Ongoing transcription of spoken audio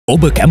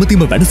ඔබ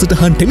කැමතිම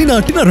වැඩසටහන්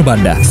ටෙලිනාට්‍ය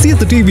නරඹන්න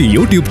සියත TV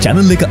YouTube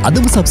channel එක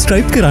අදම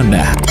subscribe කරන්න.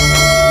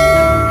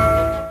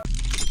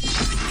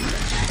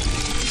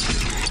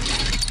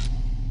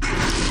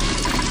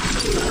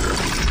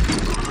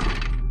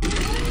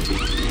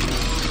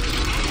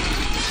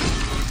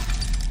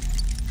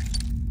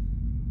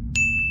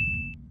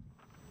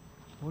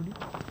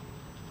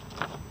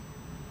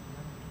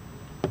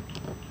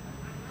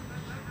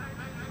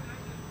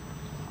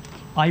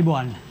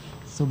 අයිබෝන්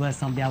සුබ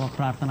සන්ධ්‍යාවක්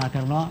ප්‍රාර්ථනා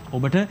කරනවා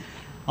ඔබට.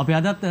 අපි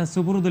අදත්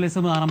සුපුරුදු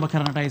ලෙසම ආරම්භ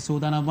කරන්නටයි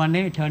සූදානම්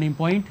වන්නේ ටර්නින්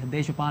පොයින්ට්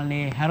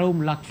දේශපාලනයේ හැරවුම්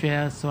ලක්ෂ්‍ය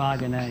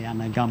සොයාගෙන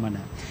යන ගමන.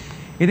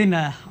 ඉතින්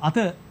අද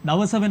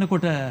දවස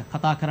වෙනකොට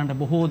කතා කරන්න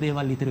බොහෝ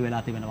දේවල් ඉතිරි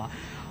වෙලා තිබෙනවා.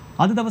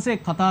 අද දවසේ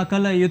කතා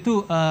කළ යුතු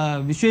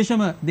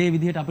විශේෂම දේ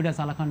විදිහට අපිට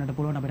සලකන්නට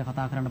පුළුවන්, අපිට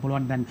කතා කරන්න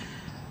පුළුවන්. දැන්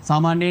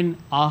සාමාන්‍යයෙන්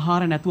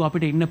ආහාර නැතුව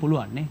අපිට ඉන්න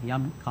පුළුවන් නේ.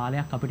 යම්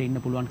කාලයක් අපිට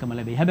ඉන්න පුළුවන්කම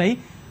ලැබෙයි. හැබැයි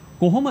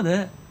කොහොමද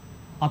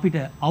අපිට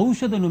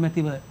ඖෂධ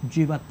නොමැතිව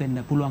ජීවත් වෙන්න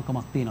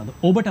පුළුවන්කමක් තියනවද?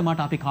 ඔබට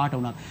මට අපි කාට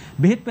වුණත්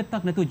බෙහෙත්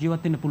පෙත්තක් නැතුව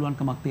ජීවත් වෙන්න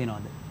පුළුවන්කමක්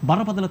තියනවද?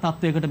 බරපතල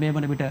තත්වයකට මේ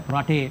වන විට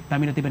රටේ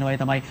පැමිණ තිබෙනවා.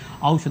 ඒ තමයි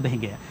ඖෂධ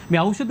හිඟය.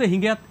 මේ ඖෂධ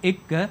හිඟයත්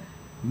එක්ක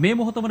මේ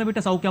මොහොත වන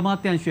විට සෞඛ්‍ය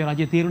අමාත්‍යාංශය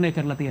රජය තීරණය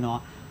කරලා තියෙනවා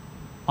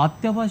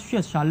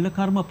අත්‍යවශ්‍ය ශල්‍ය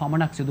කර්ම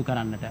පමණක් සිදු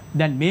කරන්නට.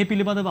 දැන් මේ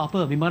පිළිබඳව අප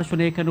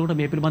විමර්ශනය කරනකොට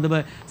මේ පිළිබඳව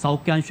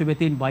සෞඛ්‍යාංශ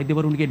වෙතින්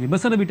වෛද්‍යවරුන්ගෙන්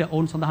විමසන විට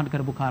ඔවුන් සඳහන්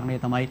කරපු කාරණය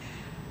තමයි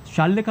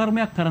ශල්‍ය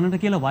කර්මයක්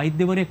කරන්නට කියලා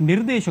වෛද්‍යවරයෙක්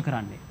නිර්දේශ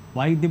කරන්නේ.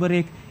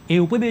 වෛද්‍යවරයෙක් ඒ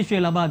උපදේශය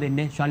ලබා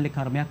දෙන්නේ ශල්‍ය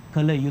කර්මයක්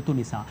කළ යුතු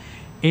නිසා.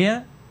 එය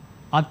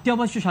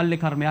අත්‍යවශ්‍ය ශල්‍ය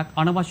කර්මයක්,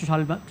 අනවශ්‍ය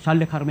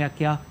ශල්‍ය කර්මයක්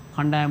කියා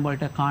කණ්ඩායම්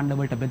වලට, කාණ්ඩ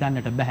වලට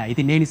බෙදන්නට බෑ.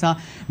 ඉතින් ඒ නිසා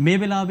මේ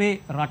වෙලාවේ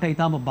රට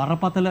ඊටාම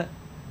බරපතල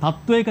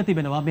තත්වයක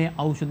තිබෙනවා මේ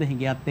ඖෂධ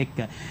හිඟයත් එක්ක.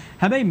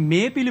 හැබැයි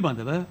මේ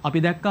පිළිබඳව අපි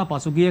දැක්කා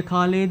පසුගිය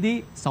කාලයේදී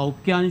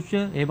සෞඛ්‍යාංශ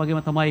ඒ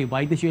වගේම තමයි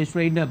වෛද්‍ය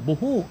ශාස්ත්‍රයේ ඉන්න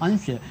බොහෝ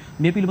අංශ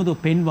මේ පිළිබඳව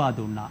පෙන්වා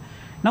දුන්නා.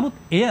 නමුත්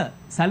එය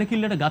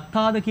සැලකිල්ලට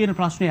ගත්තාද කියන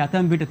ප්‍රශ්නය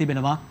ඇතැම් විට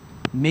තිබෙනවා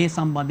මේ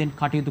සම්බන්ධයෙන්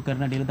කටයුතු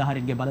කරන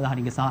නිලධාරීන්ගේ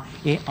බලධාරීන්ගේ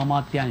සහ ඒ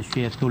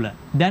අමාත්‍යාංශය තුල.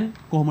 දැන්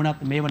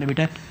කොහොමනත් මේ වන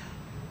විට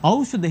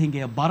ඖෂධ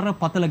හිඟය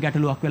බරපතල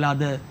ගැටලුවක්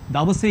වෙලාද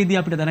දවසේදී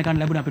අපිට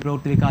දැනගන්න ලැබුණේ අපි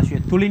ප්‍රවෘත්ති විකාශය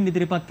තුලින්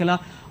ඉදිරිපත් කළා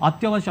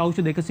අත්‍යවශ්‍ය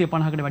ඖෂධ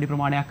 150කට වැඩි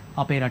ප්‍රමාණයක්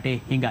අපේ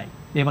රටේ හිඟයි.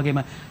 ඒ වගේම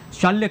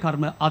ශල්‍ය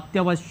කර්ම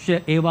අත්‍යවශ්‍ය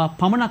ඒවා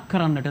පමණක්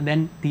කරන්නට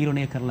දැන්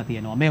තීරණය කරලා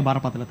තියෙනවා. මේ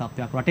බරපතල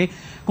තත්ත්වයක් රටේ.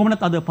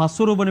 කොහොමනත් අද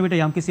පස්වරු වන විට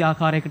යම්කිසි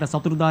ආකාරයකට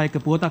සතුටුදායක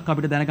පුවතක්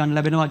අපිට දැනගන්න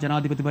ලැබෙනවා.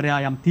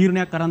 ජනාධිපතිවරයා යම්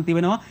තීරණයක් අරන්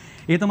තිබෙනවා.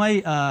 ඒ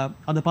තමයි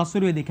අද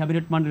පස්වරුවේදී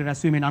කැබිනට් මණ්ඩල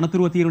රැස්වීමෙන්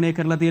අනතුරුව තීරණය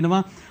කරලා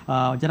තියෙනවා.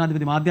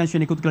 ජනාධිපති මාධ්‍යංශය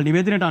නිකුත් කළ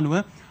නිවේදනයට අනුව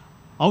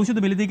ඖෂධ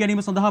මිලදී ගැනීම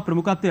සඳහා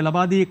ප්‍රමුඛත්වය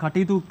ලබා දී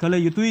කටයුතු කළ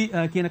යුතුයි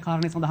කියන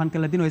කාරණේ සඳහන්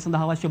කරලා තිනවා. ඒ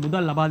සඳහා අවශ්‍ය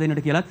මුදල් ලබා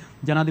දෙන්නට කියලා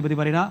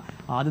ජනාධිපතිවරයා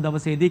ආද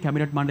දවසේදී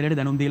කැබිනට් මණ්ඩලයට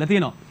දැනුම් දීලා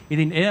තියෙනවා.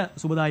 ඉතින් එය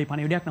සුබදායි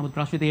පණිවිඩයක්. නමුත්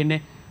ප්‍රශ්නේ තියෙන්නේ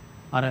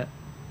අර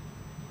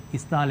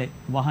ඉස්තාලේ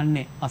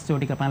වහන්නේ අස්සෝ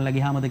ටික පැනලා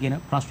ගියාමද කියන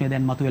ප්‍රශ්නය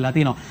දැන් මතුවලා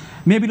තියෙනවා.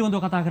 මේ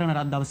පිළිබඳව කතා කරන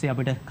රත් දවසේ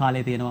අපිට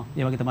කාලය තියෙනවා.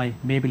 ඒ වගේ තමයි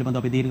මේ පිළිබඳව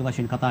අපි දීර්ඝ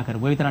වශයෙන් කතා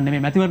කරමු. ඒ විතරක්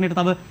නෙමෙයි මැතිවරණයට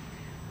තව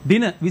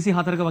දින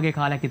 24ක වගේ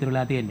කාලයක්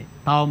ඉතුරුලා තියෙන්නේ.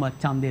 තවම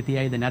ඡන්දය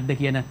තියයිද නැද්ද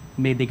කියන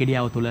මේ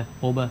දෙකඩියාව තුල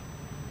ඔබ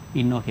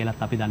ඉන්නවා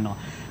කියලාත් අපි දන්නවා.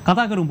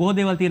 කතා කරමු. බොහෝ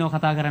දේවල් තියෙනවා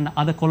කතා කරන්න.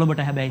 අද කොළඹට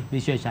හැබැයි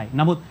විශේෂයි.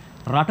 නමුත්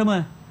රටම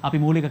අපි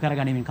මූලික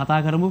කරගනිමින්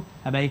කතා කරමු.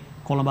 හැබැයි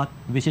කොළඹත්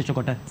විශේෂ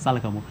කොට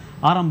සලකමු.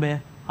 ආරම්භය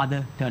අද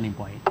ටර්නින්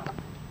පොයින්ට්.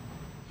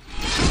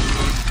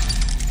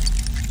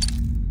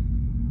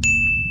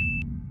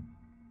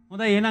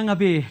 හොඳයි එහෙනම්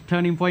අපි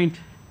ටර්නින් පොයින්ට්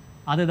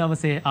අද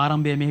දවසේ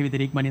ආරම්භය මෙහි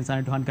විතර ඉක්මනින්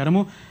සනිටුහන්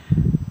කරමු.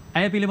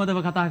 ඇය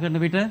පිළිබඳව කතා කරන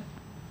විට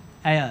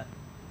ඇය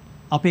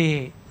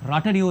අපේ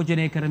රට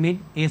නියෝජනය කරමින්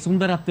ඒ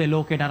සුන්දරත්වය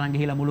ලෝකයට අරන්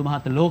ගිහිලා මුළු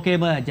මහත්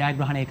ලෝකෙම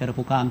ජයග්‍රහණය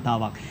කරපු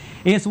කාන්තාවක්.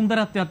 ඒ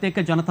සුන්දරත්වයත් එක්ක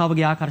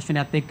ජනතාවගේ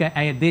ආකර්ෂණයත් එක්ක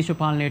ඇය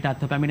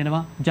දේශපාලනයටත්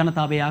පැමිණෙනවා.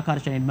 ජනතාවගේ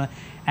ආකර්ෂණයෙන්ම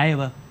ඇයව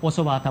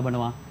ඔසවා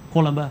තබනවා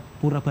කොළඹ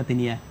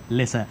පුරපතිනිය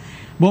ලෙස.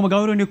 බොහොම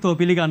ගෞරවයෙන් යුක්තව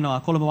පිළිගන්නවා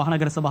කොළඹ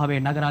මහනගර සභාවේ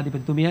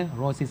නගරාධිපතිතුමිය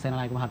රෝසි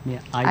සේනානායක මහත්මිය.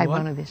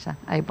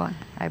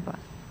 අයිබෝන්.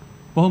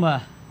 බොහොම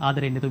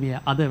ආදරෙන් එතුමිය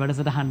අද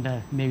වැඩසටහනට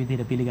මේ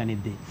විදිහට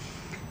පිළිගනිද්දී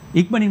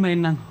ඉක්මනින්ම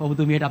එන්නම්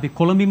ඔබතුමියට අපි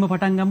කොළඹින්ම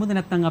පටන් ගමුද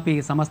නැත්නම් අපි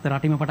සමස්ත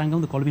රටින්ම පටන්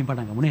ගමුද? කොළඹින්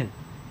පටන් ගමු නේද?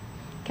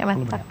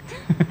 කැමැත්තක්.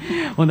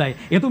 හොඳයි.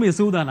 එතුමිය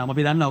සූදානම්.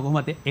 අපි දන්නවා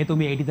කොහොමද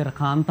එතුමිය එඩිටර්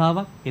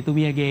කාන්තාවක්.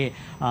 එතුමියගේ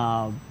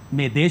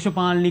මේ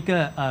දේශපාලනික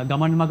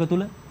ගමන් මඟ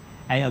තුල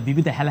ඇය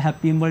විවිධ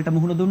හැලහැප්පීම් වලට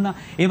මුහුණ දුන්නා.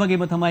 ඒ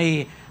වගේම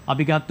තමයි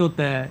අපි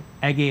ගත්තොත්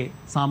ඇගේ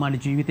සාමාන්‍ය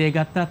ජීවිතය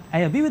ගත්තත්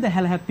ඇය විවිධ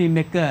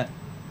හැලහැප්පීම් එක්ක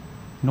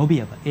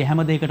නොබියව. ඒ හැම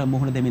දෙයකට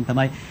මුහුණ දෙමින්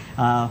තමයි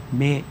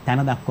මේ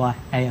තැන දක්වා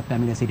ඇය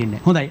පැමිණ සිටින්නේ.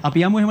 හොඳයි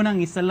අපි යමු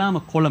එහෙමනම්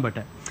ඉස්සල්ලාම කොළඹට.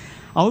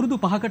 අවුරුදු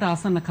 5කට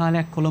ආසන්න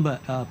කාලයක් කොළඹ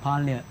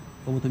පාලනය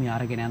ඔබතුමිය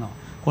අරගෙන යනවා.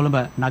 කොළඹ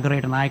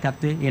නගරයට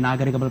නායකත්වයේ ඒ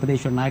නාගරික බල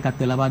ප්‍රදේශවල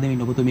නායකත්වය ලබා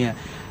දෙමින් ඔබතුමිය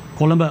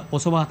කොළඹ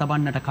ඔසවා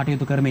තබන්නට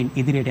කටයුතු කරමින්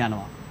ඉදිරියට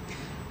යනවා.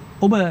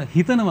 ඔබ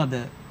හිතනවද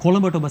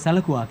කොළඹට ඔබ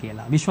සැලකුවා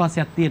කියලා?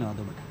 විශ්වාසයක් තියෙනවද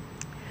ඔබට?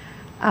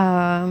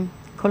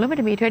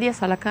 කොළඹට මීට වැඩිය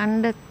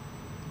සලකන්න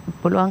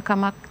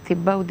පුළුවන්කමක්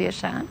තිබ්බ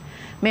උදේශාන්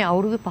මේ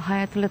අවුරුදු 5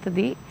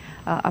 ඇතුළතදී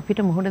අපිට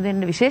මුහුණ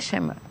දෙන්න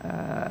විශේෂයෙන්ම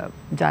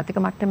ජාතික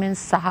මට්ටමින්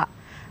සහ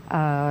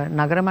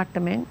නගර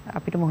මට්ටමින්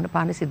අපිට මුහුණ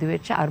පාන්න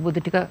සිදුවෙච්ච අර්බුද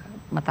ටික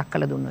මතක්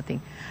කළ දුන්නොතින්.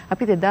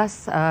 අපි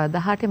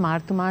 2018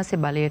 මාර්තු මාසේ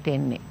බලයට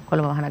එන්නේ.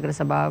 කොළඹ මහනගර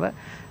සභාව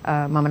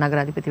මම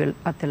නගරාධිපති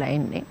පත් වෙලා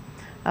එන්නේ.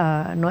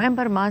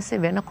 නොවැම්බර්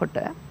මාසේ වෙනකොට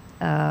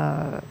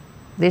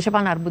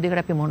දේශපාලන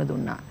අර්බුදයකට අපි මුහුණ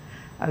දුන්නා.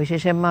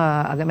 විශේෂයෙන්ම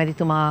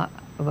අගමැතිතුමා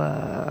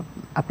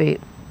අපේ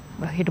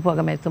හිටපු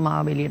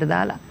අගමැතිතුමාව එළියට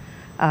දාලා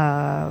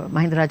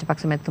මහින්ද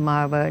රාජපක්ෂ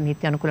මැතිතුමාව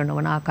නීති අනුකූල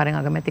නොවන ආකාරයෙන්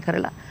අගමැති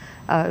කරලා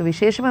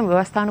විශේෂයෙන්ම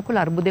ව්‍යවස්ථානුකූල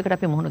අර්බුදයකට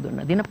අපි මුහුණ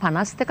දුන්නා. දින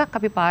 52ක්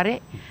අපි පාරේ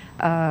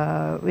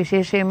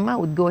විශේෂයෙන්ම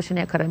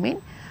උද්ඝෝෂණය කරමින්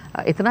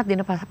එතනත්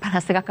දින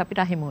 52ක් අපිට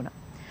අහිමි වුණා.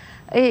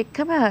 ඒ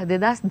එකම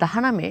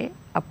 2019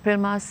 අප්‍රේල්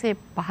මාසයේ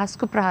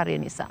පහස්කු ප්‍රහාරය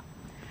නිසා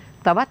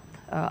තවත්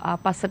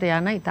ආපස්සට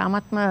යන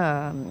ඉතාමත්ම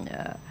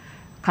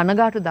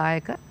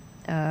කනගාටුදායක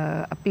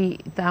අපි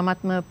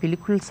ඉතාමත්ම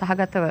පිළිකුල්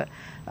සහගතව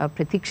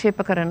ප්‍රතික්ෂේප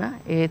කරන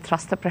ඒ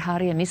ත්‍රස්ත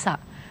ප්‍රහාරය නිසා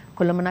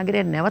කොළඹ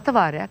නගරයේ නැවත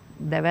වාරයක්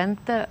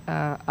දැවැන්ත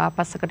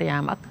ආපස්සකට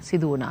යාමක්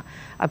සිදු වුණා.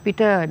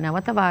 අපිට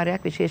නැවත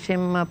වාරයක්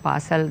විශේෂයෙන්ම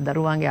පාසල්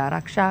දරුවන්ගේ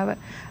ආරක්ෂාව,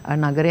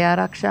 නගරයේ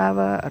ආරක්ෂාව,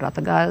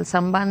 රතගාල්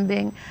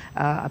සම්බන්ධයෙන්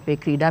අපේ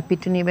ක්‍රීඩා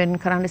පිටිනි වෙන්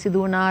කරන්න සිදු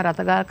වුණා,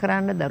 රතගාල්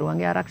කරන්න,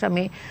 දරුවන්ගේ ආරක්ෂාව,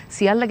 මේ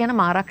සියල්ල ගැනම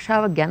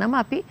ආරක්ෂාව ගැනම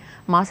අපි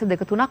මාස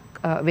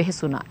 2-3ක්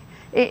වෙහෙසුණා.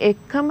 ඒ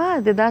එක්කම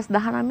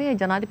 2019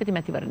 ජනාධිපති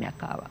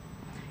මැතිවරණයක් ආවා.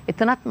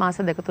 එතනත් මාස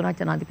 2-3ක්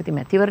ජනාධිපති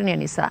මැතිවරණය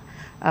නිසා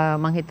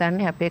මම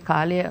හිතන්නේ අපේ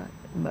කාලය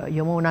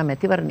යොමු වුණා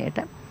මැතිවරණයට.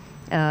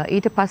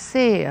 ඊට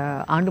පස්සේ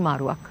ආණ්ඩු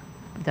මාරුවක්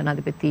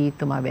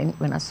ජනාධිපතිතුමා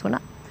වෙනස්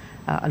වුණා.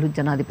 අලුත්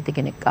ජනාධිපති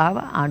කෙනෙක්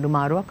ආවා. ආණ්ඩු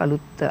මාරුවක්,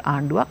 අලුත්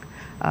ආණ්ඩුවක්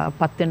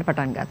පත් වෙන්න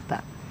පටන්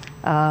ගත්තා.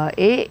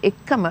 ඒ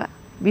එක්කම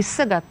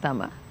 20 ගත්තම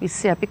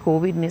 20 අපි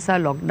කොවිඩ් නිසා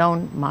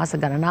ලොක්ඩවුන් මාස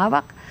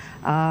ගණනාවක්,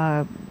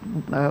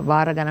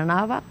 වාර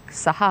ගණනාවක්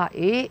සහ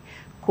ඒ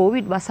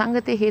කොවිඩ්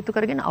වසංගතය හේතු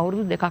කරගෙන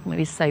අවුරුදු දෙකක්ම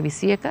 20යි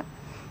 21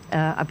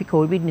 අපි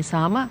කොවිඩ්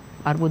නිසාම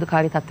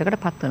අර්බුදකාරී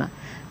තත්ත්වයකට පත් වුණා.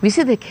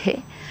 22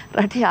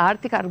 රටේ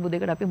ආර්ථික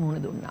අර්බුදයකට අපි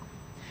මුහුණ දුන්නා.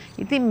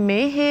 ඉතින්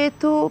මේ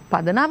හේතු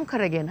පදනම්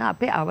කරගෙන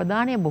අපේ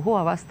අවධානය බොහෝ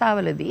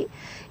අවස්ථාවලදී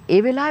ඒ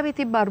වෙලාවේ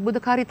තිබ්බ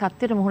අර්බුදකාරී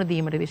තත්ත්වයට මුහුණ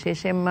දීමට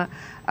විශේෂයෙන්ම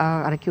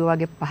අර කිව්වා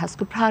වගේ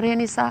පහස්කු ප්‍රහාරය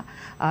නිසා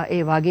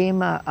ඒ වගේම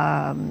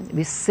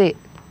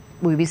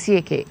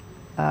 21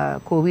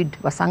 කොවිඩ්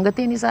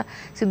වසංගතය නිසා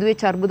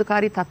සිදුවෙච්ච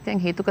අර්බුදකාරී තත්ත්වයන්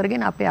හේතු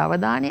කරගෙන අපේ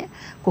අවධානය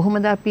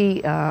කොහොමද අපි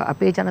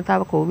අපේ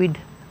ජනතාව කොවිඩ්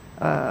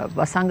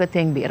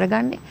වසංගතයෙන්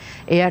බේරගන්නේ,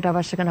 ඒ අයට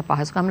අවශ්‍ය කරන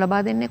පහසුකම්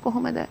ලබා දෙන්නේ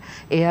කොහොමද,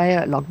 ඒ අය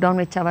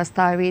ලොක්ඩවුන් වෙච්ච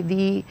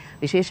අවස්ථාවේදී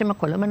විශේෂයෙන්ම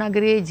කොළඹ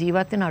නගරයේ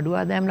ජීවත් වෙන අඩු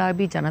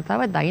ආදායම්ලාභී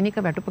ජනතාව දෛනික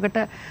වැටුපකට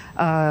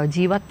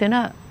ජීවත් වෙන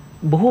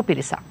බොහෝ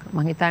පිරිසක්. මම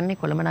හිතන්නේ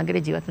කොළඹ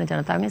නගරයේ ජීවත් වෙන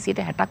ජනතාවගෙන්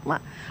 60%ක්ම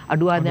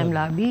අඩු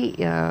ආදායම්ලාභී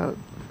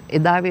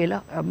එදා වේල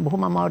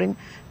බොහොම අමාරුවෙන්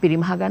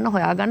පිරිමහ ගන්න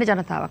හොයාගන්න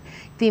ජනතාවක්.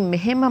 ඉතින්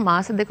මෙහෙම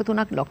මාස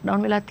 2-3ක්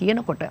ලොක්ඩවුන් වෙලා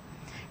තියෙනකොට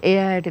ඒ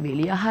අයට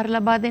වෙලී ආහාර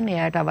ලබා දෙන්න, ඒ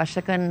අයට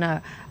අවශ්‍ය කරන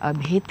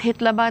බෙහෙත්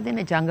ලබා දෙන්න,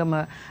 ජංගම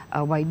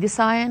වෛද්‍ය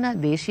සායන,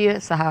 දේශීය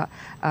සහ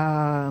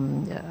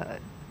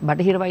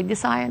බටහිර වෛද්‍ය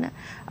සායන,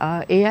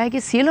 ඒ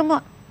අයගේ සියලුම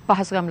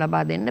පහසුකම්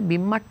ලබා දෙන්න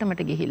බිම්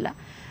මට්ටමට ගිහිල්ලා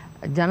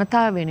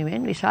ජනතාව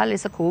වෙනුවෙන් විශාල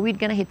ලෙස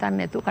කොවිඩ් ගැන හිතන්නේ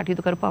නැතුව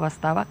කටයුතු කරපු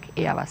අවස්ථාවක්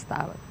ඒ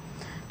අවස්ථාව.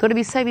 ඒතකොට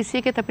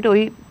 2021 අපිට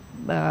ওই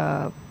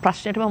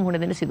ප්‍රශ්නෙටම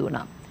මුහුණ දෙන්න සිදු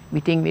වුණා.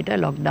 විටින් විට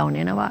ලොක්ඩවුන්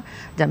එනවා,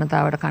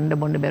 ජනතාවට කණ්ඩ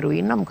බොණ්ඩ බැරුව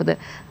ඉන්නවා. මොකද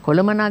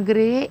කොළඹ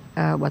නගරයේ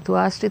වතු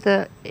ආශ්‍රිත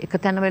එක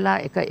තැන වෙලා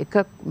එක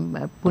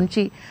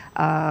පුංචි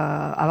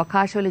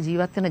අවකාශවල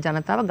ජීවත් වෙන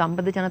ජනතාව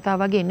ගම්බද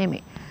ජනතාව වගේ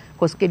නෙමෙයි.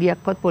 කොස්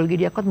ගෙඩියක්වත් පොල්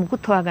ගෙඩියක්වත්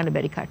මුකුත් හොයාගන්න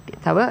බැරි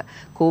කට්ටිය. තව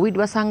කොවිඩ්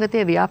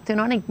වසංගතය ව්‍යාප්ත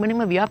වෙනවනේ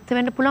ඉක්මනින්ම ව්‍යාප්ත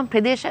වෙන්න පුළුවන්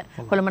ප්‍රදේශ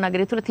කොළඹ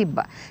නගරය තුල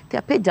තිබ්බා.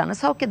 ඉතින් අපේ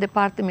ජනසෞඛ්‍ය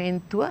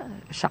දෙපාර්තමේන්තුව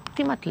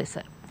ශක්තිමත් ලෙස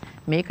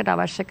මේකට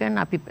අවශ්‍ය කරන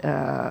අපි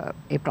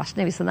ඒ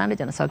ප්‍රශ්නේ විසඳන්න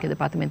ජනසෞඛ්‍ය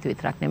දෙපාර්තමේන්තුව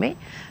විතරක් නෙමෙයි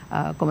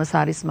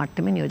කොමසාරිස්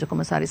මට්ටමේ, නියෝජ්‍ය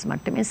කොමසාරිස්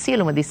මට්ටමේ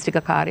සියලුම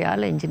දිස්ත්‍රික්ක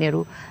කාර්යාල,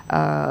 ඉංජිනේරු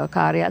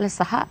කාර්යාල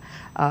සහ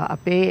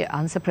අපේ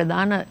අංශ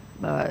ප්‍රධාන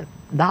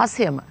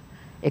 16ම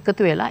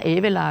එකතු වෙලා ඒ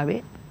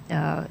වෙලාවේ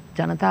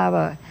ජනතාව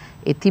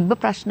ඒ තිබ්බ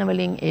ප්‍රශ්න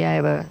වලින් ඒ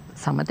අයව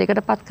සමතයකට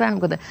පත් කරන්න.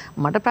 මොකද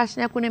මට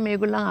ප්‍රශ්නයක් උනේ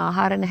මේගොල්ලන්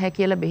ආහාර නැහැ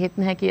කියලා, බෙහෙත්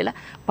නැහැ කියලා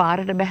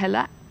පාරට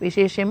බැහැලා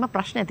විශේෂයෙන්ම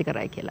ප්‍රශ්න ඇති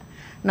කරයි කියලා.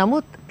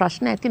 නමුත්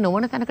ප්‍රශ්න ඇති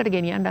නොවන තැනකට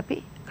ගෙනියන්න අපි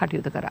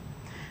කටයුතු කරා.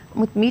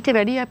 මුත් මීට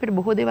වැඩි අපිට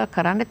බොහෝ දේවල්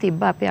කරන්න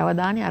තිබ්බ. අපේ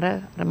අවධානය අර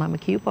මම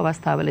කියපු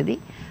අවස්ථාවලදී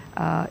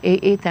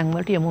ඒ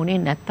තැන්වලට යමු වුණේ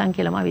නැත්තම්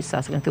කියලා මම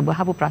විශ්වාස කරනවා. ඔබ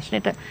අහපු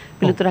ප්‍රශ්නෙට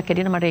පිළිතුරක්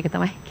ඇදින මට ඒක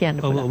තමයි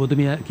කියන්න පුළුවන්.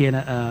 ඔබතුමිය කියන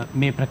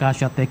මේ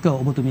ප්‍රකාශයත් එක්ක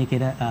ඔබතුමිය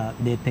කියන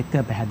දේත් එක්ක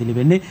පැහැදිලි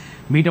වෙන්නේ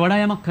මීට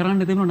වඩා යමක්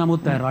කරන්න තිබුණා.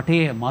 නමුත්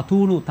රටේ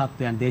මතුණු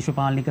තත්ත්වයන්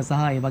දේශපාලනික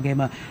සහ ඒ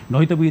වගේම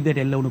නොහිතපු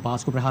විදිහට එල්ල වුණු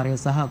පාස්කු ප්‍රහාරය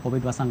සහ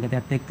කොවිඩ්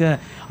වසංගතයත් එක්ක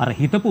අර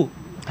හිතපු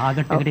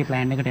ටාගට් එකට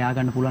ප්ලෑන් එකට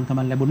ය아가න්න පුළුවන්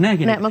කමක් ලැබුණේ නැහැ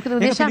කියලා. නෑ මොකද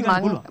උදේශාන්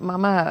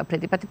මම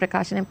ප්‍රතිපත්ති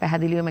ප්‍රකාශනයෙන්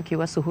පැහැදිලිවම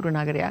කිව්වා සුහුරු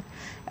නගරයක්,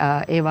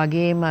 ඒ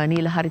වගේම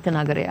නීල හරිත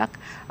නගරයක්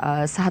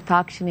සහ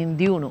තාක්ෂණින්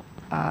දියුණු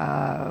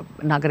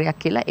නගරයක්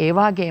කියලා. ඒ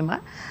වගේම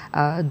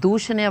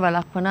දූෂණය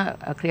වළක්වන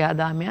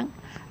ක්‍රියාදාමයන්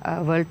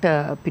වලට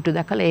පිටු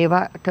දැකලා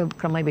ඒවට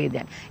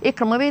ක්‍රමවේදයන්. ඒ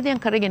ක්‍රමවේදයන්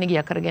කරගෙන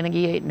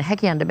ගියේ නැහැ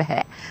කියන්න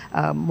බෑ.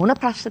 මොන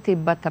ප්‍රශ්න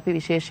තිබ්බත් අපි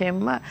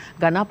විශේෂයෙන්ම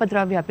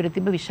ගණාපද්‍රව්‍ය අපිට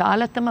තිබ්බ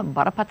විශාලතම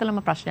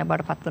බරපතලම ප්‍රශ්නයක්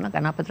බවට පත් වුණා.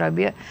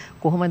 ගණාපද්‍රව්‍ය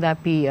කොහොමද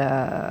අපි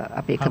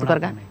එකතු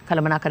කරගන්නේ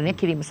කළමනාකරණය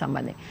කිරීම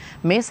සම්බන්ධයෙන්.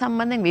 මේ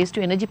සම්බන්ධයෙන් waste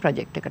to energy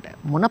project එකට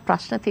මොන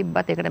ප්‍රශ්න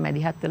තිබ්බත් ඒකට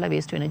මැදිහත් වෙලා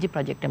waste to energy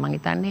project එක මම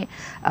හිතන්නේ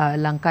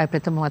ලංකාවේ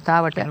ප්‍රථම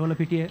වතාවට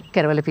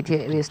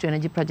කෙරවලපිටිය waste to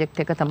energy project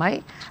එක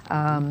තමයි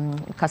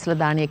කසල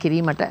දානය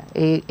කිරීමට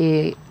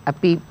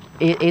අපි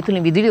ඒ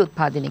තුලින් විදුලි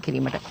උත්පාදනය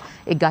කිරීමට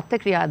ඒ ගත්ත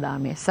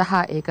ක්‍රියාදාමය සහ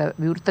ඒක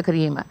විවෘත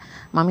කිරීම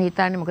මම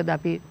හිතන්නේ මොකද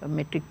අපි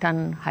මෙට්‍රික්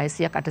ටන්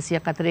 600ක්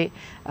 800ක් අතරේ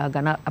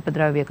ඝන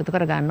අපද්‍රව්‍ය එකතු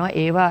කර ගන්නවා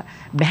ඒවා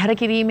බැහැර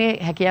කිරීමේ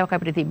හැකියාවක්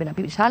අපිට තිබෙනවා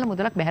අපි විශාල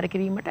මුදලක් බැහැර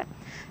කිරීමට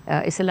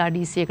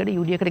SLRDC එකට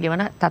UD එකට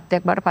ගෙවන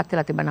තත්ත්වයක් බවට පත්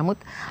වෙලා තිබෙනවා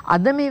නමුත්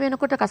අද මේ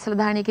වෙනකොට කසල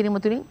දාහනය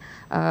කිරීම තුලින්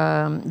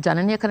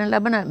ජනනය කරන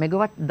ලබන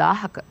මෙගාවට්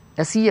 1000ක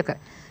 100ක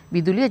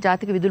විදුලිය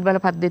ජාතික විදුලි බල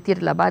පද්ධතියට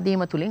ලබා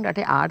දීම තුලින්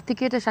රටේ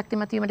ආර්ථිකයට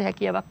ශක්තිමත් වීමට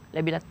හැකියාවක්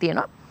ලැබිලා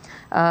තියෙනවා.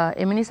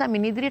 එම නිසා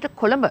මිනිදිරියට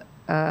කොළඹ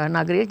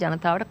නගරයේ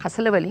ජනතාවට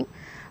කසල වලින්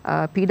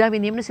පීඩා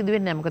විඳීමට සිදු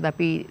වෙන්නේ නැහැ. මොකද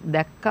අපි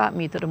දැක්කා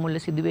මීතර මුල්ල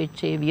සිදු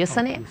වෙච්ච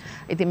ව්‍යසනය.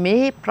 ඉතින්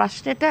මේ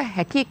ප්‍රශ්නෙට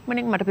හැකි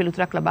ඉක්මනින් මට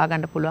පිළිතුරක් ලබා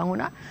ගන්න පුළුවන්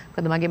වුණා.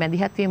 මොකද මගේ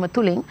මැදිහත් වීම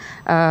තුලින්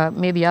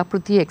මේ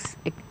ව්‍යාපෘතිය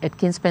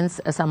එට්කින්ස්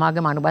පෙන්ස්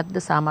සමාගම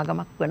අනුබද්ධ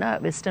සමාගමක් වන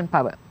වෙස්ටර්න්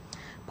පවර්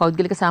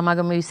පෞද්ගලික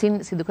සමාගම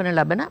විසින් සිදු කරන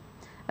ලබන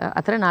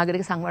අතර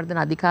නාගරික සංවර්ධන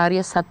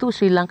අධිකාරිය සතු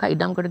ශ්‍රී ලංකා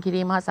ඉඩම් කොට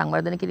කිරීම හා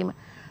සංවර්ධන කිරීම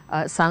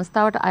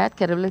සංස්ථාවට අයත්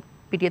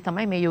කෙරවලපිටිය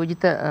තමයි මේ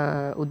යෝජිත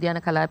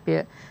උද්‍යාන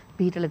කලාපය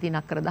පිහිටලා තියෙන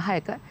අක්කර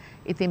 10ක.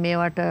 ඉතින්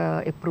මේවට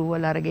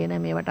අප්‍රූවල් අරගෙන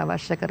මේවට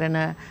අවශ්‍ය කරන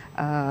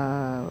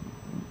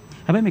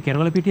හැබැයි මේ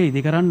කෙරවලපිටිය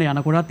ඉදිකරන්න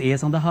යනකොටත් ඒ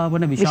සඳහා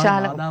වන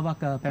විශාල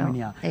බාධාවක්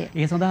පැමිණියා.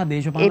 ඒ සඳහා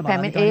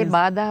දේශපාලන ඒ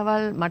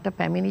බාධාවල් මට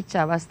පැමිණිච්ච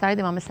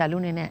අවස්ථාවේදී මම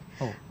සැලුනේ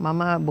නැහැ.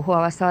 මම බොහෝ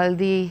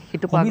අවස්ථාවලදී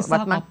හිටපු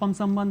කප්පම්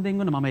සම්බන්ධයෙන්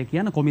වන මම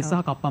කියන්නේ කොමිස්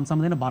සහ කප්පම්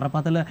සම්බන්ධයෙන්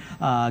බරපතල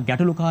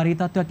ගැටලුකාරී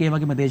තත්ත්වයක් ඒ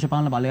වගේම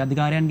දේශපාලන බලය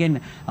අධිකාරියන්ගෙන්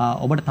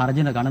ඔබට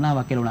තර්ජන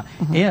ගණනාවක් කෙරුණා.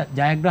 එය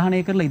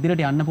ජයග්‍රහණය කරලා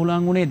ඉදිරියට යන්න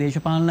පුළුවන් වුණේ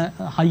දේශපාලන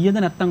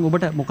හයියද නැත්නම්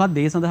ඔබට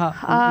මොකක්ද ඒ සඳහා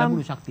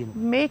ලැබුණු ශක්තිය?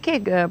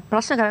 මේකේ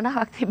ප්‍රශ්න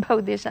ගණනාවක්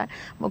තිබ්බා උදේශා.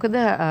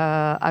 මොකද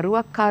අරුවක්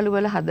කාලු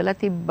වල හදලා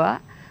තිබ්බා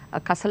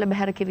කසල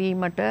බැහැර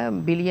කිරීමට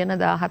බිලියන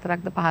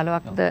 14ක්ද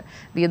 15ක්ද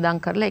වියදම්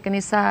කරලා ඒක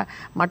නිසා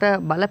මට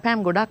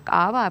බලපෑම් ගොඩක්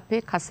ආවා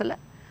අපේ කසල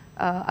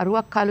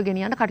අරුවක් කාලු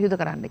ගෙනියන්න කටයුතු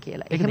කරන්න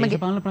කියලා. එහෙම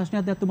දේශපාලන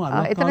ප්‍රශ්නයක් දැක්තුම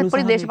අරුවක් කාලු එතන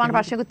පොඩි දේශපාලන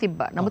ප්‍රශ්නයක්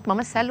තිබ්බා. නමුත්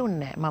මම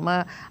සැලුන්නේ නැහැ.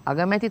 මම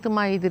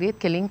අගමැතිතුමා ඉදිරියේ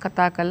කෙලින්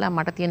කතා කළා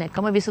මට තියෙන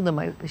එකම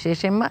විසඳුම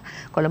විශේෂයෙන්ම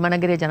කොළඹ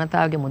නගරයේ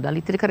ජනතාවගේ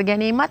මුදල් ඉතිරි කර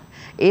ගැනීමත්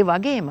ඒ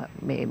වගේම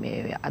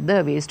මේ අද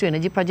waste to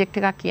energy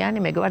project එකක්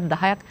කියන්නේ මෙගාවට්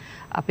 10ක්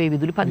අපේ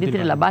විදුලි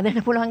පද්ධතියට ලබා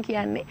දෙන්න පුළුවන්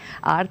කියන්නේ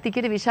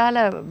ආර්ථිකයට විශාල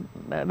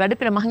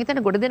වැඩපිළිවෙල මම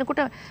හිතන්නේ ගොඩ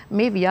දෙනකොට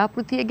මේ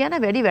ව්‍යාපෘතිය ගැන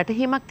වැඩි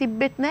වැටහීමක්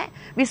තිබෙත්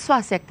නැහැ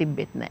විශ්වාසයක්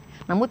තිබෙත් නැහැ.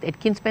 නමුත්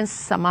එට්කින්ස් පෙන්ස්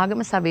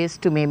සමාගම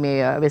සවේස්ට් මේ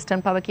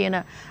වෙස්ටර්න් පවර් කියන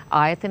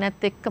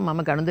ආයතනයත් එක්ක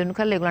මම ගනුදෙනු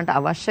කරලා ඒගොල්ලන්ට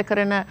අවශ්‍ය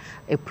කරන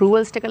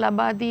අප්‍රූවල්ස් ටික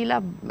ලබා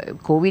දීලා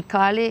කොවිඩ්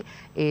කාලේ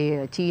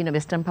ඒ චීන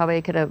වෙස්ටර්න් පවර්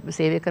එකට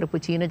සේවය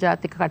කරපු චීන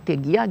ජාතික කට්ටිය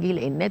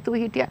ගිහිල්ලා එන්නේ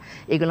නැතුව හිටියා.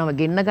 ඒගොල්ලන්ව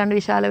ගෙන්න ගන්න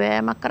විශාල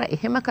වෑයමක් කරා.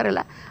 එහෙම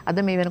කරලා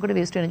අද මේ වෙනකොට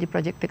waste to energy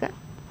project එක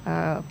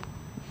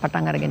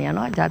පටන් අරගෙන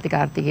යනවා. ජාතික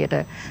ආර්ථිකයට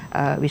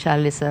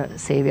විශාල ලෙස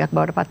සේවයක්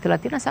බවට පත් වෙලා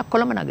තියෙනවා.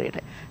 කොළඹ නගරයට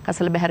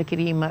කසල බැහැර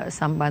කිරීම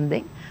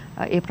සම්බන්ධයෙන්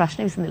ඒ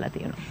ප්‍රශ්නේ විසඳලා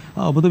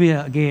තියෙනවා.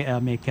 ඔබතුමියගේ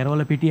මේ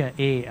කෙරවලපිටිය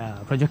ඒ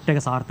ප්‍රොජෙක්ට්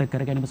එක සාර්ථක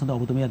කර ගැනීම සඳහා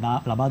ඔබතුමිය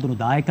ලබා දුණු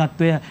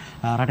දායකත්වය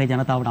රටේ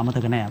ජනතාවට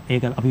අමතක නැහැ.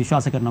 ඒක අපි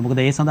විශ්වාස කරනවා.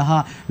 මොකද ඒ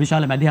සඳහා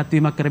විශාල මැදිහත්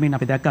වීමක් කරමින්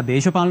අපි දැක්කා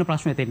දේශපාලන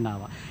ප්‍රශ්න එතෙන්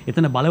ආවා.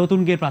 එතන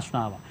බලවතුන්ගේ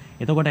ප්‍රශ්න ආවා.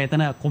 එතකොට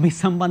එතන කොමිස්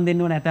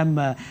සම්බන්ධයෙන් වන ඇතැම්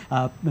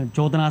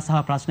චෝදනා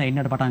සහ ප්‍රශ්න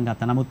එන්නට පටන්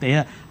ගත්තා. නමුත් එය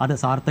අද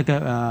සාර්ථක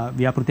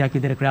ව්‍යාපෘතියක්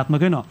විදිහට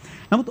ක්‍රියාත්මක වෙනවා.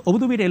 නමුත්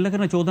ඔබතුමීට එල්ල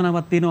කරන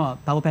චෝදනාවක් තියෙනවා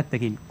තව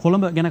පැත්තකින්.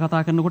 කොළඹ ගැන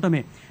කතා කරනකොට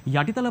මේ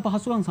යටිතල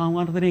පහසුකම්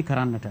සංවර්ධනය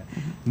කරන්නට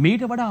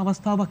මීට වඩා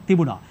අවස්ථාවක්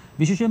තිබුණා.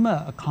 විශේෂයෙන්ම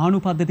කාණු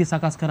පද්ධති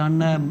සකස්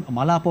කරන්න,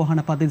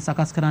 මලාපෝහන පද්ධති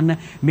සකස් කරන්න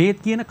මේ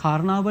කියන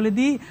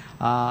කාරණාවලදී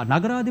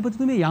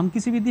නගරාධිපතිතුමේ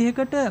යම්කිසි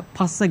විදිහකට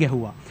පස්ස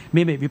ගැහුවා.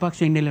 මේ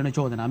විපක්ෂයෙන් එල්ලන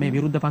චෝදනා, මේ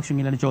විරුද්ධ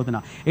පක්ෂයෙන් එල්ලන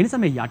චෝදනා. ඒ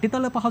නිසා මේ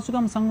යටිතල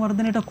පහසුකම්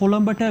සංවර්ධනයට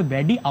කොළඹට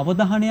වැඩි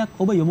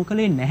අවධානයක් ඔබ යොමු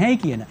කළේ නැහැ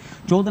කියන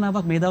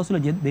චෝදනාවක් මේ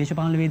දවස්වල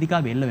දේශපාලන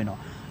වේදිකාවේ එල්ල වෙනවා.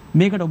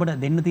 මේකට ඔබට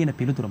දෙන්න තියෙන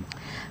පිළිතුර මොකක්ද?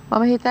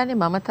 මම හිතන්නේ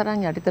මම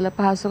තරම් යටිතල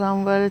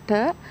පහසුකම් වලට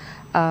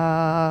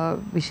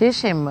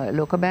විශේෂයෙන්ම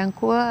ලෝක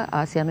බැංකුව,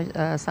 ආසියානු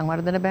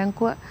සංවර්ධන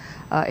බැංකුව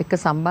එක්ක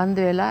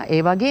සම්බන්ධ වෙලා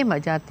ඒ වගේම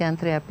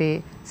ජාත්‍යන්තරයේ අපේ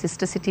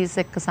සිස්ටර් සිටිස්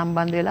එක්ක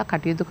සම්බන්ධ වෙලා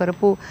කටයුතු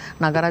කරපු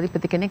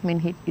නගරාධිපති කෙනෙක්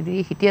මින්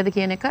ඉදිරියේ හිටියද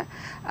කියන එක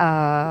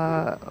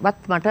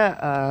වත් මට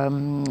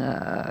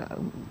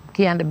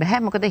කියන්න බෑ.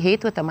 මොකද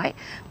හේතුව තමයි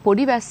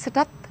පොඩි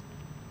වැස්සටත්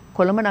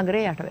කොළඹ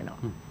නගරේ යට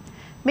වෙනවා.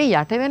 මේ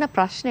යට වෙන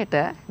ප්‍රශ්නෙට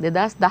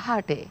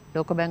 2018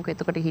 ලෝක බැංකුව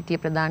එතකොට හිටිය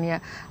ප්‍රධානිය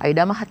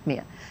අයිඩා මහත්මිය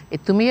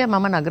එතුමිය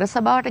මම නගර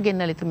සභාවට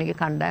ගෙන්නලා එතුමියගේ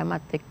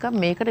කණ්ඩායමත් එක්ක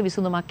මේකට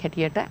විසඳුමක්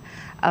හැටියට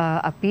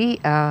අපි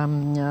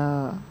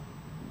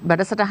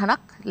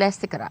වැඩසටහනක්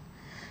ලෑස්ති කරා.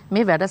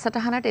 මේ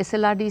වැඩසටහනට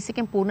SLRDC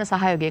එකෙන් පූර්ණ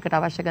සහයෝගයකට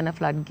අවශ්‍ය කරන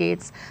ෆ්ලඩ්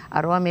ගේට්ස්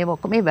අරවා මේ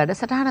ඔක්කොම මේ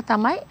වැඩසටහන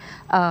තමයි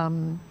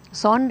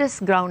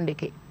සොන්ඩස් ග්‍රවුන්ඩ්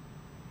එකේ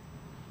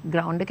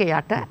ග්‍රවුන්ඩ් එක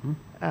යට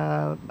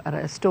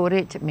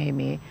ස්ටෝරේජ්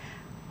මේ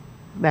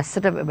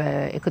වැස්සට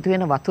එකතු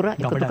වෙන වතුර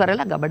එකතු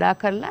කරලා ගබඩා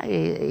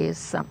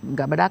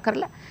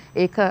කරලා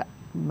ඒක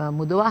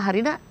මුදවා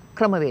හරින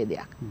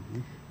ක්‍රමවේදයක්.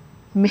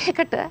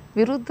 මේකට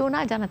විරුද්ධ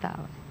වුණා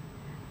ජනතාව.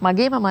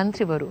 මගේම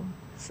മന്ത്രിවරු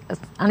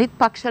අනිත්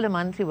පක්ෂවල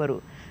മന്ത്രിවරු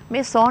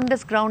මේ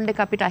සෝන්ඩස් ග්‍රවුන්ඩ් එක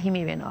අපිට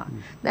අහිමි වෙනවා.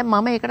 දැන්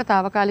මම ඒකට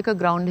తాවකාලික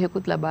ග්‍රවුන්ඩ්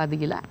එකකුත් ලබා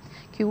දීලා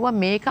කිව්වා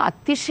මේක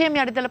අතිශයම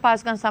යටිතල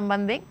පාසුකම්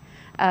සම්බන්ධයෙන්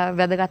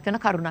වැදගත් වෙන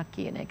කරුණක්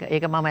කියන එක.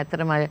 ඒක මම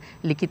ඇත්තටම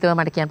ලිඛිතව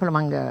මට කියන්න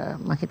පුළුවන්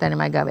මම හිතන්නේ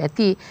මම ගාව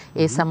ඇති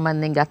ඒ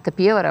සම්බන්ධයෙන් ගත්ත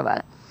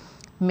පියවරවල්.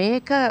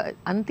 මේක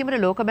අන්තිමට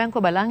ලෝක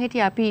බැංකුව බලන්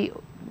හිටියේ අපි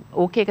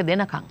ඕකේ එක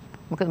දෙනකම්.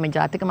 මොකද මේ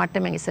ජාතික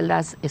මට්ටමින්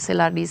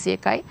SLRDC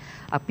එකයි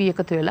අපි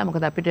එකතු වෙලා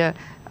මොකද අපිට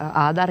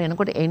ආධාර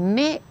එනකොට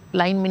එන්නේ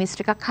ලයින්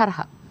මිනිස්ට්‍රි එකක්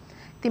හරහා.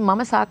 ඉතින්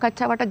මම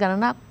සාකච්ඡාවට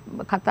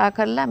ගණනක් කතා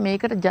කරලා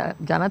මේකට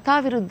ජනතා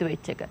විරුද්ධ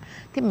වෙච්ච එක.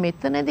 ඉතින්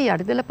මෙතනදී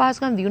යටිදල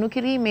පහසුකම් දියුණු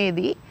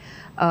කිරීමේදී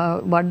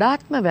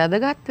වඩාත්ම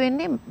වැදගත්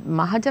වෙන්නේ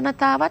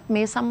මහජනතාවත්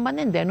මේ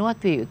සම්බන්ධයෙන්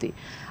දැනුවත් විය යුතුයි.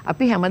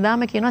 අපි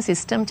හැමදාම කියනවා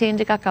සිස්ටම්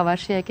චේන්ජ් එකක්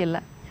අවශ්‍යයි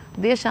කියලා.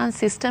 දේශාන්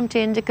සිස්ටම්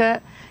චේන්ජ් එක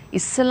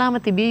ඉස්සලාම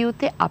තිබිය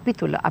යුත්තේ අපි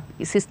තුල.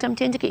 සිස්ටම්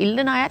චේන්ජ් එක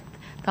ඉල්ලන අයත්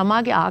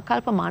තමාගේ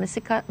ආකල්ප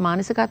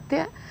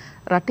මානසිකත්වය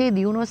රටේ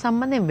දියුණුව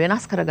සම්බන්ධයෙන්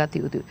වෙනස් කරගත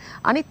යුතුයි.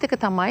 අනිත් එක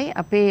තමයි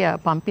අපේ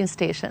පම්පින්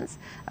ස්ටේෂන්ස්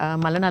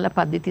මලනල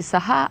පද්ධති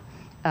සහ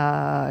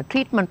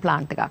ට්‍රීට්මන්ට්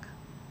ප්ලාන්ට් එකක්.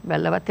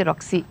 වැල්ලවත්තේ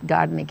රොක්සි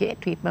ගාඩන් එකේ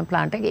ට්‍රීට්මන්ට්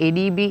ප්ලාන්ට් එක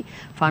ADB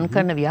ෆන්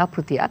කරන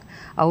ව්‍යාපෘතියක්.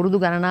 අවුරුදු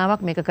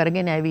ගණනාවක් මේක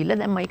කරගෙන ඇවිල්ලා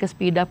දැන් මේක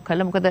ස්පීඩ් අප්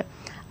කළා. මොකද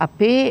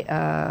අපේ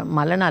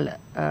මලනල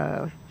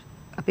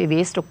අපේ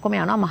වේස්ට් ඔක්කොම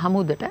යනවා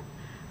මහමුදට.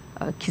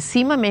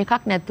 කිසිම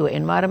මේකක් නැතුව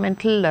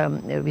එන්වයරන්මන්ටල්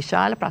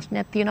විශාල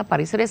ප්‍රශ්නයක් තියෙනවා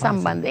පරිසරය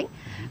සම්බන්ධයෙන්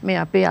මේ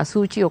අපේ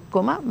අසූචි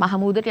ඔක්කොම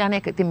මහමුදට යන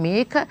එක. ඉතින්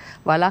මේක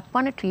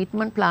වළක්වන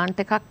ට්‍රීට්මන්ට් ප්ලාන්ට්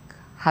එකක්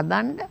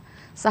හදන්න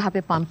සහ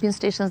අපේ පම්පින්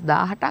ස්ටේෂන්ස්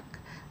 18ක්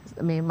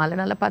මේ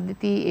මලනල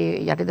පද්ධති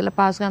යටිදල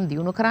පහසුකම්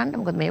දියුණු කරන්න.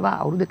 මොකද මේවා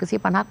අවුරුදු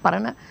 150ක්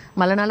පරණ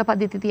මලනල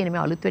පද්ධති තියෙන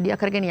මේ අලුත් වැඩියා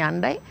කරගෙන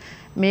යන්නයි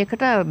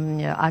මේකට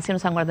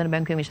ආසියානු සංවර්ධන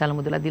බැංකුවේ විශාල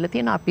මුදලක් දීලා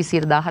තියෙනවා. අපි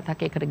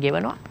 17ක් ඒකට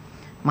ගෙවනවා.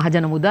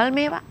 මහජන මුදල්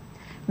මේවා.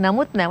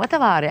 නමුත් නැවත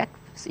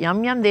වාරයක්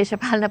යම් යම්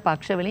දේශපාලන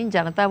පක්ෂ වලින්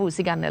ජනතාව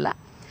උසිගන්නලා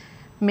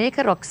මේක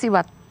රොක්සි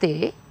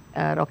වත්තේ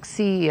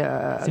රොක්සි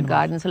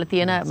ගාඩන්ස් වල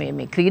තියෙන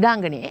මේ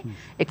ක්‍රීඩාංගණයේ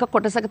එක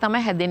කොටසක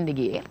තමයි හැදෙන්න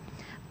ගියේ.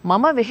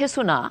 මම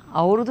වෙහෙසුණා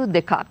අවුරුදු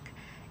 2ක්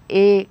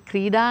ඒ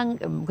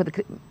මොකද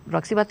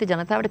රොක්සි වත්තේ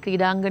ජනතාවට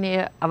ක්‍රීඩාංගණය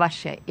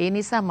අවශ්‍යයි. ඒ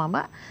නිසා මම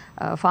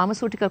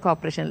ෆාමසූටිකල්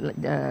කෝපරේෂන්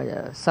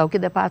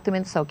සෞඛ්‍ය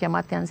දෙපාර්තමේන්තු සෞඛ්‍ය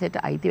අමාත්‍යාංශයට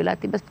අයිති වෙලා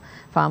තිබ්බ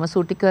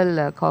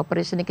ෆාමසූටිකල්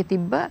කෝපරේෂන් එකේ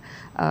තිබ්බ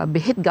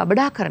බෙහෙත්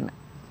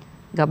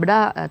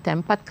ගබඩා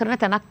තැන්පත් කරන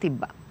තැනක්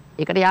තිබ්බා.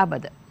 ඒකට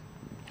යාබද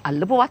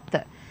අල්ලපු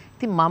වත්ත.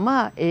 ඉතින් මම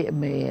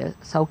මේ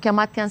සෞඛ්‍ය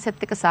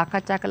අමාත්‍යාංශයත් එක්ක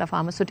සාකච්ඡා කළා,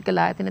 ෆාමසූටිකල්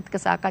ආයතනෙත් එක්ක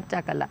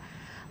සාකච්ඡා කළා.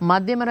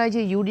 මධ්‍යම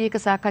රාජ්‍ය UD එක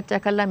සාකච්ඡා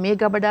කළා මේ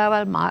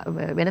ගබඩාවල්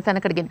වෙන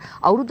තැනකට ගෙන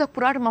අවුරුද්දක්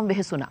පුරාට මම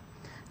වෙහෙසුණා.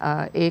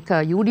 ඒක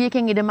UD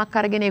එකෙන් ඉඩමක්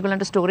අරගෙන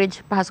ඒගොල්ලන්ට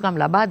ස්ටෝරේජ් පහසුකම්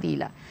ලබා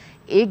දීලා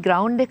ඒ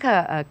ග්‍රවුන්ඩ් එක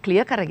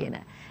ක්ලියර් කරගෙන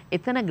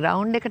එතන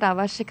ග්‍රවුන්ඩ් එකට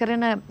අවශ්‍ය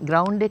කරන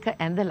ග්‍රවුන්ඩ් එක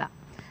ඇඳලා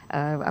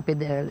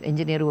අපේ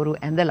ඉංජිනේරුවරු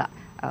ඇඳලා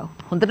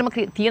හොඳටම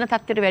තියෙන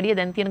තත්ත්වයට වැඩිය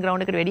දැන් තියෙන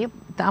ග්‍රවුන්ඩ් එකට වැඩිය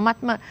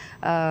තාමත්ම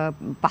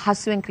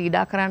පහසුවෙන්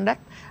ක්‍රීඩා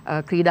කරන්නත්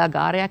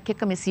ක්‍රීඩාගාරයක්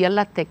එක්ක මේ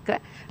සියල්ලත් එක්ක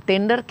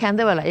ටෙන්ඩර්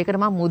කැඳවලා ඒකට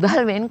මම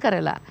මුදල් වෙන්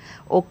කරලා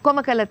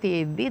ඔක්කොම කළා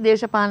තියෙද්දි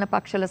දේශපාලන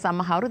පක්ෂවල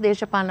සමහරව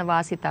දේශපාලන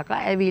වාසිතක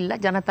ඇවිල්ලා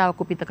ජනතාව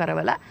කුපිත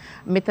කරවලා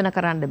මෙතන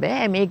කරන්න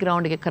බෑ මේ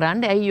ග්‍රවුන්ඩ් එක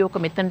කරන්න ඇයි ඕක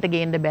මෙතනට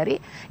ගේන්න බැරි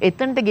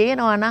එතනට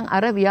ගේනවා නම්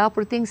අර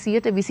ව්‍යාපෘතියෙන්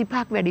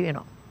 125ක් වැඩි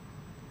වෙනවා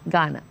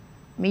ගාන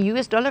මේ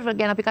US ඩොලර්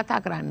ගැන අපි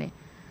කතා කරන්නේ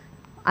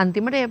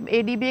අන්තිමට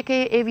ADB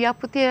එකේ ඒ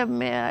ව්‍යාපෘතිය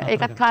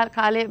ඒකත්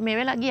කාලේ මේ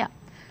වෙලා ගියා.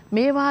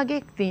 මේ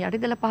වාගේ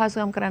යටිදල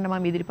පහසුකම් කරන්න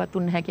මම ඉදිරිපත්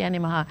වුණ නැහැ කියන්නේ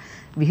මහා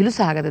විහිළු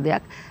සහගත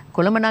දෙයක්.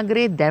 කොළඹ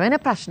නගරයේ දැවෙන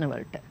ප්‍රශ්න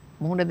වලට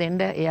මුහුණ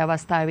දෙන්න ඒ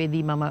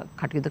අවස්ථාවේදී මම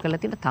කටයුතු කළා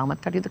තියෙනවා.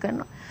 තාමත් කටයුතු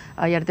කරනවා.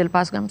 යටිදල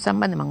පහසුකම්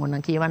සම්බන්ධයෙන් මම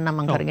ඕනනම් කියවන්නම්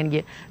මම කරගෙන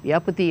ගිය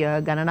ව්‍යාපෘති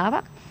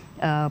ගණනාවක්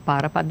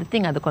පාර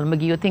පද්ධතියෙන් අද කොළඹ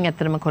ගියොතින්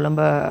ඇත්තටම කොළඹ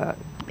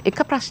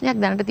එක ප්‍රශ්නයක්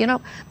දැනට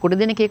තියෙනවා. කොට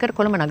දෙනෙක් ඒකට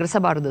කොළඹ නගර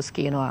සභාවට දොස්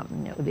කියනවා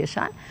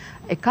උදේශාන්.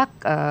 එකක්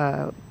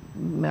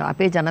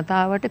අපේ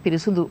ජනතාවට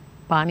පිරිසුදු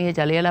පානීය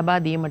ජලය ලබා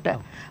දීමට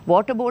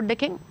වෝටර් බෝඩ්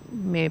එකෙන්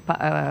මේ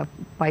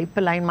පයිප්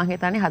ලයින් මම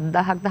හිතන්නේ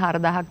 7000ක්ද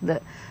 4000ක්ද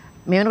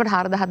මේ වෙනකොට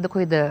 4000ක්ද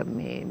කොයිද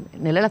මේ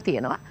නෙලලා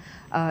තියෙනවා.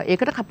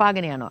 ඒකට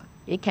කපාගෙන යනවා.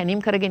 ඒ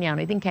කැනීම් කරගෙන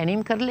යනවා. ඉතින්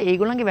කැනීම් කරලා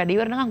ඒගොල්ලන්ගේ වැඩ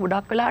ඉවර නම්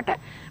ගොඩක් වෙලාට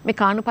මේ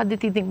කාණු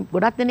පද්ධතිය ඉතින්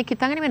ගොඩක් දෙනෙක්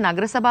හිතන්නේ මේ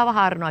නගර සභාව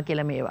හාරනවා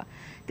කියලා මේවා.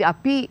 ඉතින්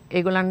අපි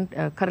ඒගොල්ලන්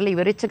කරලා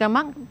ඉවරෙච්ච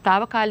ගමන්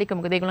තාවකාලික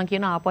මොකද ඒගොල්ලන්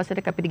කියන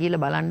ආපස්සට අපිට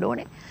ගිහිල්ලා බලන්න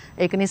ඕනේ.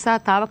 ඒක නිසා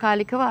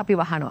තාවකාලිකව අපි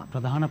වහනවා.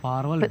 ප්‍රධාන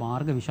පාරවල්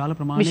මාර්ග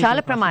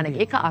විශාල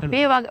ප්‍රමාණයක ඒක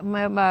අපේ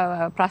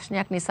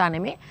ප්‍රශ්නයක් නිසා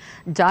නෙමෙයි.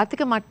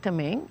 ජාතික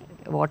මට්ටමින්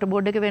වෝටර්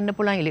බෝඩ් එක වෙන්න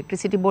පුළුවන්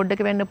ඉලෙක්ට්‍රිසිටි බෝඩ්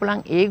එක වෙන්න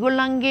පුළුවන්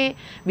ඒගොල්ලන්ගේ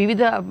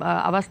විවිධ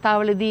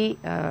අවස්ථාවලදී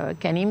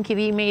කැනීම්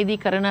කිරීමේදී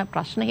කරන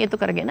ප්‍රශ්න හේතු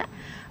කරගෙන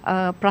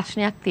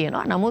ප්‍රශ්නයක්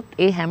තියෙනවා. නමුත්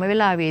ඒ හැම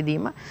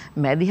වෙලාවෙදීම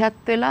මැදිහත්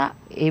වෙලා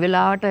ඒ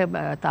වෙලාවට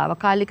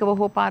తాවකාලිකව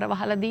හෝ පාර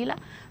වහලා දීලා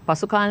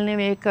පසු කාලනේ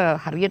මේක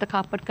හරියට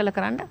කාපට් කළ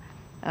කරන්න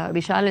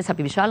විශාල ලෙස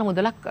අපි විශාල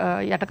මුදලක්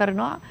යට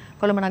කරනවා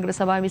කොළඹ නගර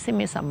සභාව විසින්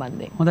මේ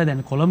සම්බන්ධයෙන්. හොඳයි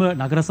දැන් කොළඹ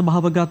නගර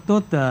සභාව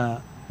ගත්තොත්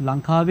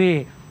ලංකාවේ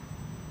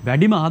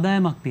වැඩිම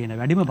ආදායමක් තියෙන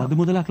වැඩිම බදු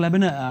මුදලක්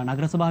ලැබෙන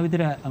නගර සභාව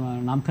විතර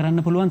නම්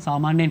කරන්න පුළුවන්.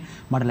 සාමාන්‍යයෙන්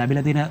මට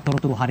ලැබිලා තියෙන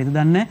තොරතුරු හරියද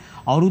දන්නේ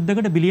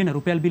අවුරුද්දකට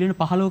රුපියල් බිලියන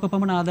 15ක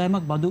පමණ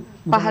ආදායමක් බදු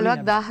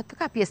 15ක්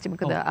 17ක අපි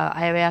එස්ටිමේට් කරද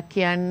අයවැයක්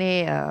කියන්නේ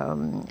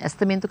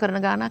එස්ටිමේට්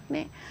කරන ගාණක්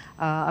නේ.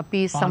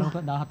 අපි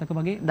 17ක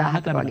වගේ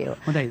 10ක් ලැබෙනවා.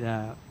 හොඳයි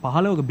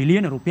 15ක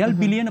බිලියන රුපියල්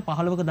බිලියන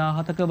 15ක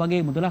 17ක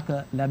වගේ මුදලක්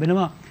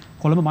ලැබෙනවා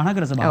කොළඹ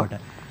මහනගර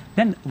සභාවට.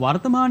 දැන්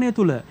වර්තමානය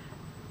තුල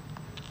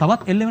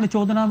තවත් එල්ලවෙන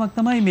චෝදනාවක්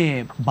තමයි මේ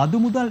බදු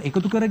මුදල්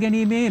එකතු කර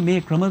ගැනීමේ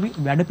මේ ක්‍රම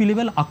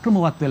වැඩපිළිවෙල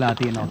අක්‍රමවත් වෙලා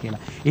තියෙනවා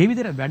කියලා. ඒ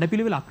විදිහට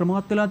වැඩපිළිවෙල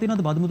අක්‍රමවත් වෙලා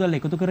තියෙනවද? බදු මුදල්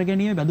එකතු කර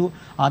ගැනීම, බදු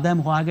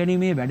ආදායම හොයා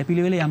ගැනීමේ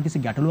වැඩපිළිවෙල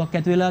යම්කිසි ගැටලුවක්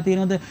ඇති වෙලා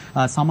තියෙනවද?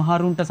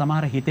 සමහරුන්ට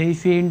සමහර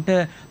හිතේශීන්ට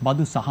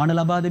බදු සහන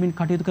ලබා දෙමින්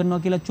කටයුතු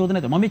කරනවා කියලා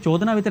චෝදනාවක්. මම මේ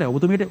චෝදනාව විතරයි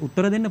ඔබතුමීට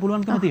උත්තර දෙන්න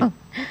පුළුවන්කම තියෙනවා.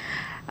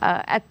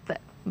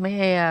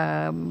 මේ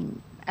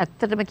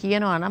ඇත්තටම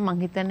කියනවා නම්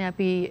මං හිතන්නේ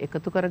අපි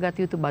එකතු කරගත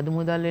යුතු බදු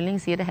මුදල්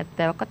වලින්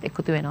 70%ක්වත්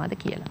එකතු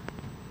වෙනවද කියලා.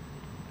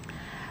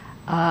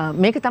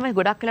 මේක තමයි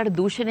ගොඩක් වෙලාට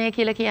දූෂණය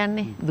කියලා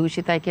කියන්නේ,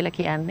 දූෂිතයි කියලා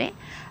කියන්නේ.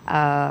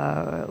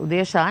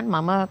 උදේශාන්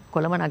මම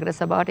කොළඹ නගර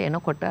සභාවට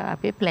එනකොට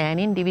අපේ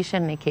ප්ලෑනින්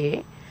ඩිවිෂන්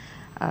එකේ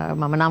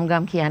මම නම්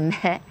ගම්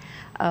කියන්නේ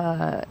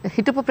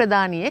හිටපු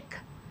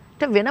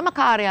ප්‍රධානියෙක්ට වෙනම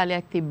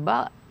කාර්යාලයක්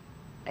තිබ්බා.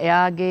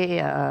 එයාගේ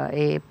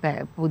ඒ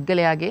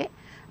පුද්ගලයාගේ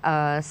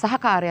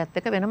සහකාරයත්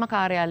එක්ක වෙනම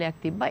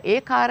කාර්යාලයක් තිබ්බා. ඒ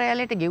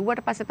කාර්යාලයට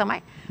ගෙව්වට පස්සේ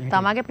තමයි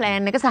තමාගේ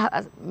ප්ලෑන් එක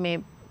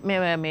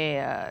මේ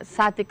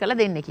සාතික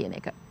කරලා දෙන්නේ කියන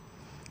එක.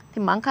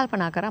 ඉතින් මම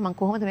කල්පනා කරා මම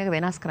කොහොමද මේක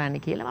වෙනස් කරන්න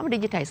කියලා. මම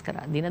ඩිජිටයිස්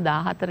කරා. දින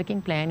 14කින්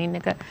ප්ලෑනින්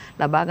එක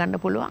ලබා ගන්න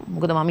පුළුවන්.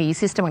 මොකද මම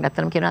E-සිස්ටම් එක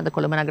ගත්තම කියනවා අද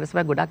කොළඹ නගර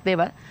සභාවේ ගොඩක්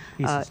දේවල්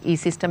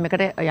E-සිස්ටම්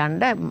එකට යන්න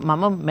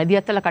මම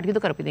මැදිහත්වලා කටයුතු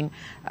කරපු. ඉතින්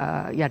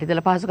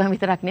යටිතල පහසුකම්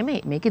විතරක්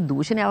නෙමෙයි මේකේ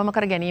දූෂණය අවම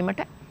කර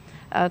ගැනීමට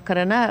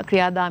කරන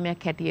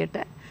ක්‍රියාදාමයක් හැටියට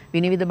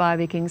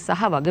විනිවිදභාවයකින්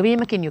සහ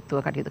වගවීමකින්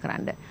යුක්තව කටයුතු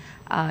කරන්න.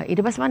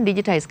 ඊට පස්සේ මම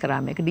ඩිජිටයිස්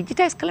කරා මේක.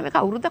 ඩිජිටයිස් කළා මේක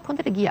අවුරුද්දක්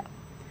හොඳට ගියා.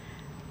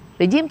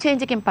 රෙජිම්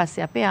චේන්ජ් එකෙන්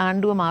පස්සේ අපේ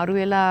ආණ්ඩුව මාරු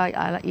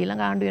වෙලා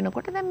ඊළඟ ආණ්ඩුව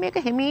එනකොට දැන් මේක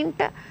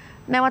හිමීන්ට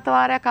නැවත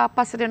වාරයක්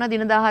ආපස්සට යනවා.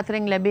 දින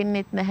 14න්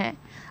ලැබෙන්නෙත් නැහැ.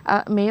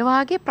 මේ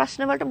වාගේ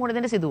ප්‍රශ්න වලට මුහුණ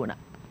දෙන්න සිදු වුණා.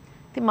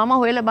 ඉතින් මම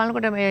හොයලා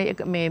බලනකොට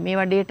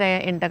මේවා ඩේටා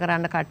එන්ටර්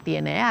කරන්න කට්ටිය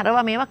නැහැ.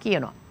 අරවා මේවා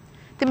කියනවා.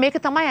 ඉතින් මේක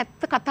තමයි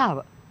ඇත්ත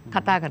කතාව.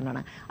 කතා කරනවා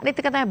නම් අනිත්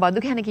එක තමයි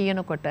බදු ගැන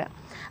කියනකොට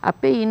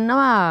අපේ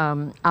ඉන්නවා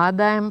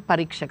ආදායම්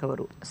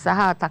පරීක්ෂකවරු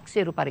සහ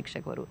තක්සේරු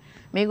පරීක්ෂකවරු.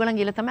 මේගොල්ලන්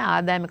ගිහලා තමයි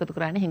ආදායම් එකතු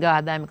කරන්නේ. හිඟ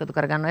ආදායම් එකතු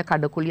කරගන්න ඔය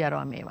කඩකුලි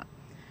අරවා මේවා.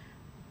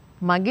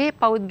 මගේ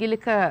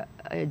පෞද්ගලික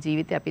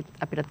ජීවිතේ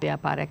අපිට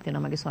ව්‍යාපාරයක්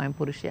තියෙනවා මගේ ස්වයං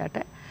පුරුෂයාට.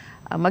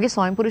 මගේ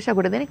ස්වයං පුරුෂයා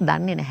ගොඩ දෙනෙක්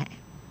දන්නේ නැහැ.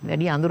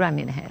 වැඩි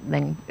අඳුරන්නේ නැහැ.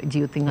 දැන්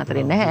ජීවිතින්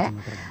අතරේ නැහැ.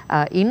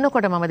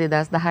 ඉන්නකොට මම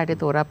 2018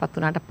 තෝරාපත්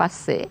වුණාට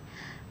පස්සේ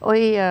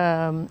ওই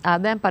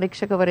ආදායම්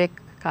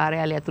පරීක්ෂකවරයෙක්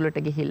කාර්යාලය ඇතුළට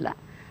ගිහිල්ලා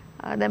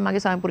දැන් මගේ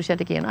ස්වයං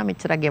පුරුෂයාට කියනවා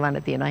මෙච්චරක්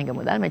ගෙවන්න තියෙනවා හිඟ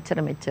මුදල්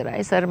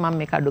මෙච්චරයි සර් මම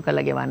මේක අඩු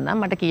කරලා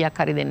ගෙවන්නම් මට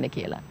කීයක් හරි දෙන්න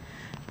කියලා.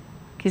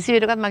 කිසි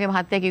විදිහකට මගේ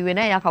මහත්තයා කිව්වේ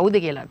නෑ යා කවුද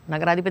කියලා.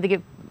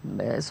 නගරාධිපතිගේ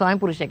ස්වයං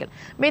පුරුෂයෙක්.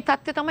 මේ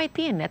தත්ත්වය තමයි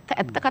තියෙන්නේ.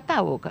 ඇත්ත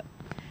කතාව ඕක.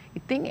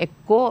 ඉතින්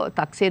එක්කෝ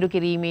තක්සේරු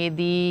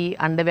කිරීමේදී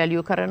අන්ඩර්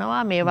වැලියු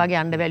කරනවා මේ වගේ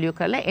අන්ඩර් වැලියු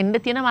කරලා එන්න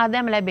තියෙන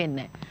ආදායම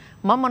ලැබෙන්නේ නැහැ.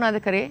 මම මොනවද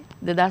කරේ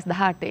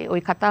 2018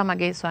 ওই කතාව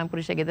මගේ ස්වයං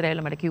පුරුෂයා ගෙදර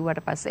ඇවිල්ලා මට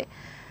කිව්වට පස්සේ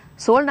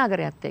සෝල්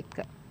නගරයත්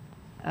එක්ක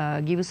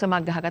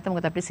ගිවිසුමක් ගහගත්තා.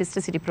 මොකද අපේ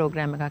සිස්ටර් සිටි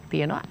ප්‍රෝග්‍රෑම් එකක්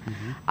තියෙනවා.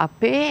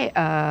 අපේ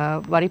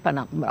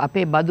වරිපණ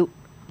අපේ බදු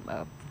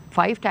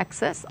 5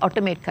 taxes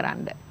automate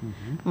කරන්න.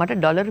 මට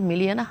ඩොලර්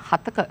මිලියන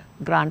 7ක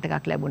grant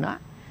එකක් ලැබුණා.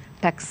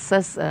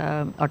 taxes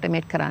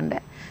automate කරන්න.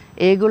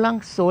 ඒගොල්ලන්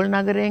සෝල්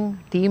නගරෙන්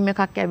ටීම්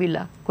එකක්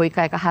ඇවිල්ලා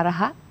කොයිකා එක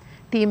හරහා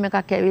ටීම්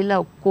එකක් ඇවිල්ලා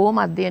ඔක්කොම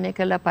අධ්‍යයනය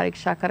කරලා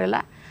පරීක්ෂා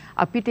කරලා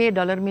අපිට ඒ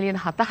ඩොලර් මිලියන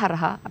 7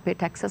 හරහා අපේ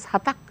taxes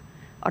 7ක්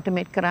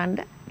automate කරන්න,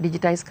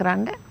 digitize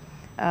කරන්න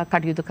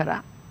කටයුතු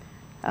කරා.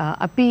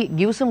 අපි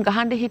ගිවිසුම්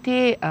ගහන්න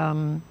හිටියේ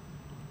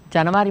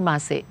ජනවාරි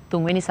මාසේ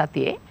 3 වෙනි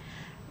සතියේ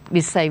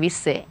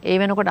 20 ඒ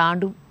වෙනකොට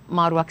ආණ්ඩු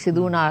මාරුවක්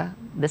සිදු වුණා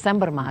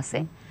දෙසැම්බර්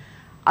මාසේ.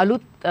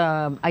 අලුත්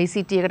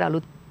ICT එකට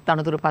අලුත්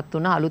තනතුරුපත්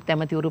වුණා, අලුත්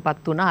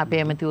ඇමතිවරුපත් වුණා.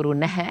 අපේ ඇමතිවරු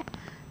නැහැ.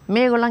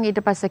 මේගොල්ලන්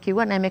ඊට පස්සේ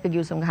කිව්වා නෑ මේක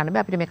ගිවිසුම් ගහන්න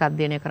බෑ අපිට මේක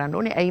අධ්‍යයනය කරන්න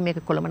ඕනේ. ඇයි මේක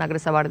කොළඹ නගර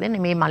සභාවට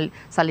දෙන්නේ? මේ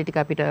සල්ලි ටික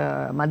අපිට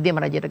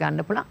මධ්‍යම රජයට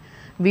ගන්න පුළුවන්.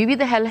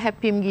 විවිධ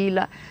හැල්හැප්පීම්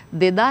ගිහිලා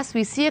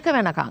 2021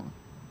 වෙනකන්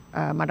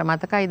මට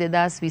මතකයි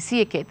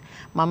 2021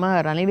 මම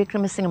රනිල්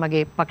වික්‍රමසිංහ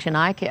මගේ පක්ෂ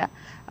නායකයා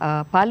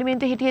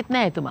පාර්ලිමේන්තුවේ හිටියෙත්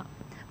නෑ එතුමා.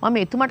 මම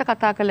එතුමාට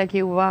කතා කරලා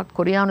කිව්වා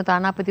කොරියානු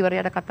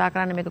තානාපතිවරයාට කතා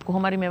කරන්න මේක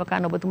කොහොම හරි මේව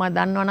කරන්න ඔබතුමා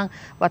දන්නවනම්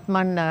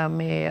වත්මන්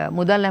මේ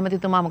මුදල්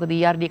ඇමතිතුමා මොකද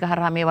ERD එක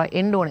හරහා මේවා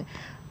එන්න ඕනේ.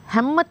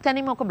 හැම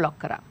තැනම ඔක බ්ලොක්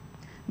කරා.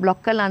 බ්ලොක්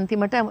කළා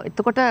අන්තිමට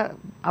එතකොට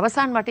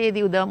අවසාන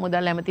වටේදී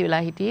මුදල් ඇමති වෙලා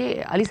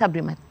හිටියේ අලි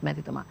සබ්රි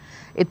මැතිතුමා.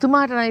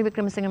 එතුමාට රනිල්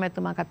වික්‍රමසිංහ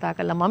මැතිතුමා කතා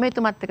කළා මම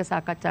එතුමත් එක්ක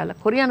සාකච්ඡා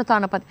කළා. කොරියානු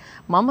තානාපති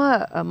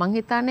මං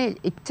හිතන්නේ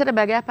එච්චර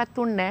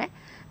බැගෑපත්තුන්නේ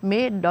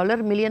මේ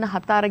ඩොලර් මිලියන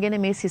 7 අරගෙන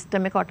මේ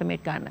සිස්ටම් එක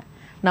ඔටෝමේට් කරන්න.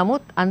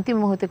 නමුත් අන්තිම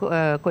මොහොතේ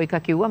කොයිකා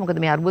කිව්වා මොකද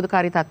මේ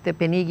අර්බුදකාරී තත්ත්වය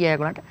පෙනී ගියා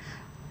ඒගොල්ලන්ට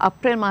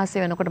අප්‍රේල්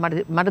මාසයේ වෙනකොට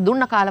මට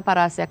දුන්න කාල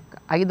පරාසයක්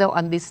either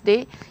on this day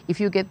if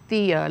you get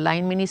the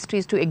line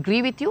ministries to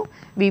agree with you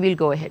we will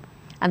go ahead.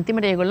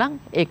 අන්තිමට ඒගොල්ලන්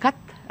ඒකත්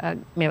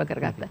මේව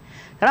කරගත්තා.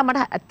 කරා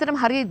මට ඇත්තටම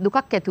හරි දුකක්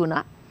ඇති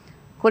වුණා.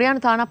 කොරියානු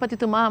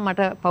තානාපතිතුමා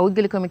මට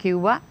පෞද්ගලිකවම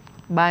කිව්වා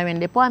බය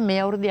වෙන්න එපා මේ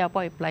අවුරුද්දේ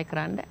ආපහු apply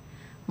කරන්න.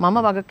 මම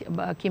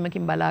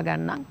වගකීමකින් බලා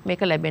ගන්නම්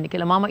මේක ලැබෙන්නේ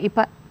කියලා. මම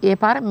ඒ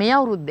පාර මේ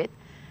අවුරුද්දෙත්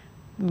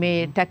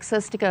මේ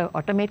ටැක්සස් ටික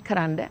ඔටෝමේට්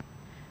කරන්න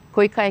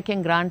කොයිකා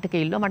එකෙන් ග්‍රාන්ට් එක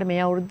ඉල්ලුවා. මට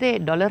මේ අවුරුද්දේ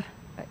ඩොලර්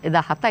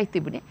 17යි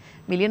තිබුණේ.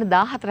 මිලියන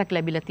 14ක්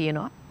ලැබිලා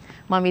තියෙනවා.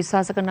 මම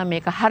විශ්වාස කරනවා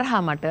මේක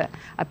හරහා මට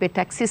අපේ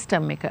ටැක්ස්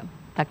සිස්ටම් එක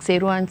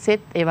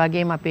ටැක්සේරුවන්සෙත් ඒ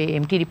වගේම අපේ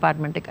MT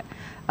ඩිපාර්ට්මන්ට් එක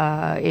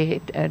ඒ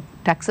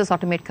ටැක්සස්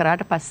ඔටෝමේට්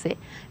කරාට පස්සේ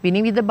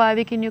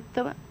විනිවිදභාවයකින්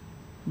යුක්තව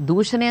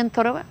දූෂණයෙන්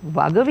තොරව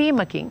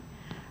වගවීමකින්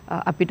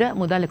අපිට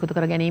මුදල් එකතු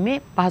කර ගැනීමේ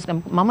පහසුකම්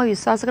මම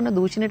විශ්වාස කරන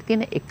දූෂණයට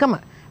තියෙන එකම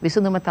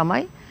විසඳුම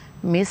තමයි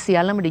මේ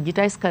සියල්ලම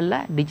ඩිජිටයිස්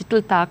කරලා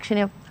ඩිජිටල්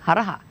තාක්ෂණය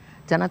හරහා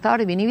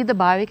ජනතාවට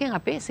විනිවිදභාවයකින්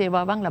අපේ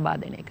සේවාවන් ලබා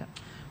දෙන එක.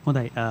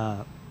 හොඳයි.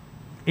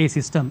 ඒ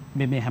සිස්ටම්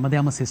මේ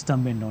හැමදේම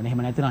සිස්ටම් වෙන්න ඕනේ.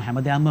 එහෙම නැත්නම්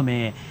හැමදේම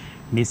මේ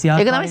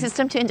ඒක තමයි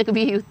සිස්ටම් චේන්ජ් එක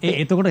විය යුත්තේ.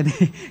 එතකොට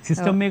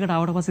සිස්ටම් එකකට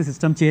ආවට පස්සේ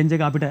සිස්ටම් චේන්ජ්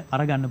එක අපිට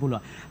අරගන්න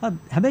පුළුවන්.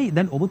 හැබැයි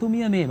දැන්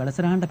ඔබතුමිය මේ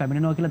වැඩසටහනට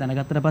පැමිණෙනවා කියලා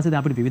දැනගත්තට පස්සේ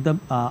දැන් අපිට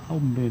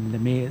විවිධ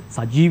මේ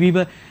සජීවීව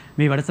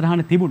මේ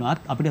වැඩසටහන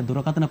තිබුණත් අපිට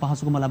දුරකථන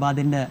පහසුකම ලබා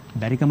දෙන්න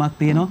බැරිකමක්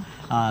තියෙනවා.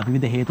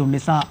 විවිධ හේතුන්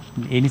නිසා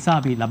ඒ නිසා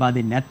අපි ලබා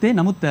දෙන්නේ නැත්තේ.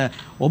 නමුත්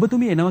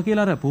ඔබතුමිය එනවා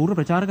කියලා අර පූර්ව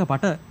ප්‍රචාරක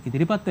පට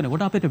ඉදිරිපත්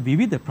වෙනකොට අපිට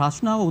විවිධ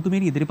ප්‍රශ්නාව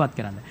ඔබතුමියට ඉදිරිපත්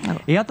කරන්න.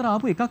 ඒ අතර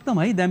ආපු එකක්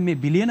තමයි දැන්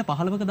මේ බිලියන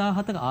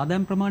 15,000ක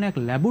ආදායම්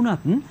ප්‍රමාණයක්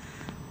ලැබුණත්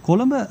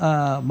කොළඹ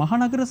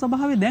මහනගර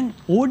සභාවේ දැන්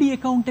OD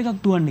account එකක්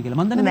දුවන්නේ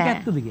කියලා. මම දන්නේ මේක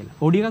ඇත්තද කියලා.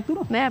 OD එකක්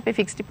දුවනවා? නෑ අපේ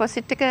fixed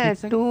deposit එක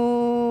 2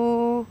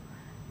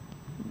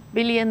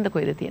 බිලියන්ද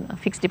කොහෙද තියෙනවා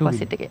fixed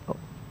deposit එකේ. ඔව්.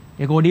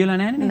 ඒක OD වල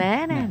නෑනේ.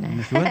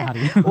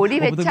 නෑ. OD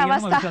වෙච්ච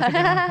අවස්ථාව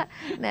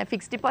නෑ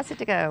fixed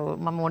deposit එක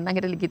මම ඕනනම්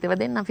හිට ලිඛිතව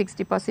දෙන්නම්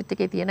fixed deposit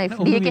එකේ තියෙන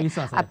FD එකේ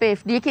අපේ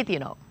FD එකේ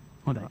තියෙනවා.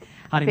 හොඳයි.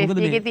 හරි මොකද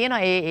FD එකේ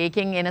තියෙනවා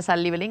ඒකෙන් එන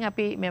සල්ලි වලින්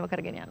අපි මේව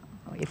කරගෙන යනවා.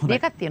 FD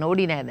එකක් තියෙනවා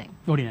OD නෑ දැන්.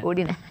 OD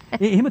නෑ.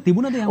 එහෙම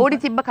තිබුණද යම්? OD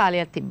තිබ්බ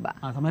කාලයක් තිබ්බා.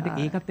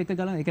 සමහරවිට ඒකත් එක්ක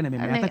ගලන ඒ කියන්නේ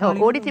මේ මෑත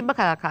කාලේ OD තිබ්බ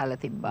කාලය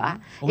තිබ්බා.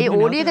 ඒ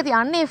OD එක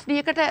තියන්නේ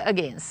FD එකට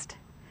against.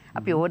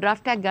 අපි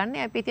ඕවර්ඩ්‍රාෆ්ට් එකක් ගන්න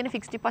අපි තියෙන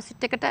ෆික්ස්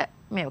ඩිපොසිට් එකට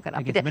මේව කරා.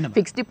 අපිට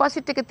ෆික්ස්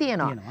ඩිපොසිට් එක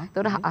තියෙනවා.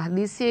 ඒතකොට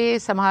හදිසියේ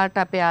සමහරට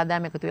අපේ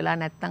ආදායම එකතු වෙලා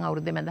නැත්නම්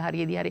අවුරුද්දේ මැද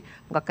හරියදී හරි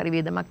මොකක් හරි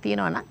වියදමක්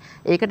තියෙනවා නම්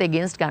ඒකට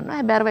එගේන්ස්ට් ගන්නවා.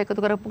 හැබැයි අරව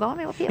එකතු කරපු ගම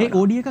මේව පියවනවා. ඒ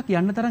OD එකක්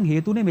යන්න තරම්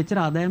හේතුනේ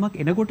මෙච්චර ආදායමක්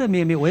එනකොට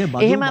මේ ඔය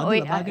බදු එහෙම ඔය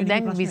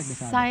දැන්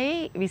 20යි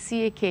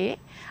 21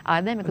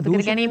 ආදායම එකතු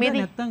කර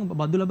ගැනීමේදී නැත්නම්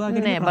බදු ලබා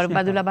ගැනීම නෑ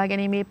බදු ලබා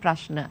ගැනීමේ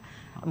ප්‍රශ්න.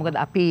 මොකද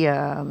අපි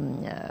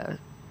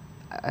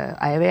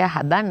අයවැය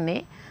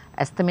හදන්නේ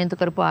ඇස්තමේන්තු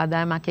කරපු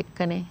ආදායමක්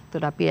එක්කනේ.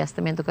 ඒතර අපි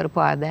ඇස්තමේන්තු කරපු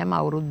ආදායම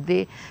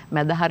අවුරුද්දේ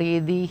මැද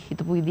හරියේදී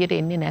හිතපු විදියට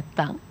එන්නේ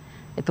නැත්තම්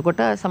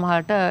එතකොට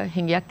සමහරට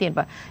හිඟයක්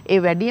තියෙනවා. ඒ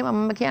වැඩිම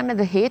මම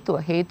කියන්නේ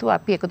හේතුව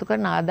අපි එකතු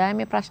කරන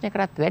ආදායමේ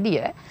ප්‍රශ්නයකටත්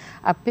වැඩිය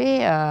අපේ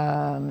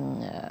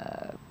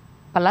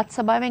පළාත්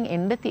සභාවෙන්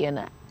එන්න තියෙන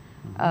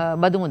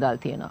බදු මුදල්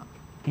තියෙනවා.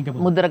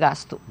 මුද්දර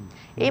ගාස්තු.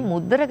 ඒ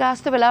මුද්දර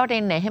ගාස්තු වෙලාවට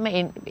එන්නේ. එහෙම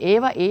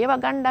ඒව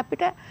ගන්න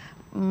අපිට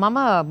මම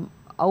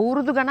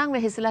අවුරුදු ගණන්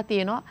වෙහෙසලා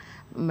තියෙනවා.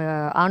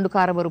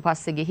 ආණ්ඩුකාරවරු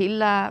පස්සේ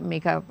ගිහිල්ලා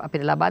මේක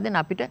අපිට ලබා දෙන්න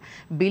අපිට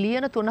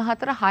බිලියන 3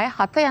 4 6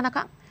 7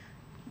 යනකම්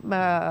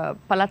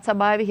පළාත්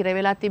සභාවේ හිර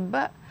වෙලා තිබ්බ.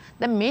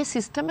 දැන් මේ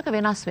සිස්ටම් එක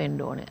වෙනස් වෙන්න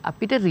ඕනේ.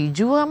 අපිට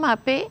රිජුවම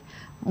අපේ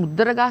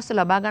මුද්දර ගාස්තු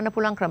ලබා ගන්න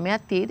පුළුවන්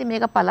ක්‍රමයක් තියෙදි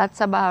මේක පළාත්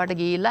සභාවට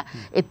ගිහිල්ලා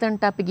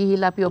එතනට අපි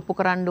ගිහිල්ලා අපි ඔප්පු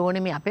කරන්න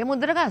ඕනේ මේ අපේ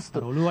මුද්දර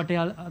ගාස්තු.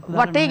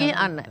 වටේ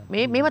ගියන්න.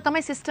 මේව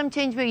තමයි සිස්ටම්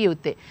චේන්ජ් වෙ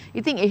යුත්තේ.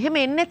 ඉතින් එහෙම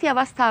එන්නේ නැති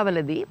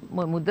අවස්ථාවලදී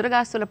මුද්දර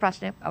ගාස්තු වල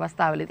ප්‍රශ්න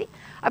අවස්ථාවලදී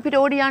අපිට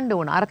ඕඩි යන්න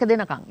ඕන. අරක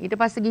දෙනකන්. ඊට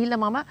පස්සේ ගිහිල්ලා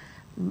මම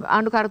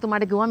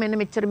ආණ්ඩුකාරතුමාට කිව්වා මෙන්න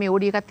මෙච්චර මේ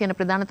ඕඩි එකක් තියෙන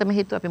ප්‍රධානතම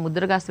හේතුව අපේ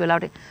මුද්දර ගාස්තු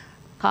වෙලාවට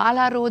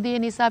කාලාරෝධය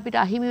නිසා අපිට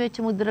අහිමි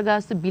වෙච්ච මුද්දර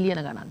ගාස්තු බිලියන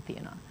ගණන්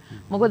තියෙනවා.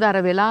 මොකද අර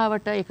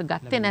වෙලාවට ඒක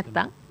ගත්තේ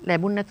නැත්තම්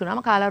ලැබුණ නැතුනම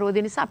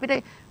කාලාරෝධය නිසා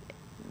අපිට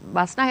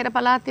බස්නාහිර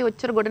පළාතේ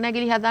ඔච්චර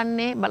ගොඩනැගිලි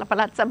හදන්නේ බල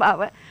පළාත්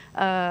සභාව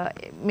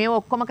මේ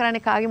ඔක්කොම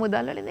කරන්නේ කාගේ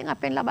මුදල් වලින් දැන්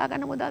අපෙන් ලබා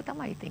ගන්න මුදල්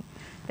තමයි ඉතින්.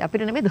 ඉතින්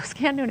අපිට නෙමෙයි දොස්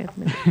කියන්නේ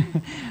නේ.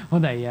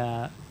 හොඳයි.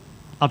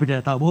 අපිට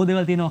තව බොහෝ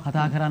දේවල් තියෙනවා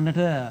කතා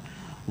කරන්නට.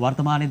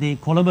 වර්තමානයේදී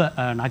කොළඹ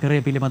නගරය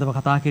පිළිබඳව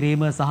කතා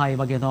කිරීම සහ ඒ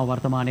වගේ තමයි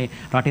වර්තමානයේ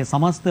රටේ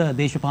සමස්ත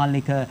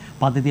දේශපාලනික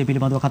පද්ධතිය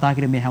පිළිබඳව කතා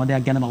කිරීම මේ හැම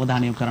දෙයක් ගැනම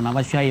අවධානය යොමු කරන්න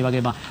අවශ්‍යයි. ඒ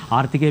වගේම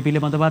ආර්ථිකය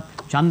පිළිබඳවත්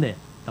ඡන්දය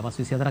තවස්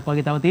 24ක්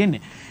වගේ තව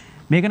තියෙන්නේ.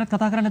 මේ ගැන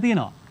කතා කරන්න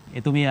තියෙනවා.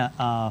 එතුමිය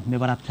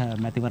මෙවරත්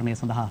මැතිවරණය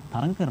සඳහා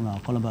තරඟ කරනවා.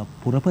 කොළඹ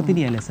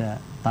පුරපතිනිය ලෙස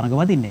තරඟ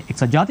වදින්නේ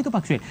එක්සත් ජාතික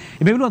පක්ෂයේ.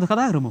 මේ පිළිබඳව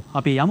කතා කරමු.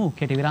 අපි යමු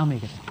කෙටි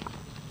විරාමයකට.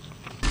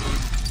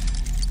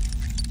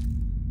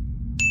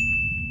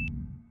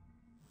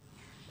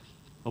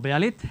 ඔබ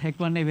යලිත්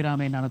එක්වන්නේ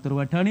විරාමයෙන් අනතුරුව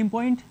ටර්නින්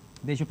පොයින්ට්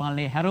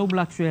දේශපාලනයේ හැරවුම්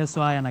ලක්ෂ්‍ය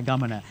සොයා යන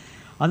ගමන.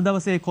 අද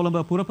දවසේ කොළඹ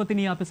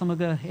පුරපතිනිය අප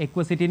සමග එක්ව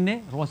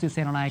සිටින්නේ රෝසි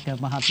සේනානායක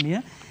මහත්මිය.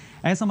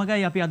 ඒ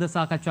සමගයි අපි අද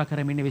සාකච්ඡා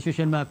කරමින් ඉන්නේ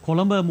විශේෂයෙන්ම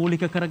කොළඹ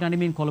මූලික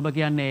කරගනිමින් කොළඹ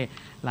කියන්නේ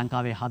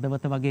ලංකාවේ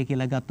හදවත වගේ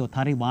කියලා ගත්තොත්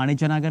හරි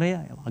වාණිජ නගරය,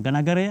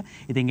 වගනගරය.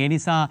 ඉතින් ඒ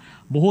නිසා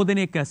බොහෝ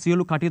දෙනෙක්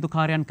සියලු කටයුතු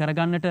කාර්යයන්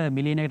කරගන්නට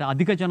මිලියනයකට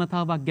අධික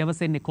ජනතාවක්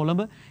ගැවසෙන්නේ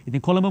කොළඹ.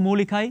 ඉතින් කොළඹ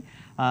මූලිකයි.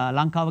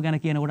 ලංකාව ගැන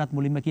කියනකොටත්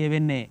මුලින්ම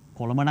කියවෙන්නේ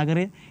කොළඹ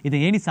නගරය.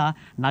 ඉතින් ඒ නිසා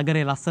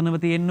නගරේ ලස්සනව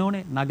තියෙන්න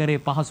ඕනේ. නගරේ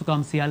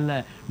පහසුකම් සියල්ල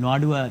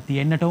නොඅඩුව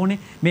තියෙන්නට ඕනේ.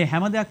 මේ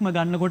හැම දෙයක්ම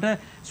ගන්නකොට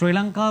ශ්‍රී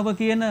ලංකාව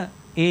කියන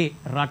ඒ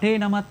රටේ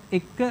නමත්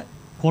එක්ක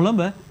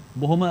කොළඹ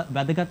බොහොම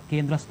වැදගත්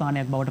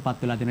කේන්ද්‍රස්ථානයක් බවට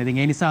පත් වෙලා තියෙනවා. ඉතින්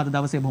ඒ නිසා අද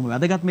දවසේ බොහොම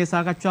වැදගත් මේ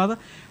සාකච්ඡාව.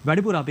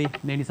 වැඩිපුර අපි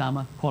මේ නිසාම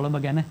කොළඹ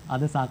ගැන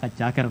අද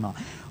සාකච්ඡා කරනවා.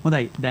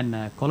 හොඳයි. දැන්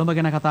කොළඹ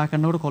ගැන කතා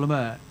කරනකොට කොළඹ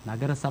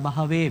නගර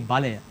සභාවේ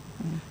බලය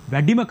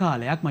වැඩිම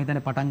කාලයක් මම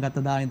හිතන්නේ පටන්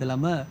ගත්ත දා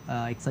ඉඳලම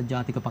එක්සත්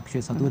ජාතික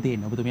පක්ෂයේ සතුව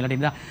තියෙනවා. ඔබතුමීලාට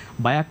ඉඳලා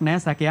බයක්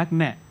නැහැ, සැකයක්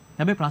නැහැ.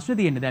 හැබැයි ප්‍රශ්නේ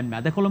තියෙන්නේ දැන්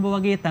මැද කොළඹ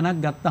වගේ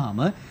තැනක් ගත්තාම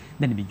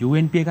දැන් මේ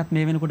UNP එකත්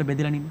මේ වෙනකොට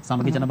බෙදලා නින්නේ.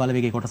 සමගි ජන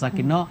බලවේගයේ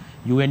කොටසක් ඉන්නවා.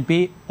 UNP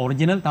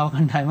ඔරිජිනල් තව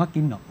කණ්ඩායමක්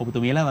ඉන්නවා.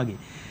 ඔබතුමීලා වගේ.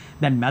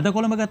 දැන් මැද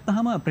කොළඹ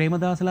ගත්තාම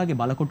ප්‍රේමදාසලාගේ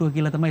බලකොටුව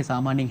කියලා තමයි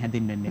සාමාන්‍යයෙන්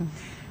හැදින්වෙන්නේ.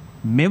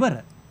 මෙවර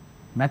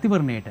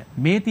මැතිවරණයට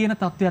මේ තියෙන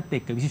තත්ත්වයක්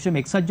එක්ක විශේෂයෙන්ම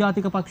එක්සත්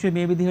ජාතික පක්ෂය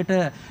මේ විදිහට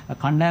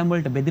කණ්ඩායම්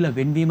වලට බෙදලා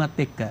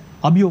වෙන්වීමත් එක්ක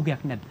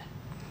අභියෝගයක් නැද්ද?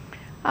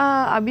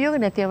 අභියෝග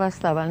නැති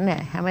අවස්ථාවක්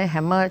නැහැ.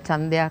 හැම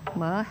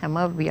ඡන්දයක්ම හැම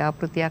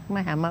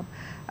ව්‍යාපෘතියක්ම හැම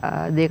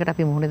දෙයකට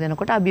අපි මුහුණ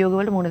දෙනකොට අභියෝග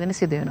වලට මුහුණ දෙන්න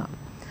සිදු වෙනවා.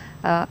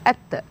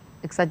 ඇත්ත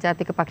එක්සත්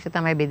ජාතික පක්ෂ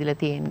තමයි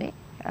බෙදලා තියෙන්නේ.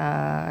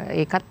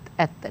 ඒකත්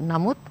ඇත්ත.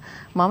 නමුත්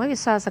මම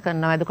විශ්වාස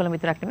කරනවා මැද කොළඹ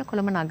විතරක් නෙමෙයි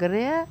කොළඹ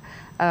නගරය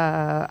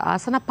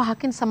ආසන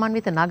 5කින්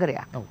සමන්විත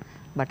නගරයක්.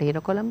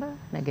 බටහිර කොළඹ,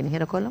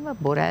 නැගෙනහිර කොළඹ,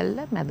 බොරැල්ල,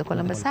 මැද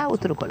කොළඹ සහ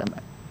උතුරු කොළඹ.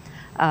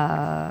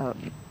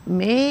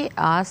 මේ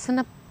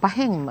ආසන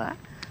 5න්ම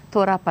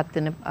තෝරාපත්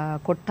වෙන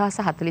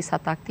කොට්ටාස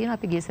 47ක් තියෙනවා.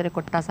 අපි ගිය සැරේ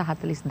කොට්ටාස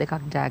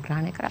 42ක්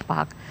ජයග්‍රහණය කරා.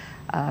 5ක්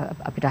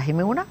අපිට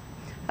අහිමි වුණා.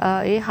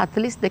 ඒ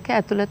 42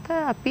 ඇතුළත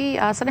අපි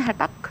ආසන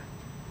 60ක්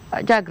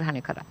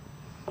ජයග්‍රහණය කරා.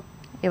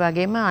 ඒ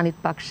වගේම අනිත්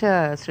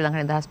පක්ෂ ශ්‍රී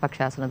ලංකා නිදහස්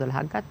පක්ෂ ආසන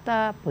 12ක්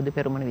ගත්තා. පොදු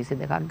පෙරමුණ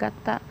 22ක්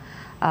ගත්තා.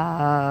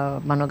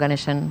 මනෝ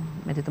ගණේෂන්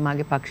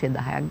මෙතුමාගේ පක්ෂය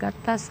 10ක්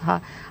ගත්තා. සහ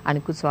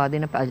අනිකුත්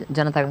ස්වාධීන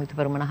ජනතා විමුක්ති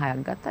පෙරමුණ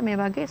 6ක් ගත්තා. මේ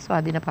වගේ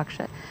ස්වාධීන පක්ෂ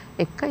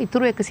එක්ක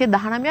ඉතුරු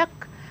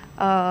 119ක්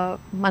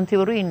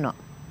මන්ත්‍රීවරු ඉන්නවා.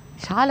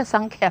 විශාල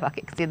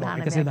සංඛ්‍යාවක්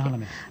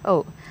 119.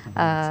 ඔව්.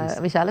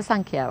 විශාල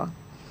සංඛ්‍යාවක්.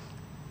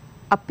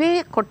 අපේ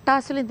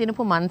කොට්ටාසලෙන්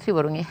දිනපු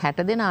මන්ත්‍රීවරුන්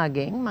 60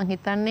 දෙනාගෙන් මම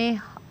හිතන්නේ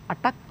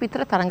 8ක්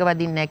විතර තරඟ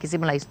වදින්නේ නැහැ,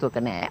 කිසිම ලයිස්තුවක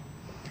නැහැ.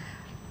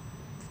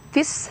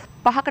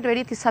 35කට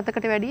වැඩි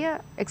 37කට වැඩිය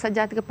එක්සත්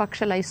ජාතික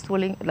පක්ෂ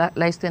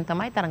ලයිස්තුවෙන්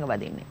තමයි තරඟ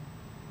වදින්නේ.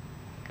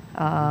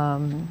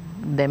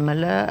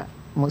 දෙමළ,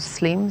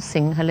 මුස්ලිම්,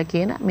 සිංහල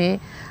කියන මේ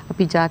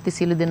අපි ජාති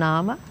සියලු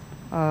දෙනාම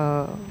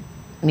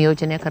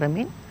නියෝජනය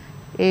කරමින්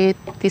ඒ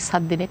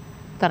 37 දෙනෙක්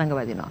තරඟ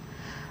වදිනවා.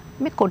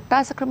 මේ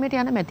කොට්ටාස ක්‍රමයට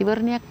යන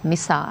මැතිවරණයක්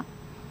නිසා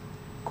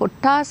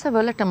කොට්ටාස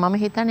වලට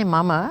මම හිතන්නේ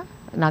මම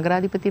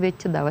නගරාධිපති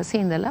වෙච්ච දවසේ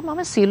ඉඳලා මම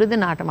සියලු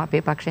දෙනාටම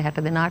අපේ පක්ෂ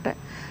 60 දෙනාට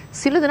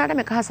සියලු දෙනාටම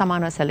එකහ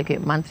සමානව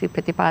සැලකුවේ. මන්ත්‍රී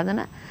ප්‍රතිපාදන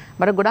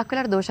මට ගොඩක්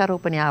වෙලාවට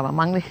දෝෂාරෝපණය ආවා.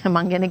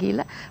 මං ගැන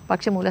ගිහිල්ලා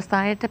පක්ෂ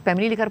මූලස්ථානයට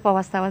පැමිණිලි කරපු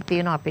අවස්ථාවල්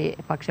තියෙනවා අපේ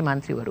පක්ෂ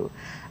මන්ත්‍රීවරු.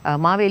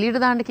 මාව එළියට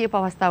දාන්න කියපු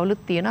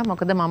අවස්ථාවලුත් තියෙනවා.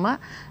 මොකද මම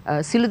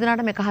සියලු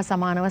දෙනාටම එකහ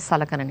සමානව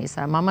සලකන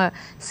නිසා. මම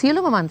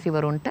සියලුම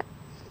මන්ත්‍රීවරුන්ට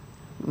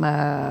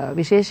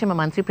විශේෂයෙන්ම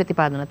මන්ත්‍රී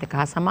ප්‍රතිපාදනත් එක්ක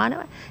සමානව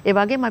ඒ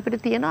වගේම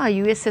අපිට තියෙනවා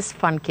USS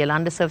ෆන්ඩ් කියලා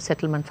underserved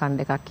settlement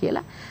fund එකක්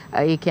කියලා.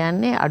 ඒ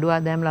කියන්නේ අඩු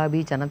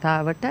ආදායම්ලාභී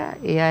ජනතාවට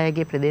ඒ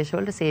අයගේ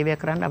ප්‍රදේශවලට සේවය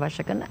කරන්න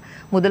අවශ්‍ය කරන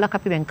මුදලක්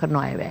අපි වෙන් කරන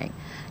අයවැයෙන්.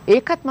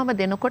 ඒකත් මම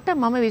දෙනකොට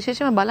මම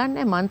විශේෂයෙන්ම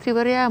බලන්නේ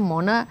මන්ත්‍රීවරයා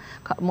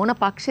මොන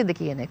පක්ෂෙද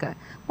කියන එක.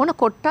 මොන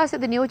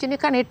කොට්ටාසෙද නියෝජනය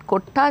කරන්නේ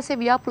කොට්ටාසේ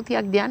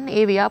ව්‍යාපෘතියක් දයන්නේ.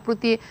 ඒ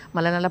ව්‍යාපෘතියේ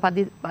මලනල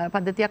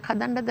පද්ධතියක්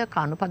හදන්නද,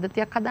 කාණු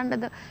පද්ධතියක්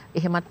හදන්නද,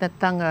 එහෙමත්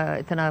නැත්නම්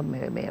එතන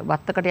මේ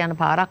වත්තකට යන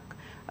පාරක්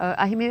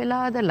අහිමි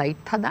වෙලාද,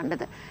 ලයිට්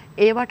හදන්නද,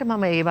 ඒවට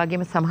මම ඒ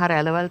වගේම සමහර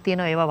ඇලවල්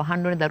තියෙනවා ඒවා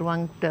වහන්න ඕනේ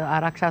දරුවන්ට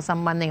ආරක්ෂා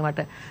සම්බන්ධයෙන්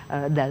ඒවට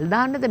දැල්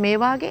දාන්නද, මේ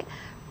වාගේ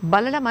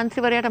බලලා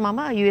මන්ත්‍රීවරයාට මම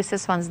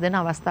USS ෆන්ඩ්ස් දෙන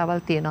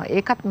අවස්ථාවල් තියෙනවා.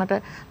 ඒකත් මට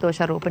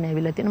දෝෂාරෝපණය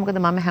ඇවිල්ලා තියෙනවා. මොකද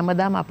මම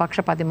හැමදාම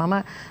අපක්ෂපාතී මම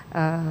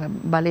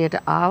බලයට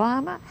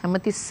ආවාම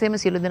හැමතිස්සෙම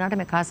සියලු දෙනාට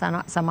මේක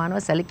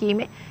සමානව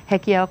සැලකීමේ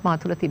හැකියාවක් මා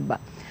තුළ තිබ්බා.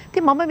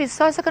 ඉතින් මම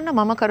විශ්වාස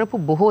කරනවා මම කරපු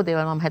බොහෝ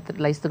දේවල් මම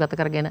හැත්තට ලයිස්තුගත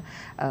කරගෙන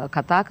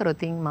කතා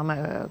කරොත් මම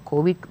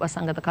කොවිඩ්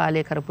වසංගත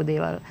කාලයේ කරපු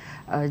දේවල්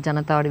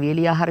ජනතාවට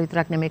වියලි ආහාර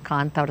විතරක් නෙමෙයි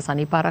කාන්තාවට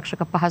සනීප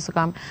ආරක්ෂක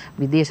පහසුකම්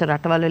විදේශ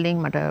රටවල්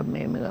වලින් මට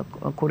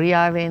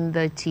කොරියාවෙන්ද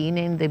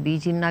චීනෙන්ද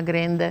බීජිං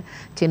නගරයෙන්ද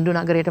චෙන්ඩු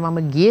නගරයට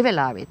මම ගිය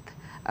වෙලාවෙත්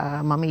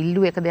මම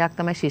ඉල්ලුව එක දෙයක්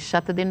තමයි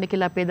ශිෂ්‍යත්ව දෙන්න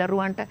කියලා අපේ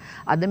දරුවන්ට.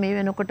 අද මේ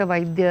වෙනකොට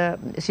වෛද්‍ය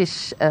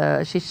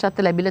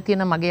ශිෂ්‍යත්ව ලැබිලා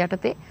තියෙන මගේ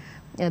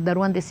යටතේ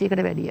දරුවන්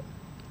 200කට වැඩිය.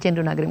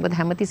 චෙන්ඩු නගරේ. මොකද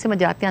හැමතිස්සෙම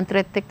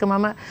ජාත්‍යන්තරයත් එක්ක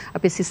මම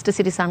අපේ ශිෂ්ට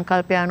සිරි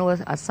සංකල්පය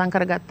අනුව අත්සන්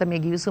කරගත්ත මේ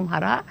ගිවිසුම්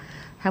හරහා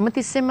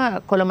හැමතිස්සෙම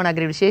කොළඹ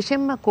නගරේ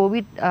විශේෂයෙන්ම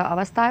කොවිඩ්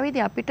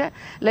අවස්ථාවේදී අපිට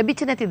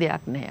ලැබිච්ච නැති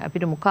දෙයක් නෑ.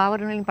 අපිට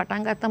මුඛාවරණ වලින්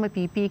පටන් ගත්තම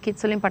PPE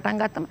kits වලින්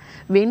පටන් ගත්තම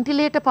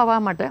වෙන්ටිලේටර් පවා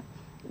මට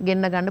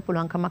ගෙන්න ගන්න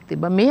පුළුවන්කමක්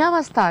තිබ්බා. මේ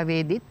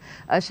අවස්ථාවේදීත්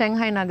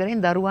ෂැන්හයි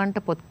නගරෙන්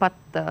දරුවන්ට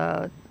පොත්පත්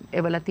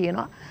එවලා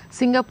තියෙනවා.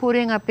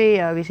 සිංගප්පූරුවෙන් අපේ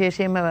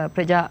විශේෂයෙන්ම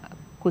ප්‍රජා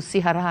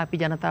කුස්සි හරහා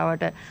අපි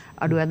ජනතාවට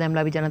අඩු ආදායම්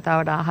ලැබි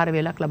ජනතාවට ආහාර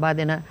වේලක් ලබා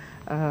දෙන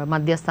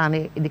මධ්‍යස්ථාන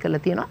ඉදි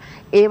කරලා තියෙනවා.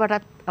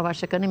 ඒවටත්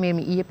අවශ්‍ය කරන මේ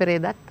ඊයේ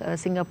පෙරේදත්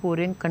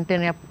සිංගප්පූරුවෙන්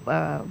කන්ටේනරයක්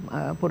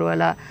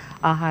පුරවලා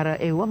ආහාර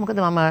එව්වා. මොකද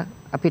මම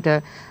අපිට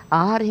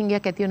ආහාර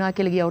හිඟයක් ඇති වෙනවා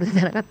කියලා ගිය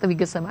අවුරුද්දේ දැනගත්ත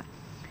විගසම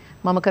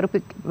මම කරපු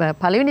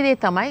පළවෙනි දේ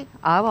තමයි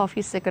ආව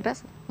ඔෆිස් එකට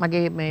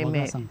මගේ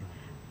මේ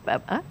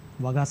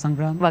වගා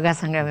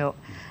සංග්‍රාමය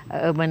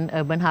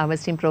urban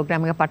harvesting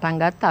program එක පටන්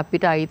ගත්ත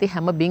අපිට අයිති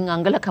හැම බින්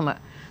අංගලකම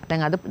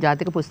දැන් අද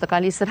ජාතික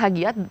පුස්තකාලය ඉස්සරහා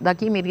ගියත්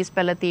දකි මිරිස්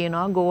පැල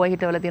තියෙනවා ගෝවා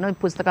හිටවල තියෙනවා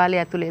පුස්තකාලය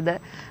ඇතුළේද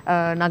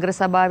නගර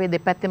සභාවේ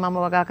දෙපැත්තේ මම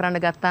වගා කරන්න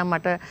ගත්තාම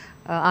මට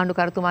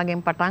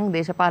ආණ්ඩුකරතුමාගෙන් පටන්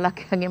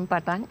දේශපාලකයන්ගෙන්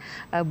පටන්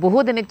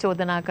බොහෝ දෙනෙක්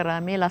චෝදනා කරා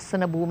මේ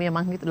ලස්සන භූමිය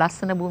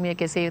ලස්සන භූමිය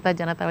කෙසේ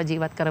වෙතත් ජනතාව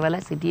ජීවත්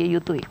කරවලා සිටිය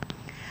යුතුයි.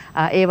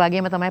 ඒ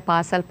වගේම තමයි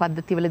පාසල්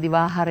පද්ධතිවල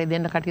දිවාහාරය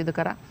දෙන්න කටයුතු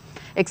කරා.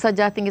 එක්සත්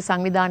ජාතීන්ගේ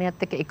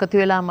සංවිධානයත් එක්ක එකතු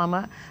වෙලා මම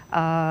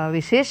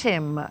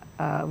විශේෂයෙන්ම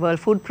World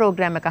Food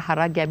Program එක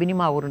හරහා ගැබිනි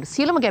මවුරුන්ට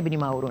සියලුම ගැබිනි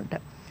මවුරුන්ට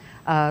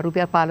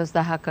රුපියල්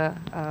 15000ක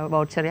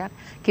වවුචරයක්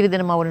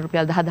කිරිදෙන මවුරුන්ට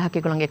රුපියල් 10000ක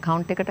ඒගොල්ලන්ගේ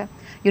account එකට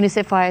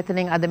UNICEF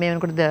ආයතනයෙන් අද මේ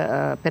වෙනකොට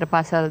පෙර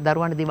පාසල්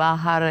දරුවන්ට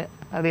දිවාහාර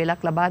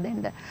වේලක් ලබා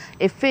දෙන්න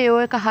FAO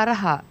එක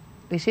හරහා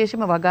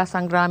විශේෂයෙන්ම වගා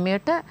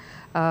සංග්‍රාමයට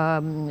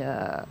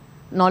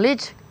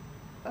knowledge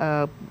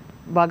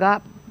වගා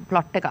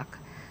ප්ලොට් එකක්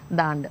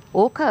දාන්න.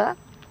 ඕක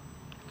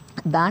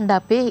දාන්න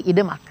අපේ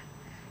ඉඩමක්.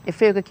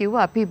 FAO එක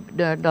කිව්වා අපි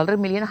ඩොලර්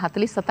මිලියන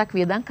 47ක්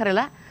වියදම්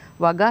කරලා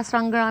වගා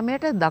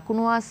සංග්‍රාමයට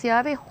දකුණු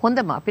ආසියාවේ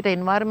හොඳම අපිට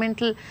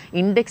එන්වයරන්මන්ටල්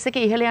ඉන්ඩෙක්ස්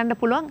එකේ ඉහළ යන්න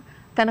පුළුවන්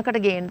තැනකට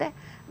ගේන්න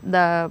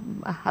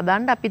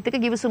හදන්න අපිත් එක්ක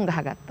ගිවිසුම්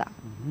ගහගත්තා.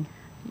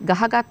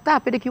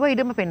 අපිට කිව්වා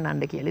ඉඩම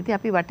පෙන්වන්න කියලා. ඉතින්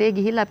අපි වටේ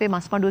ගිහිල්ලා අපේ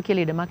මස් මඩුව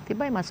කියලා ඉඩමක්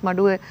තිබ්බයි. මස්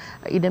මඩුව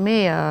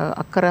ඉඩමේ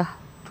අක්කර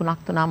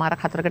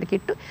 3-4කට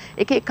කිට්ටු.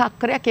 එක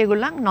අක්කරයක්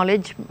ඒගොල්ලන්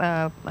knowledge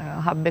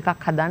hub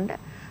එකක් හදන්න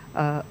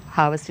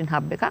harvesting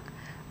hub එකක්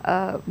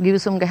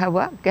ගිවිසුම්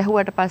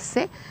ගැහුවට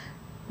පස්සේ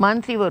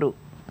මන්ත්‍රීවරු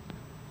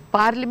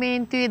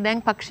පාර්ලිමේන්තුවේ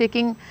දැන්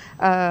පක්ෂයකින්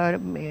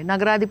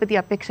නගරාධිපති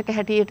අපේක්ෂක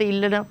හැටියට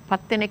ඉල්ලන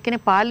පත් වෙන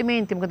එක්කනේ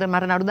පාර්ලිමේන්තුව. මොකද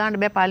මර නඩු දාන්න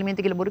බෑ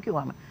පාර්ලිමේන්තුව කියලා බොරු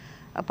කිව්වම.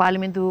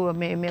 පාර්ලිමේන්තුව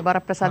මේ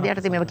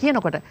වරප්‍රසාදයට මේව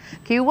කියනකොට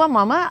කිව්වා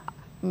මම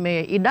මේ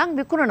ඉඩම්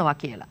විකුණනවා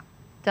කියලා.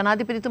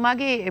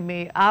 ජනාධිපතිතුමාගේ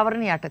මේ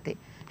ආවරණ යටතේ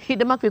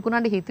ඉඩමක්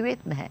විකුණන්න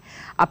හිතුවේත් නැහැ.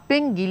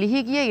 අපෙන්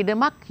ගිලිහි ගිය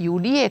ඉඩමක්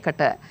UDA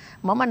එකට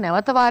මම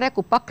නැවත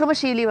වාරයක්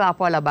උපක්‍රමශීලීව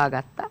ආපුවා ලබා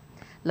ගත්තා.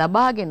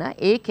 ලබාගෙන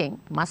ඒකෙන්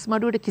මස්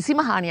මඩුවට කිසිම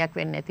හානියක්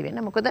වෙන්නේ නැති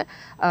වෙන්න. මොකද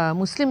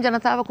මුස්ලිම්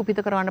ජනතාව කුපිත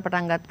කරවන්න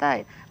පටන් ගත්තා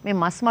මේ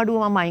මස්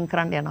මඩුව මම අයින්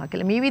කරන්න යනවා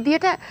කියලා. මේ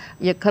විදිහට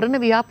කරන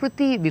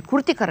ව්‍යාපෘති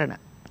විකෘති කරන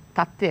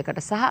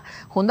තත්වයකට සහ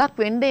හොඳක්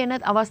වෙන්න එන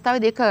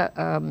අවස්ථාවේදී ඒක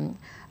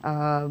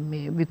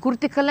මේ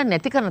විකෘති කළ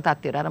නැති කරන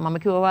තත්ත්වයට අර මම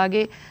කිව්වා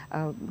වගේ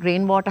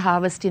රේන් වෝටර්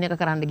හාර්වෙස්ටින් එක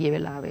කරන්න ගිය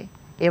වෙලාවේ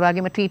ඒ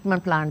වගේම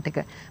ට්‍රීට්මන්ට් ප්ලාන්ට් එක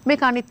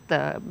මේක අනිත්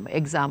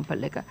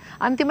එක්සැම්පල් එක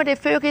අන්තිමට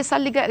FAO එකේ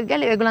සල්ලි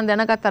ගැලේ ඒගොල්ලන්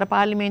දැනගත්ත අර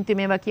පාර්ලිමේන්තුවේ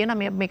මේවා කියන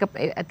මේක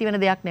ඇති වෙන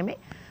දෙයක්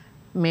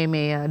නෙමෙයි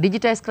මේ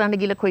ඩිජිටයිස් කරන්න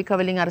ගිහලා කොයි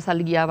කවලින් අර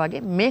සල්ලි ගියා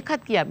වගේ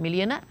මේකත් කියා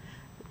මිලියන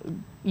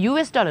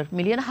US ඩොලර්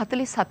මිලියන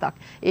 47ක්.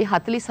 ඒ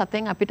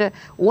 47න් අපිට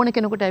ඕන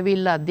කෙනෙකුට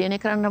ඇවිල්ලා අධ්‍යයනය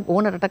කරන්න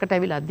ඕන රටකට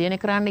ඇවිල්ලා අධ්‍යයනය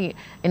කරන්න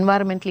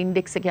එන්වයරන්මන්ටල්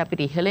ඉන්ඩෙක්ස් එකේ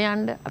අපිට ඉහළ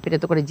යන්න අපිට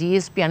එතකොට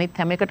GSP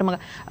අනිත් හැම එකටම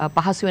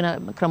පහසු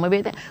වෙන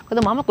ක්‍රමවේද.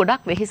 මොකද මම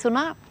ගොඩක්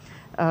වෙහිසුණා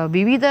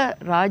විවිධ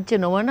රාජ්‍ය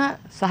නොවන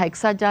සහ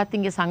එක්සත්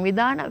ජාතීන්ගේ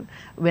සංවිධාන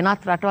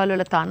වෙනත් රටවල්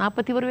වල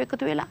තානාපතිවරු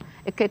එකතු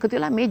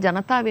වෙලා මේ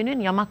ජනතාව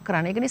වෙනුවෙන් යමක්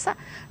කරන්න. ඒක නිසා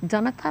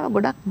ජනතාව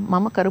ගොඩක්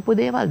මම කරපු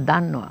දේවල්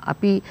දන්නවා.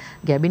 අපි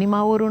ගැබිනි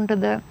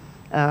මව්වරුන්ටද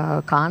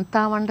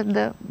කාන්තාවන්ටද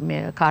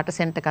මේ කාට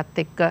සෙන්ටර් එකත්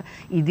එක්ක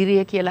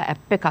ඉදිරිය කියලා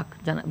ඇප් එකක්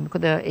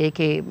මොකද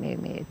ඒකේ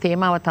මේ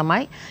තේමාව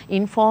තමයි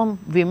inform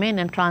women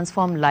and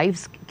transform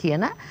lives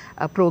කියන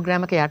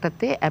ප්‍රෝග්‍රෑම් එක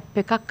යටතේ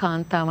ඇප් එකක්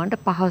කාන්තාවන්ට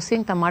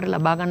පහසුවෙන් තමයි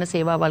ලබා ගන්න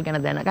සේවාවල් ගැන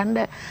දැනගන්න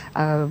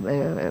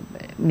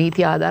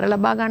නීති ආධාර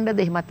ලබා ගන්නද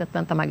එහෙමත්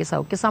නැත්නම් තමයිගේ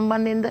සෞඛ්‍ය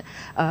සම්බන්ධයෙන්ද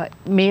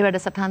මේ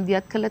වැඩසටහන්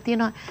දියත් කරලා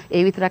තියෙනවා.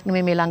 ඒ විතරක්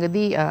නෙමෙයි මේ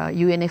ළඟදී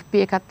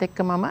UNFP එකත්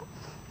එක්ක මම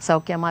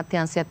සෞඛ්‍ය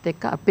අමාත්‍යාංශයත්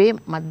එක්ක අපේ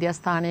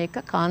මධ්‍යස්ථානයක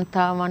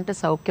කාන්තාවන්ට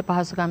සෞඛ්‍ය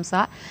පහසුකම්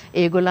සහ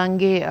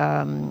ඒගොල්ලන්ගේ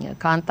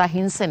කාන්තා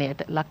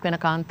හිංසනයට ලක් වෙන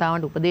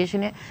කාන්තාවන්ට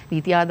උපදේශනය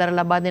නීති ආධාර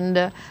ලබා දෙන්න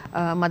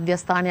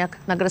මධ්‍යස්ථානයක්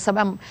නගර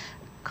සභාව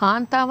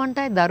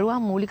කාන්තාවන්ටයි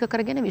දරුවන් මූලික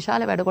කරගෙන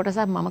විශාල වැඩ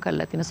කොටසක් මම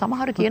කරලා තියෙනවා.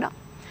 සමහර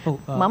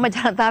කියනවා මම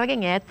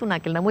ජනතාවගෙන් ඈත් වුණා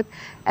කියලා. නමුත්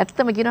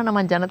ඇත්තම කියනවා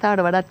මම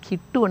ජනතාවට වඩාත්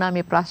කිට්ටු වුණා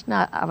මේ ප්‍රශ්න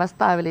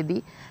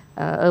අවස්ථාවවලදී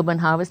urban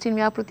harvesting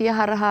ව්‍යාපෘතිය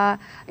හරහා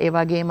ඒ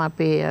වගේම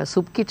අපේ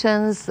soup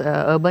kitchens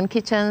urban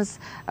kitchens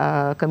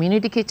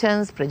community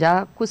kitchens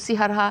ප්‍රජා කුස්සි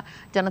හරහා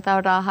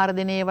ජනතාවට ආහාර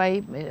දෙන ඒවයි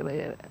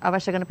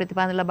අවශ්‍ය කරන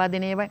ප්‍රතිපාදන ලබා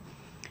දෙන ඒවයි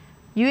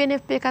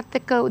UNFP එකත්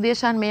එක්ක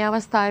උදේශාන් මේ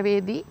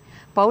අවස්ථාවේදී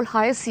පවුල්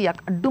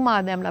 600ක් අඩුම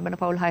ආදායම් ලබන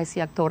පවුල්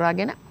 600ක්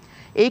තෝරාගෙන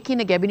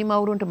ඒකින ගැබිනි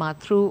මවුරුන්ට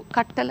මාතෘ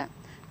කට්ටල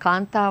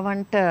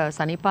කාන්තාවන්ට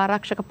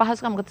සනීපාරක්ෂක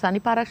පහසුකම් මොකද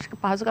සනීපාරක්ෂක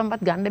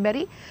පහසුකම්වත් ගන්න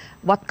බැරි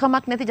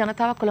වත්කමක් නැති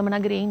ජනතාවක් කොළඹ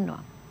නගරේ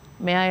ඉන්නවා.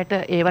 මෙයාට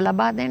ඒව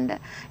ලබා දෙන්න.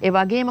 ඒ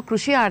වගේම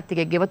කෘෂි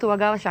ආර්ථිකය ගෙවතු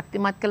වගාව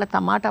ශක්තිමත් කළ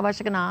තමාට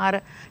අවශ්‍ය කරන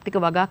ආහාර ටික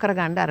වගා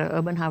කරගන්න අර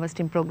urban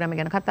harvesting program එක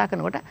ගැන කතා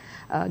කරනකොට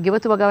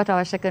ගෙවතු වගාවට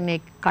අවශ්‍ය කරන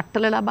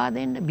කට්ටල ලබා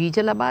දෙන්න,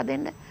 බීජ ලබා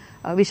දෙන්න,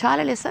 විශාල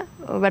ලෙස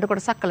වැඩ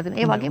කොටසක් කළා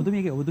තියෙනවා. ඒ වගේම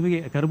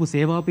ඔබතුමීගේ කරපු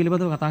සේවාව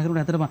පිළිබඳව කතා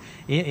කරනකොට ඇත්තටම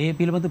ඒ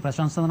පිළිබඳව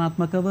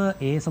ප්‍රශංසනාත්මකව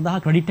ඒ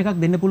සඳහා ක්‍රෙඩිට් එකක්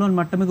දෙන්න පුළුවන්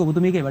මට්ටමක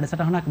ඔබතුමීගේ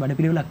වැඩසටහනක්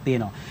වැඩපිළිවෙලක්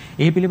තියෙනවා.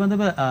 ඒ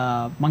පිළිබඳව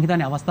මම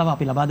හිතන්නේ අවස්ථාව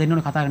අපි ලබා දෙන්න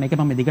ඕන කතා කරන එක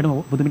මම දිගටම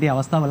ඔබතුමීට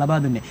අවස්ථාව ලබා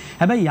දුන්නේ.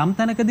 හැබැයි යම්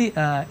තැනකදී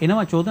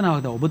එනවා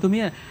චෝදනාවක්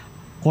ඔබතුමිය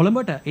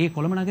කොළඹට ඒ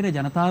කොළඹ නගරයේ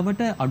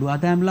ජනතාවට අඩු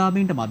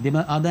ආදායම්ලාභීන්ට මධ්‍යම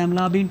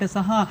ආදායම්ලාභීන්ට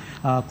සහ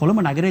කොළඹ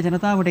නගරයේ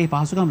ජනතාවට මේ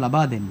පහසුකම්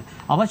ලබා දෙන්න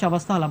අවශ්‍ය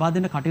අවස්ථා ලබා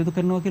දෙන්න කටයුතු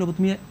කරනවා කියලා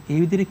ඔබතුමිය ඒ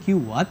විදිහට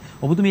කිව්වත්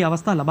ඔබතුමිය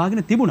අවස්ථා ලබාගෙන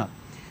තිබුණා.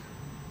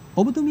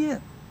 ඔබතුමිය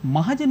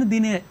මහජන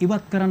දිනය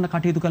ඉවත් කරන්න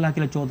කටයුතු කළා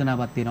කියලා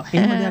චෝදනාවක් තියෙනවා.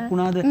 එහෙම දෙයක්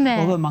වුණාද?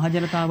 ඔබ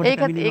මහජනතාවට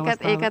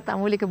ඒකත්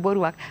අමූලික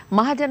බොරුවක්.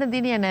 මහජන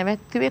දිනය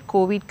නැවැත්තුවේ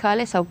කොවිඩ්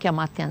කාලේ සෞඛ්‍ය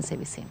අමාත්‍යාංශය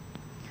විසින්.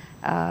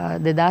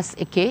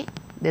 2001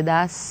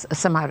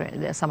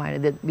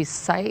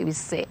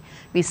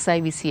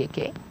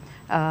 2021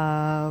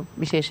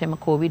 විශේෂයෙන්ම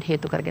කොවිඩ්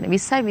හේතු කරගෙන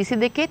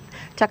 2022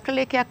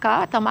 චක්‍රලේඛයක්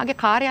ආවා තමාගේ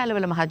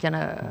කාර්යාලවල මහජන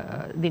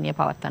දිනය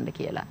පවත්වන්න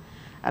කියලා.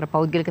 අර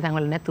පෞද්ගලික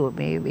තැන්වල නැතුව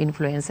මේ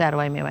ඉන්ෆ්ලුවෙන්සර්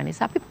අරවයි මේවා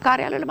නිසා අපි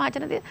කාර්යාලවල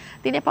මහජන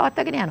දිනය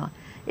පවත්වාගෙන යනවා.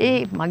 ඒ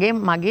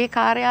මගේ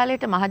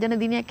කාර්යාලයට මහජන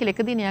දිනයක් කියලා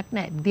එක දිනයක්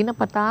නැහැ.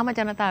 දිනපතාම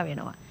ජනතාව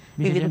වෙනවා.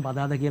 විශේෂයෙන්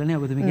බදාදා කියලා නේ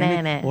ඔබතුමී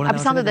කියන්නේ නෑ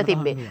අපි සඳුදා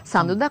තිබ්බේ.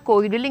 සඳුදා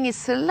කොවිඩ් වලින්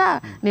ඉස්සෙල්ලා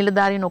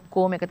නිලධාරීන්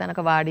ඔක්කොම එක තැනක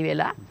වාඩි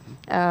වෙලා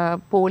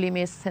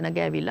පොලිමේ සෙනග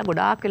ඇවිල්ලා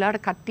ගොඩාක්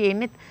වෙලාවට කට්ටිය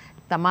එන්නේ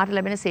තමාට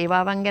ලැබෙන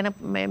සේවාවන් ගැන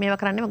මේවා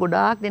කරන්නේ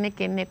ගොඩාක් දෙනෙක්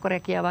එන්නේ එක්ක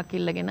රැකියාවක්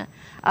ඉල්ලගෙන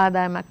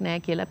ආදායමක්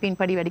නැහැ කියලා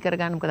පින්පඩි වැඩි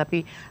කරගන්න. මොකද අපි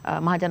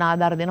මහජන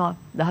ආධාර දෙනවා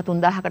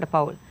 13000කට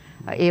පවුල්.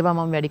 ඒවා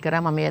මම වැඩි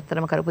කරා මම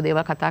ඇත්තටම කරපු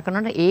දේවල් කතා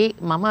කරනකොට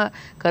මම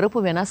කරපු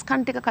වෙනස්කම්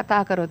ටික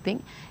කතා කරොත්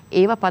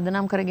ඒවා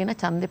පදනම් කරගෙන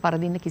ඡන්දේ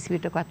පරදින්න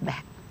කිසිවිටකවත්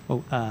බෑ.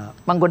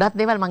 මම ගොඩක්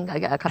දේවල් මම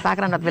කතා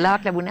කරන්නත්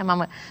වෙලාවක් ලැබුණේ නැහැ.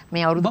 මම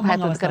මේ අවුරුදු 6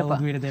 තුත් කරපුවා.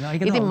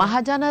 ඉතින්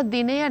මහජන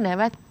දිනය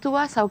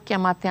නැවැත්තුවා සෞඛ්‍ය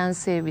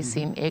අමාත්‍යාංශය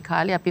විසින්. ඒ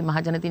කාලේ අපි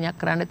මහජන දිනයක්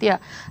කරන්න තියා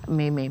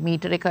මේ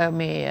මීටර එක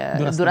මේ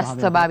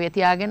දුරස්ථභාවය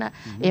තියාගෙන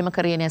එහෙම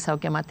කරේ නෑ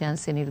සෞඛ්‍ය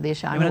අමාත්‍යාංශයේ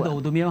නිර්දේශ අනුව. එහෙනම්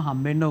ඔබතුමියව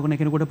හම්බෙන්න ඕන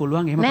කෙනෙකුට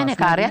පුළුවන් එහෙම නෑ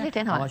කාර්යාලයට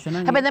එනවා.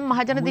 හැබැයි දැන්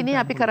මහජන දිනය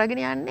අපි කරගෙන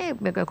යන්නේ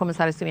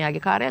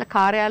කොමසාරිස්තුමියාගේ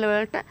කාර්යාල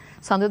වලට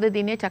සඳුදා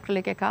දිනේ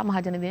චක්‍රලේඛක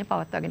මහජන දිනේ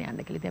පවත්වාගෙන යන්න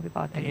කියලා. ඉතින් අපි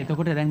පවත්වාගෙන යනවා.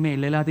 එතකොට දැන් මේ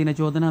එල්ලලා තියෙන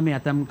චෝදනා මේ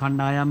ඇතම්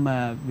කණ්ඩායම්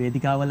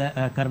වේදිකාවල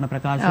කරන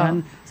ප්‍රකාශයන්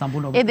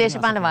සම්පූර්ණ ඒ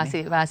දේශපාලන වාසි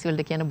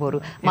වලට කියන බොරු.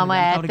 මම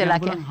ඈත් වෙලා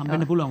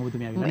හම්බෙන්න පුළුවන්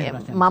ඔබතුමියගේ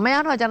මම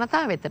යනවා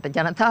ජනතාව වෙතට.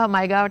 ජනතාව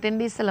මයි ගාවට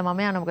එන්නේ ඉස්සෙල්ලා මම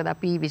යනවා. මොකද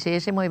අපි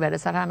විශේෂයෙන්ම ওই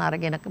වැඩසටහන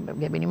අරගෙන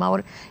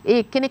ගැබිනිමවර ඒ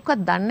එක්කෙනෙක්වත්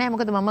දන්නේ නැහැ.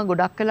 මොකද මම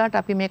ගොඩක් වෙලාවට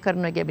අපි මේ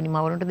කරන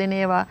ගැබිනිමවරුන්ට දෙන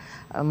ඒවා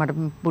මට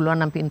පුළුවන්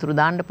නම් පින්තූරු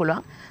දාන්න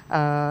පුළුවන්.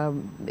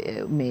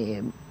 මේ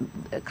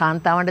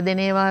කාන්තාවන්ට දෙන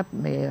ඒවා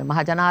මේ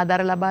මහජන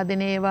ආධාර ලබා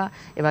දෙන ඒවා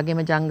ඒ වගේම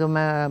ජංගම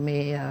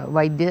මේ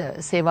වෛද්‍ය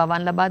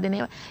සේවාවන් ලබා දෙන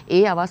ඒවා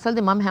ඒ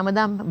අවස්ථාවලදී මම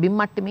හැමදාම බිම්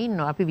මට්ටමේ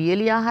ඉන්නවා. අපි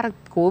වියලි ආහාර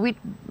කොවිඩ්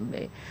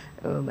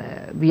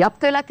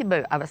ව්‍යාප්ත වෙලා තිබ්බ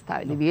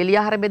අවස්ථාවේදී වියලි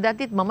ආහාර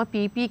බෙදද්දිත් මම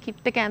PP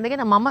කිට් එක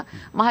ඇඳගෙන මම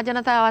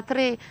මහජනතාව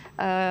අතරේ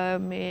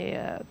මේ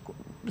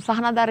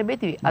සහනාධාරය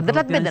බෙදුවේ.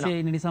 අදටත් බෙදනවා.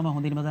 ඒ නිසා මම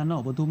හොඳින්ම දන්නවා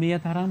ඔබතුමිය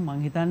තරම්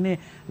මං හිතන්නේ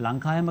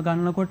ලංකාවෙම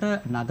ගන්නකොට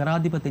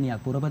නගරාධිපතිනියක්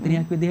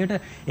පුරපතිනියක් විදිහට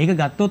ඒක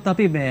ගත්තොත්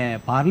අපි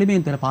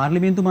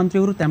පාර්ලිමේන්තු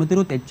මන්ත්‍රීවරුත්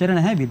ඇමතිවරුත් එච්චර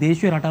නැහැ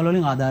විදේශීය රටවල්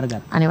වලින් ආධාර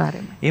ගන්න.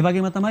 අනිවාර්යයෙන්ම. ඒ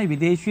වගේම තමයි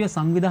විදේශීය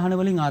සංවිධාන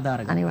වලින් ආධාර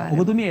ගන්න.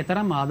 ඔබතුමිය ඒ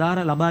තරම් ආධාර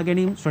ලබා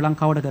ගැනීම ශ්‍රී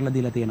ලංකාවට කරලා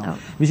දීලා තියෙනවා.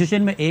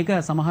 විශේෂයෙන්ම ඒක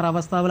සමහර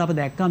අවස්ථාවල අපි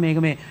දැක්කා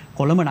මේක මේ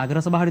කොළඹ නගර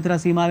සභාවට විතර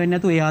සීමා වෙන්නේ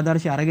නැතුව ඒ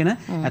ආදර්ශය අරගෙන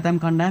ඇතම්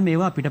කණ්ඩායම්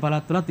මේවා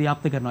පිටපළාත් වලත්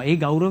ව්‍යාප්ත කරනවා. ඒ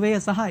ගෞරවය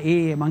සහ ඒ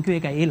මං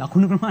කියුවේ ඒක ඒ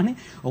ලකුණු ප්‍රමාණය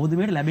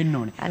ඔබතුමියට ලැබෙන්න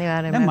ඕනේ.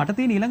 දැන් මට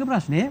තියෙන ඊළඟ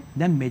ප්‍රශ්නේ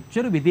දැන්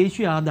මෙච්චර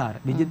විදේශීය ආධාර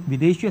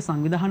විදේශීය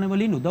සංවිධාන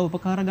වලින් උදව්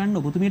උපකාර ගන්න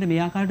ඔබතුමියට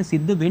මේ ආකාරයට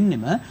සිද්ධ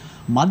වෙන්නෙම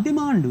මධ්‍යම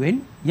ආණ්ඩුවෙන්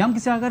යම්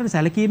කිසි ආකාරයකට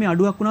සැලකීමේ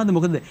අඩුවක් වුණාද?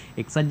 මොකද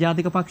එක්සත්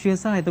ජාතික පක්ෂය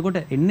සහ එතකොට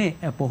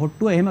එන්නේ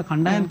පොහොට්ටුව එහෙම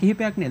කණ්ඩායම්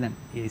කිහිපයක් නේ දැන්.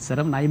 ඉස්සර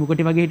නයි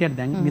මුකටි වගේ හිටියට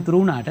දැන් මිතුරු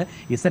වුණාට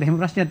ඉස්සර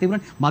එහෙම ප්‍රශ්නයක්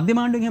තිබුණා. මධ්‍යම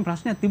ආණ්ඩුවෙන් එහෙම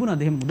ප්‍රශ්නයක්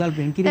තිබුණාද? එහෙම මුදල්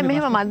වෙන් කිරීම. දැන්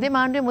මෙහෙම මධ්‍යම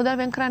ආණ්ඩුවේ මුදල්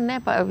වෙන් කරන්නේ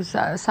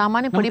නැහැ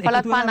සාමාන්‍ය පොඩි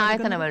පළාත් පාලන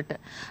ආයතන වලට.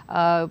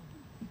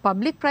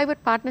 පබ්ලික් ප්‍රයිවට්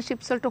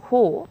පාර්ට්නර්ෂිප්ස් වලට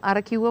හෝ අර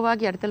කිව්වා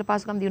වගේ යටිතල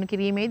පාසුකම් දිනු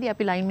කිරීමේදී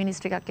අපි ලයින්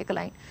මිනිස්ට්‍රි එකක් එක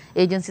ලයින්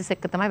ඒජන්සිස්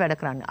එක්ක තමයි වැඩ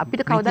කරන්නේ.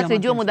 අපිට කවදාත්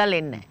ඍජුව මුදල්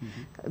එන්නේ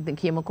නැහැ.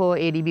 කියමුකෝ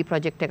ADB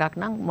ප්‍රොජෙක්ට් එකක්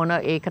නම් මොන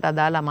ඒකට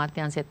අදාළ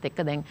අමාත්‍යාංශයත්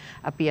එක්ක දැන්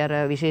අපි අර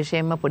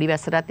විශේෂයෙන්ම පොඩි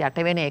වැස්සටත් යට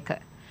වෙන එක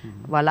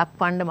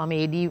වලක්වන්න මම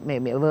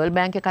මේ වර්ල්ඩ්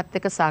බැංක් එකත්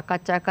එක්ක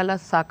සාකච්ඡා කළා.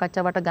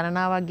 සාකච්ඡාවට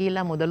ගණනාවක්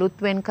ගිහිල්ලා මුදලුත්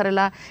වෙන්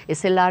කරලා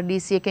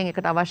SLRDC එකෙන්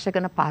එකට අවශ්‍ය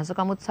කරන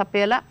පහසුකමුත්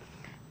සපයලා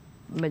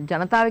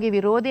ජනතාවගේ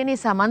විරෝධය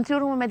නිසා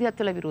මන්ත්‍රීවරුම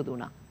මැදිහත් වෙලා විරෝධ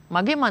වුණා.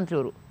 මගේ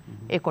මන්ත්‍රීවරු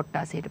ඒ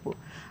කොට්ටාසේ හිටපු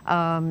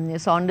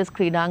සොන්ඩස්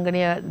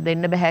ක්‍රීඩාංගණය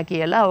දෙන්න බෑ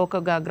කියලා ඕක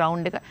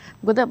ග්‍රවුන්ඩ් එක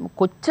මොකද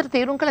කොච්චර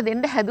තීරුම් කළා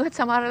දෙන්න හැදුවත්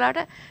සමහර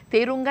වෙලාවට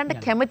තීරුම් ගන්න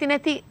කැමති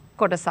නැති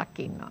කොටසක්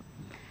ඉන්නවා.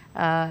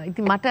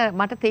 ඉතින්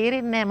මට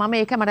තේරෙන්නේ නැහැ. මම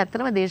ඒක මට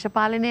ඇත්තටම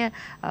දේශපාලනය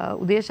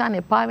උදේශාන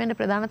එපා වෙන්න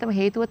ප්‍රධානතම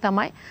හේතුව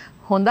තමයි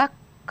හොඳක්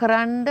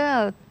කරන්න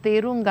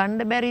තීරුම්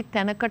ගන්න බැරි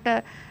තැනකට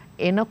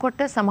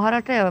එනකොට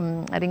සමහරට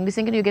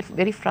ඉංග්‍රීසියෙන් කියන you get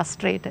very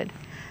frustrated.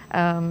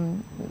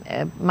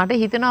 මට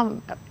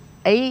හිතෙනවා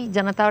ඇයි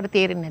ජනතාවට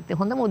තේරෙන්නේ නැත්තේ?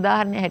 හොඳම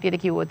උදාහරණයක්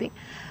හැටියට කිව්වොත්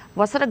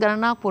වසර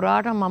ගණනාවක්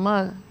පුරාට මම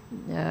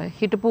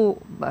හිටපු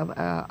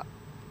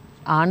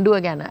ආණ්ඩුව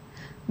ගැන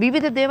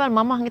විවිධ දේවල්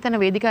මම හිතන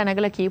වේදිකාව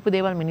නැගලා කියපු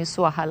දේවල්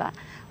මිනිස්සු අහලා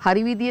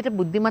හරි විදියට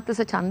බුද්ධිමත්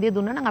ලෙස ඡන්දය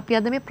දුන්නා නම් අපි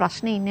අද මේ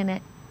ප්‍රශ්නේ ඉන්නේ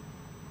නැහැ.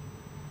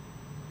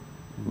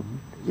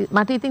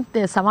 මට ඉතින්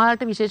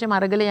සමහරට විශේෂයෙන්ම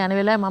අරගලේ යන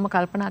වෙලාවේ මම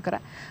කල්පනා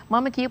කරා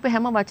මම කියපු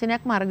හැම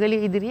වචනයක්ම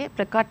අරගලේ ඉදිරියේ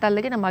ප්‍රකාශ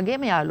අල්ලගෙන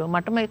මගේම යාළුවා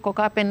මට මේ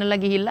කොකා පෙන්නලා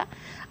ගිහිල්ලා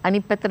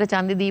අනිත් පැත්තට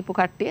ඡන්දෙ දීපු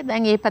කට්ටිය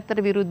දැන් ඒ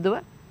පැත්තට විරුද්ධව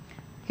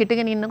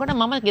හිටගෙන ඉන්නකොට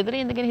මම ගෙදර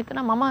ඉඳගෙන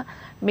හිතනවා මම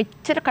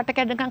මෙච්චර කට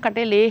කැඩනකම්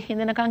කටේ ලේ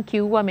හිඳනකම්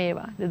කිව්වා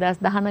මේවා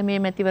 2019 මේ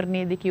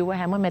මැතිවරණයේදී කිව්වා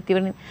හැම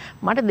මැතිවරණ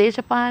මට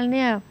දේශපාලනය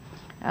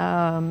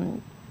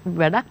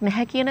වැඩක්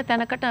නැහැ කියන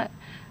තැනකට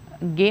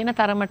ගේන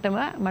තරමටම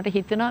මට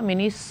හිතෙනවා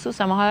මිනිස්සු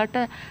සමහරට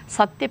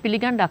සත්‍ය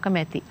පිළිගන්න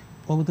අකමැති.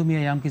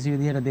 ඔබතුමිය යම් කිසි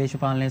විදිහට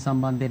දේශපාලනය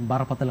සම්බන්ධයෙන්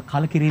බරපතල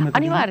කලකිරීමක්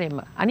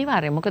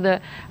අනිවාර්යයෙන්ම මොකද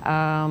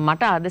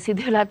මට අද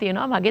සිදු වෙලා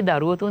තියෙනවා මගේ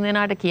දරුවෝ තුන්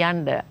දෙනාට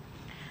කියන්න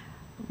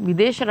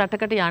විදේශ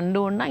රටකට යන්න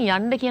ඕන නම්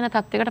යන්න කියන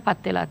තත්යකට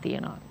පත් වෙලා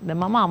තියෙනවා. දැන්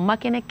මම අම්මා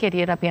කෙනෙක්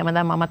හැටියට අපි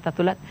හැමදාම මමත්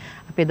අතුලත්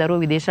අපේ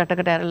දරුවෝ විදේශ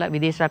රටකට ඇරලා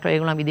විදේශ රට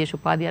ඒගොල්ලන් විදේශ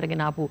උපාධිය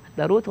අරගෙන ආපු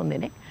දරුවෝ තුන්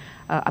දෙනෙක්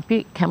අපි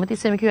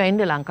කැමතිස්සෙම කිව්වා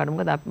ඉන්න ලංකාවට.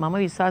 මොකද මම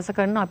විශ්වාස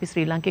කරනවා අපි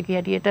ශ්‍රී ලාංකිකයෙක්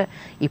හැටියට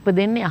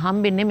ඉපදෙන්නේ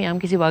අහම්බෙන්නේ මේ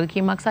යම්කිසි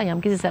වගකීමක් සහ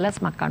යම්කිසි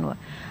සැලැස්මක් අනුව.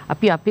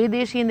 අපි අපේ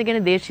දේශීය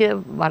ඉඳගෙන දේශීය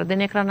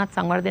වර්ධනය කරන්නත්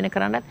සංවර්ධනය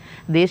කරන්නත්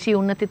දේශීය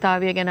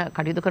උන්නතතාවය ගැන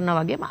කටයුතු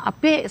කරනවා වගේම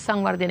අපේ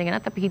සංවර්ධනය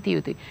ගැනත් අපි හිතිය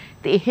යුතුයි.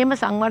 ඉතින් එහෙම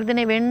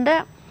සංවර්ධනය වෙන්න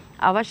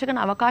අවශ්‍ය කරන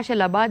අවකාශය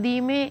ලබා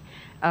දීමේ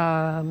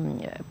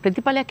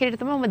ප්‍රතිඵලයක් හැටියට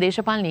තමයි මම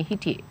දේශපාලනයේ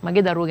හිටියේ.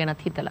 මගේ දරුවෝ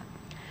ගැනත් හිතලා.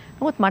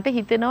 නමුත් මට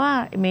හිතෙනවා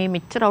මේ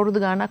මෙච්චර අවුරුදු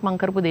ගාණක් මම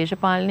කරපු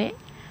දේශපාලනයේ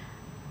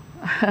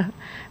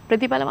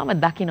ප්‍රතිඵල මම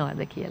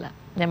දකින්නවද කියලා.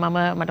 දැන්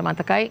මට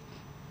මතකයි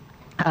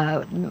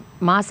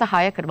මාස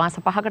 6කට මාස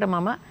 5කට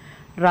මම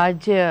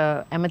රාජ්‍ය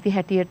ඇමති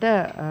හැටියට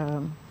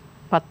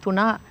පත්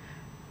වුණා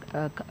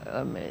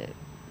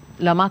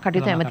ළමා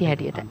කටයුතු ඇමති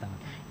හැටියට.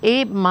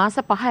 ඒ මාස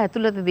 5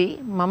 ඇතුළතදී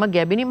මම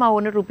ගැබිනි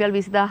මවුන රුපියල්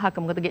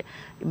 20000ක මොකද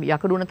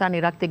යකඩුණතා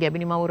නිරක්තේ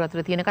ගැබිනි මවුර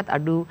අතර තියෙනකත්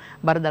අඩු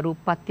බර දරු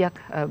උප්පත්තියක්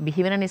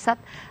බිහි වෙන නිසාත්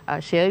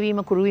ෂෙයා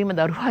වීම කුරු වීම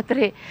දරුවා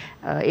අතරේ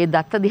ඒ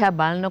දත්ත දිහා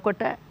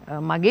බලනකොට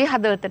මගේ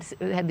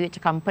හදවතට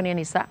හැදිච්ච කම්පනය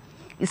නිසා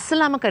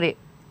ඉස්ලාම කරේ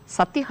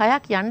සති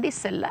 6ක් යන්න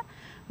ඉස්සෙල්ලා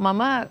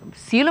මම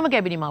සීලම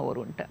ගැබිනි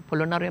මවුරුන්ට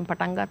පොළොන්නරුවෙන්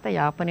පටන් ගත්තා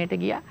යාපනයට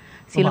ගියා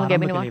සීලම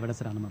ගැබිනි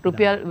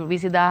රුපියල්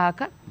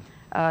 20000ක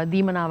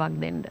දීමනාවක්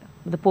දෙන්න.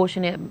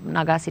 පෝෂණය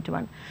නගා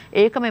සිටවන්න.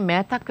 ඒක මේ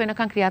මෑතක්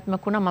වෙනකන්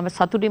ක්‍රියාත්මක වුණා. මම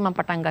සතුටින් මම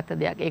පටන් ගත්ත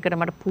දෙයක්. ඒකට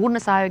මට පූර්ණ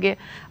සහයෝගය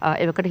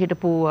එවකට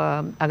හිටපු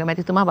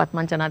අගමැතිතුමා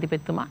වත්මන්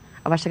ජනාධිපතිතුමා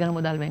අවශ්‍ය කරන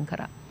මුදල් වෙන්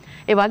කරා.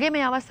 ඒ වගේ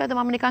මේ අවස්ථාවේ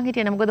මම නිකන්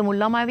හිටියේ නෑ. මොකද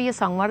මුල්ලමාවිය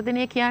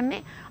සංවර්ධනය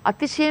කියන්නේ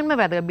අතිශයින්ම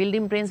වැදගත්.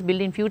 බිල්ඩින් බ්‍රේන්ස්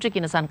බිල්ඩින් ෆියුචර්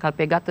කියන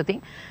සංකල්පය ගත්තොත්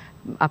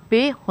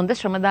අපේ හොඳ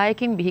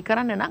ශ්‍රමදායකින් බිහි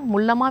කරන්න නම්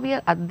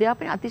මුල්ලමාවිය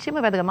අධ්‍යාපනය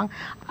අතිශයින්ම වැදගත්. මම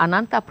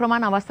අනන්ත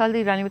අප්‍රමාණ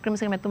අවස්ථාවලදී රනිල්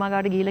වික්‍රමසිංහ මැතිතුමා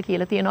ගාවට ගිහිල්ලා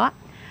කියලා තියෙනවා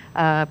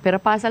පෙර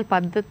පාසල්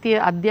පද්ධතිය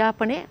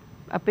අධ්‍යාපනයේ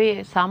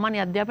අපේ සාමාන්‍ය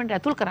අධ්‍යාපනයට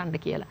ඇතුල් කරන්න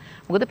කියලා.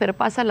 මොකද පෙර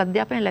පාසල්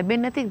අධ්‍යාපනය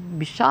ලැබෙන්නේ නැති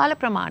විශාල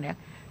ප්‍රමාණයක්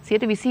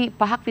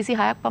 25%ක්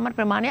 26ක් පමණ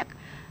ප්‍රමාණයක්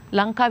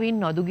ලංකාවේ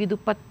ඉන්න දුගී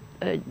දුප්පත්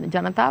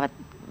ජනතාව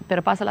පෙර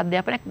පාසල්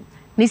අධ්‍යාපනයක්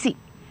නිසි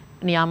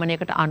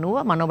නියාමනයකට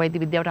අනුව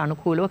මනෝවෛද්‍ය විද්‍යාවට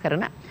අනුකූලව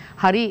කරන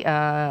හරි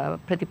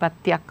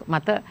ප්‍රතිපත්තියක්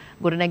මත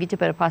ගොඩනැගිච්ච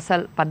පෙර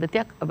පාසල්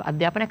පද්ධතියක්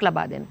අධ්‍යාපනයක්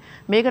ලබා දෙන්න.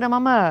 මේකට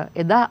මම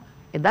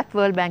එදත්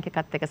වර්ල්ඩ් බැංක්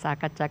එකත් එක්ක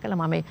සාකච්ඡා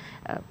කළා. මම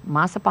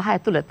මාස 5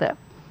 ඇතුළත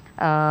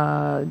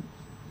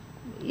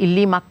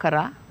ඉල්ලීමක්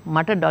කරා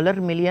මට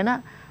ඩොලර් මිලියන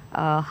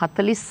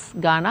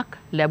 40 ගාණක්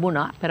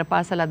ලැබුණා පෙර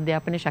පාසල්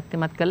අධ්‍යාපනය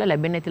ශක්තිමත් කරලා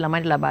ලැබෙන්නේ නැති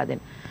ළමයින්ට ලබා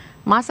දෙන්න.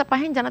 මාස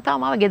 5න් ජනතාව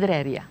මාව ගෙදර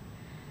ඇරියා.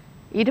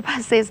 ඊට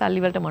පස්සේ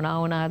සල්ලි වලට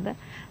මොනවා වුණාද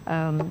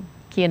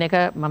කියන එක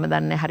මම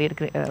දන්නේ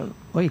හරියට.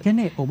 ඔය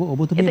කියන්නේ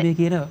ඔබතුමිය මේ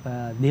කියන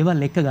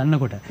දේවල් එක්ක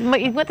ගන්නකොට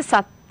ඉක්මනට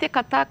සත්‍ය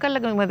කතා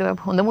කරලා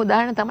හොඳම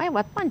උදාහරණ තමයි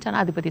වත්මන්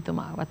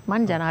ජනාධිපතිතුමා.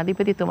 වත්මන්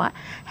ජනාධිපතිතුමා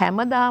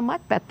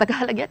හැමදාමත් පැත්ත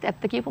ගහලා ගියත්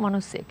ඇත්ත කියපු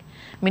මිනිස්සෙක්.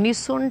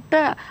 මිනිස්සුන්ට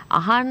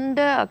අහන්න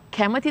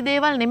කැමති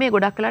දේවල් නෙමෙයි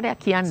ගොඩක් වෙලාට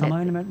එයා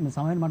කියන්නේ.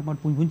 සමහරවිට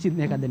මට පුංචි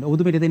මේකක් දෙන්න.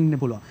 ඔබතුමියට දෙන්න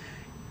පුළුවන්.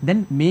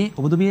 දැන් මේ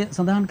ඔබතුමිය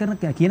සඳහන්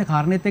කරන කියන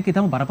කාරණේත් එක්ක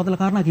ඊටම බරපතල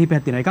කාරණා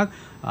කිහිපයක් තියෙනවා. එකක්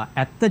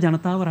ඇත්ත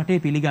ජනතාව රටේ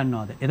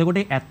පිළිගන්නවද? එතකොට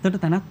ඇත්තට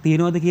තැනක්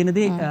තියනවද කියන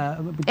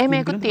දේ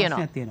මේකුත්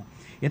තියෙනවා.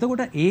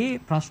 එතකොට ඒ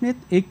ප්‍රශ්නෙත්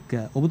එක්ක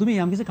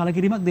ඔබතුමිය යම්කිසි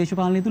කලකිරීමක්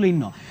දේශපාලනය තුල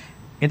ඉන්නවා.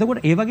 එතකොට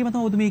ඒ වගේම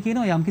තමයි ඔබතුමිය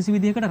කියනවා යම්කිසි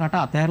විදිහකට රට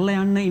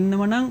අතහැරලා යන්න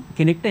ඉන්නව නම්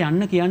කෙනෙක්ට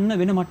යන්න කියන්න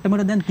වෙන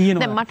මට්ටමකට දැන්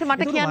තියෙනවා. දැන්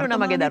මට කියන්න ඕන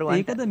මගේ දරුවන්ට.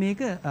 ඒකද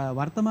මේක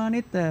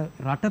වර්තමානයේත්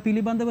රට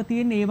පිළිබඳව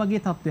තියෙන ඒ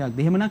වගේ තත්වයක්ද?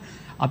 එහෙමනම්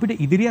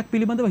අපිට ඉදිරියක්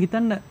පිළිබඳව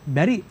හිතන්න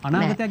බැරි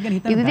අනාගතයක් ගැන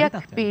හිතන්න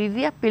බැරි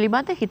ඉදිරියක්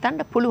පිළිබඳව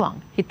හිතන්න පුළුවන්.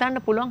 හිතන්න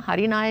පුළුවන්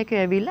හරි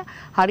නායකයෝ ඇවිල්ලා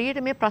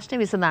හරියට මේ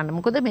ප්‍රශ්නේ විසඳන්න.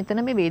 මොකද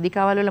මෙතන මේ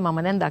වේදිකාවල් වල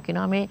මම දැන්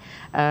දකිනවා මේ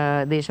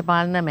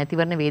දේශපාලන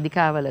මැතිවරණ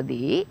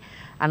වේදිකාවලදී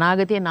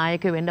අනාගතයේ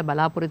නායකයෝ වෙන්න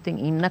බලාපොරොත්තුෙන්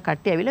ඉන්න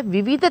කට්ටිය ඇවිල්ලා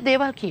විවිධ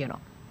දේවල්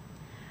කියනවා.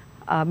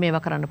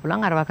 මේවා කරන්න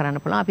පුළුවන් අරවා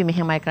කරන්න පුළුවන් අපි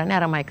මෙහෙමයි කරන්නේ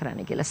අරමයි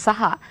කරන්නේ කියලා.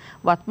 සහ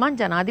වත්මන්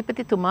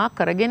ජනාධිපතිතුමා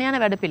කරගෙන යන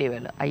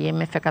වැඩපිළිවෙල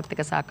IMF එකත්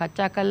එක්ක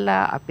සාකච්ඡා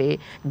කළා අපේ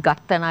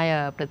ගත්ත ණය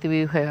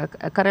ප්‍රතිව්‍යුහ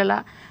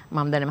කරලා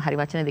මම දැනම හරි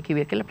වචනේද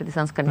කිව්වේ කියලා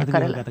ප්‍රතිසංස්කරණය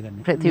කරලා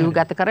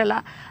ප්‍රතිව්‍යුහගත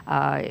කරලා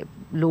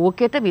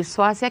ලෝකෙට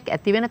විශ්වාසයක්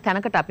ඇති වෙන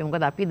තැනකට අපි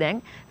මොකද අපි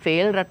දැන්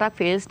ෆේල්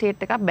රටක් ෆේල්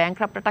ස්ටේට් එකක්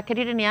බැංක්‍රප්ට් රටක්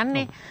හැටියට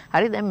යන්නේ.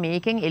 හරි දැන්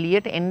මේකෙන්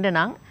එළියට එන්න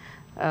නම්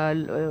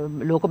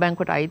ලෝක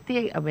බැංකුවට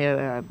අයිති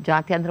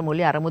ජාත්‍යන්තර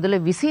මූල්‍ය අරමුදල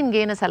විසින්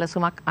ගේන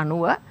සැලසුමක්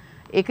අනුව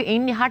ඒක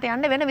ඉන් එහාට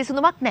යන්න වෙන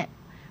විසඳුමක් නැහැ.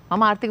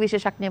 මම ආර්ථික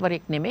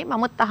විශේෂඥවරයෙක් නෙමෙයි.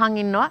 මමත් අහන්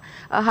ඉන්නවා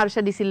හර්ෂ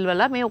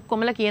ඩිසිල්වලා මේ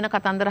ඔක්කොමලා කියන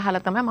කතන්දර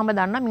අහලා තමයි මම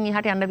දන්නා මින්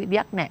එහාට යන්න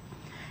විදියක් නැහැ.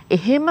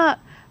 එහෙම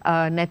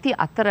නැති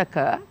අතරක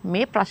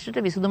මේ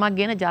ප්‍රශ්නට විසඳුමක්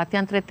ගෙන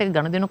ජාත්‍යන්තරයේත් එක්ක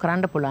ගනුදෙනු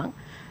කරන්න පුළුවන්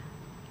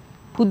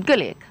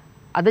පුද්ගලයෙක්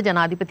අද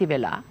ජනාධිපති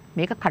වෙලා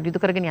මේක කටයුතු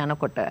කරගෙන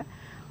යනකොට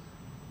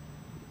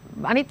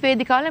අනිත්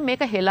වේදිකාවල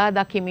මේක හෙලා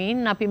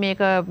දකිමින් අපි මේක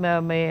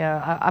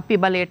අපි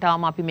බලයට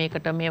ආවම අපි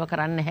මේකට මේව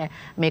කරන්නේ නැහැ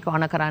මේක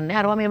වණ කරන්නේ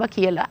අරවා මේවා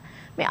කියලා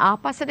මේ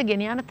ආපස්සට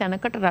ගෙන යන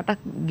තැනකට රට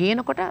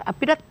ගේනකොට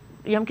අපිට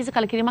යම්කිසි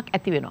කලකිරීමක්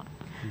ඇති වෙනවා.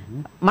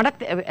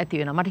 මටත් ඇති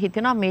වෙනවා. මට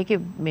හිතෙනවා මේකේ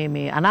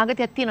මේ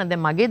අනාගතයක් තියෙනවා.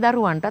 දැන් මගේ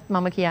දරුවන්ටත්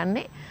මම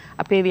කියන්නේ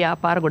අපේ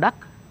ව්‍යාපාර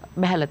ගොඩක්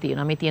බහැලා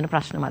තියෙනවා. මේ තියෙන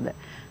ප්‍රශ්න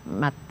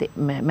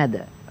මැද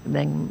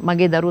දැන්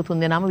මගේ දරුවෝ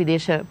 3 දෙනාම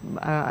විදේශ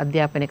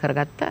අධ්‍යාපනය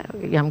කරගත්ත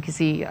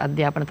යම්කිසි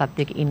අධ්‍යාපන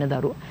තත්ත්වයක ඉන්න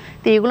දරුවෝ.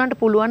 ඉතින් ඒගොල්ලන්ට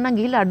පුළුවන් නම්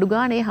ගිහිල්ලා අඩු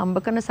ගානේ හම්බ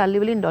කරන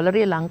සල්ලි වලින්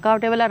ඩොලරිය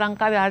ලංකාවට එවලා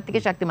ලංකාවේ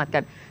ආර්ථිකය ශක්තිමත්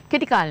කරන්න.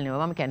 කෙටි කාලෙනව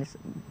මම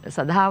කියන්නේ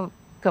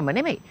සදාකම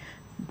නෙමෙයි.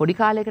 පොඩි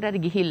කාලයකට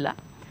හරි ගිහිල්ලා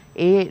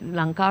ඒ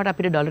ලංකාවට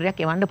අපිට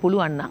ඩොලරයක් එවන්න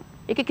පුළුවන් නම්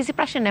ඒක කිසි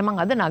ප්‍රශ්න නැහැ. මම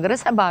අද නගර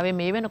සභාවේ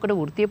මේ වෙනකොට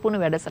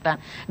වෘත්තීයපූර්ණ වැඩසටහන්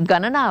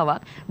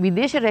ගණනාවක්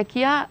විදේශ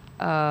රැකියා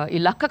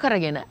ඉලක්ක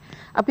කරගෙන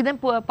අපි දැන්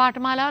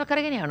පාඨමාලාවල්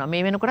කරගෙන යනවා.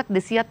 මේ වෙනකොටත්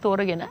 200ක්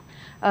තෝරගෙන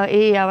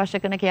ඒ අවශ්‍ය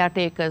කරන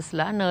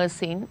කෙයාර්ටේකර්ස්ලා,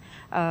 නර්සින්,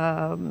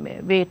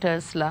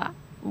 වේටර්ස්ලා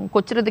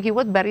කොච්චරද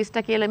කිව්වොත්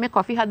බැරිස්ටා කියලා මේ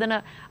කොෆි හදන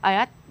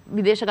අයත්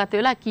විදේශගත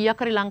වෙලා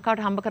කීයක් හරි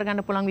ලංකාවට හම්බ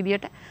කරගන්න පුළුවන්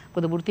විදියට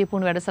පොදු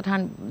වෘත්තීයපූර්ණ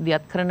වැඩසටහන්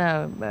දියත් කරන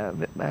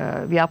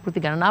ව්‍යාපෘති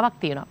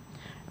ගණනාවක් තියෙනවා.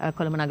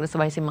 කොළඹ නගර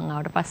සභාවෙන් මම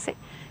ආවට පස්සේ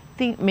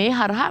ඉතින් මේ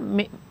හරහා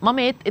මම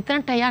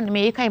එතනට යන්නේ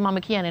මේකයි මම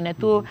කියන්නේ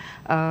නැතුව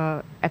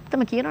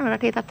ඇත්තම කියනවා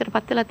රටේ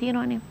තත්ත්වයටපත් වෙලා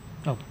තියෙනවනේ.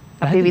 ඔව්.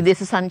 අපේ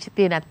විදේශ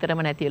සංචිතය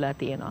නැත්තරම නැති වෙලා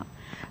තියෙනවා.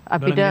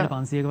 අපිට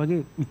 500ක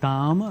වගේ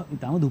ඊටාම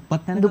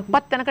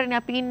දුප්පත් තැනකනේ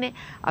අපි ඉන්නේ.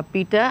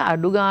 අපිට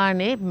අඩු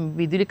ගානේ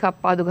විදුලි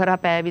කප්පාදු කරා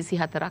පැය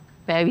 24ක්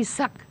පැය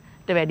 20ක්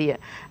වැඩිය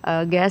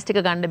ගෑස්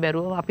ටික ගන්න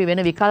බැරුව අපි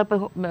වෙන විකල්ප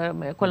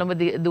කොළඹ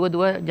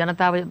දුව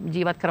ජනතාව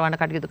ජීවත්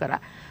කරවන්න කටයුතු කරා.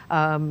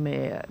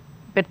 මේ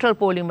පෙට්‍රල්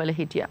පෝලිම් වල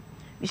හිටියා.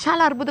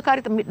 විශාල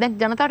අර්බුදකාරී දැන්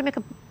ජනතාවට මේක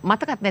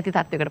මතකත් නැති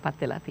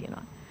තත්යකටපත් වෙලා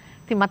තියෙනවා.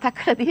 ඉතින් මතක්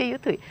කරලා දිය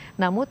යුතුයි.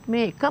 නමුත්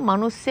මේ එක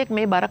මිනිස්සෙක්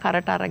මේ බර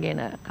කරට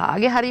අරගෙන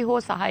කාගේ හරි හෝ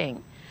සහයෙන්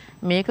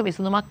මේක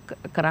විසඳුමක්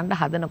කරන්න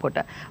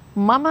හදනකොට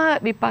මම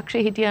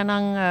විපක්ෂයේ හිටියා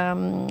නම්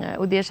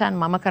උදේශාන්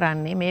මම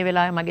කරන්නේ මේ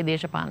වෙලාවේ මගේ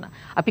දේශපාලන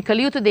අපි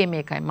කළ යුතු දේ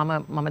මේකයි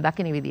මම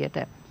දකින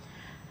විදියට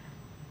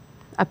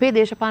අපේ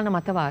දේශපාලන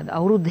මතවාද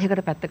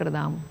අවුරුද්දයකට පැත්තකට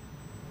දාමු.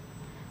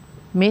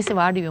 මේසේ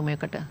වාඩි වෙමු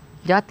එකට.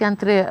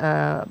 ජාත්‍යන්තරයේ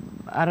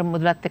අර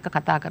මුදලත් එක්ක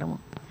කතා කරමු.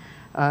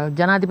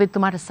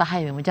 ජනාධිපතිතුමාට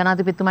සහාය වෙමු.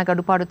 ජනාධිපතිතුමාගේ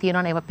අඩුපාඩු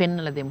තියෙනවා නම් ඒවා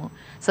පෙන්වලා දෙමු.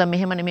 සර්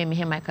මෙහෙම නෙමෙයි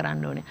මෙහෙමයි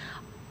කරන්න ඕනේ.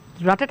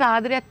 රටට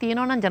ආදරයක්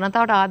තියෙනවා නම්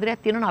ජනතාවට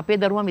ආදරයක් තියෙනවා නම් අපේ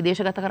දරුවා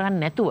විදේශගත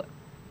කරන්නේ නැතුව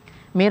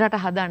මේ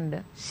රට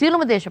හදන්න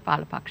සියලුම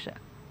දේශපාලන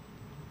පක්ෂ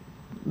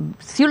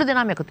සියලු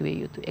දෙනාම එකතු වෙ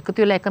යුතුයි.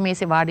 එකතු වෙලා එක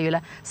මේසේ වාඩි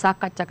වෙලා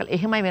සාකච්ඡා කළා.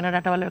 එහෙමයි වෙන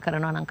රටවල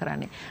කරනවා නම්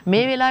කරන්නේ.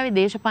 මේ වෙලාවේ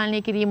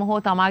දේශපාලනය කිරීම හෝ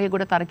තමාගේ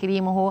ගොඩ තර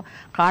කිරීම හෝ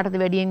කාටද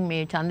වැඩියෙන්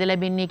මේ ඡන්ද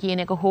ලැබෙන්නේ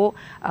කියන එක හෝ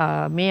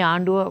මේ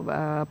ආණ්ඩුව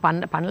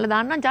පන්නලා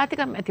දාන්න නම්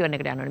ජාතික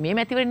මැතිවරණයකට යන්න ඕනේ. මේ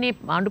මැතිවරණේ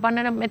ආණ්ඩු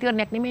පන්නන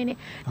මැතිවරණයක් නෙමෙයිනේ.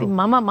 ඉතින්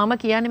මම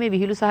කියන්නේ මේ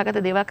විහිළු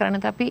සහගත දේවල්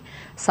කරන්නත් අපි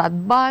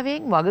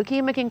සද්භාවයෙන්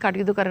වගකීමකින්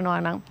කටයුතු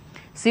කරනවා නම්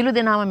සියලු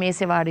දෙනාම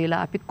මේසේ වාඩි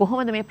වෙලා අපි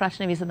කොහොමද මේ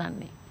ප්‍රශ්නේ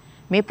විසඳන්නේ?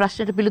 මේ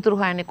ප්‍රශ්නෙට පිළිතුරු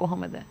හොයන්නේ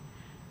කොහොමද?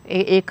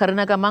 ඒ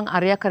කරන ගමන්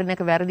අරයා කරන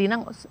එක වැරදි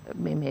නම්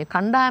මේ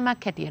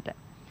කණ්ඩායමක් හැටියට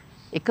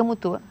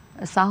එකමුතුව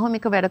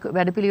සාහමික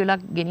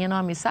වැඩපිළිවෙලක්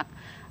ගෙනියනවා මිසක්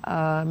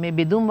මේ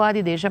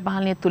බෙදුම්වාදී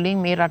දේශපාලනය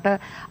තුලින් මේ රට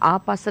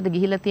ආපස්සට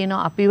ගිහිලා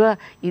තියෙනවා අපිව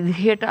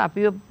ඉදිරියට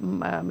අපිව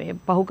මේ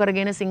පහු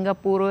කරගෙන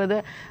සිංගප්පූරුවද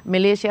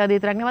මැලේසියාද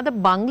විතරක් නෙවෙයි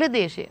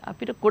බංග්ලාදේශය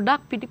අපිට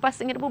ගොඩක්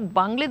පිටිපස්සෙන් හිටපු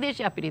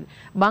බංග්ලාදේශය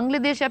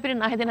අපිට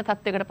නැහ දෙන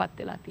තත්යකටපත්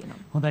වෙලා තියෙනවා.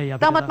 හොඳයි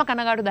අපිට තාමත්ම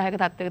කනගාටු 10ක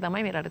තත්යක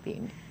තමයි මේ රට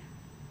තියෙන්නේ.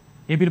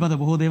 ඒ පිළිබඳ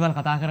බොහෝ දේවල්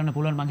කතා කරන්න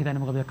පුළුවන් මම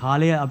හිතන්නේ මොකද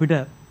කාලය අපිට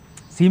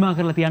සීමා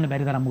කරලා තියන්න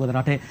බැරි තරම් මොකද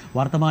රටේ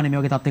වර්තමානයේ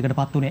මේ වගේ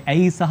තත්යකටපත් උනේ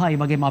ඇයි සහ ඒ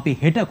වගේම අපි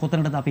හෙට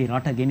කොතනටද අපි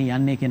රට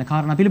ගෙනියන්නේ කියන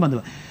කාරණා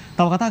පිළිබඳව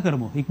තව කතා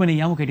කරමු.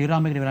 ඉක්මනින් යමු කෙටි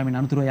විරාමයකට විරාමයෙන්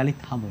අනතුරුව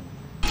යලිත් හමු වෙමු.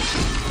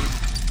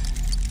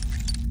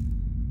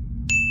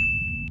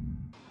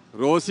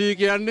 රෝසි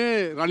කියන්නේ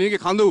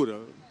රණීගේ කඳවුර.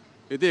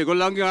 ඉතින්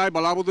ඒගොල්ලන්ගේ ආයේ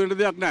බලාපොරොත්තු වෙන්න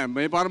දෙයක් නැහැ.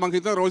 මේ පාර මං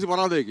හිතුවා රෝසි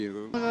පරාදයි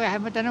කියලා.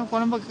 හැමතැනම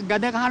කොළඹ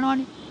ගද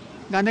ගහනවනේ.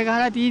 ගඳ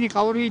ගහලා තියෙන්නේ.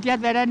 කවුරු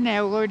හිටියත් වැඩක්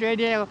නැහැ. ඔකට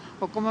වැඩි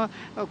ඔක්කොම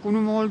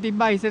කුණු මෝල්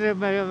තිබ්බා. ඉස්සර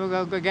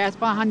ගෑස්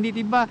පහන්දි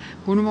තිබ්බා.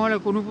 කුණු මෝල්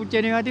කුණු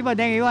පුච්චන ඒවා තිබ්බා.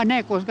 දැන් ඒවා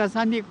නැහැ. කොස්ගස්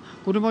හන්දි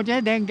කුණු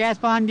පුච්චන දැන් ගෑස්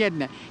පහන්දියක්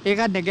නැහැ.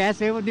 ඒකත් දැන්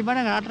ගෑස් ඒව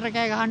තිබ්බනම් රටට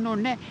කෑ ගහන්න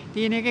ඕනේ නැහැ.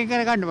 තියෙන එකෙන්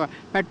කරගන්න බෑ.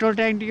 පෙට්‍රෝල්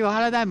ටැංක් ටික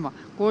වහලා දැම්මා.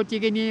 කෝච්චි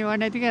එකේ නියම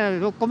නැති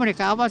කරලා ඔක්කොම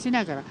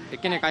කාපාසිනා කරා.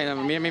 එක්කෙනෙක්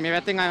මේ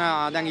පැත්තෙන්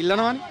දැන්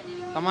ඉල්ලනවනේ.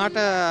 තමාට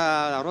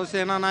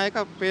රෝසේනා නායක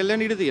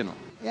පෙළෙන්න ඉඩ තියෙනවා.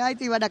 එයා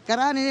ඉතින් වැඩ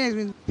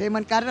කරානේ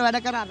පේමන්ට් කාර්යය වැඩ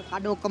කරා.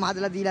 කඩ ඔක්කොම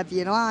හදලා දීලා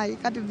තියෙනවා.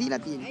 ඒකට දීලා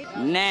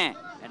තියෙනවා. නෑ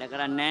වැඩ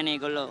කරන්නේ නෑනේ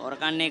ඒගොල්ලෝ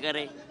ඔරකන්නේ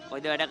කරේ.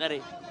 කොයිද වැඩ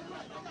කරේ?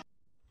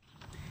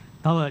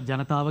 තව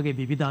ජනතාවගේ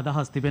විවිධ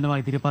අදහස් තිබෙනවා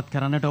ඉදිරිපත්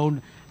කරන්නට ඔවුන්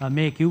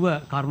මේ කිව්ව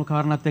කරුණු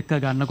කාරණාත් එක්ක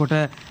ගන්නකොට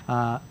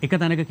එක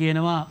තැනක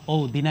කියනවා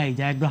ඔව් දිනයි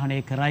ජයග්‍රහණය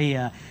කරයි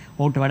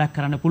ඔවුන්ට වැඩක්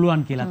කරන්න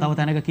පුළුවන් කියලා. තව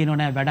තැනක කියනවා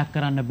නෑ වැඩක්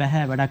කරන්න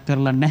බෑ වැඩක්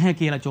කරලා නැහැ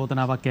කියලා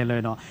චෝදනාවක් එල්ල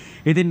වෙනවා.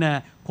 ඉතින්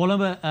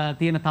කොළඹ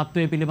තියෙන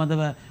තත්ත්වය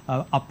පිළිබඳව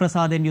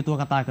අප්‍රසාදයෙන් යුතුව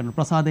කතා කරනවා.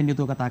 ප්‍රසාදයෙන්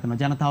යුතුව කතා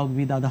කරනවා. ජනතාවගේ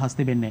විවිධ අදහස්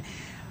තිබෙන්නේ.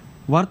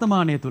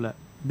 වර්තමානයේ තුල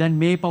දැන්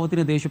මේ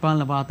පවතින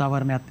දේශපාලන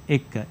වාතාවරණයත්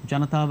එක්ක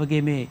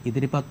ජනතාවගේ මේ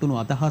ඉදිරිපත් වුණු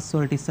අදහස්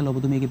වලට ඉස්සෙල්ලා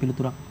ඔබතුමීගේ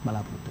පිළිතුරක්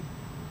බලාපොරොත්තු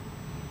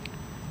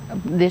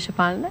වෙනවා.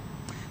 දේශපාලන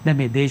දැන්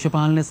මේ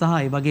දේශපාලන සහ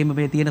ඒ වගේම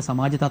මේ තියෙන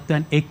සමාජ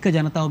තත්ත්වයන් එක්ක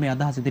ජනතාව මේ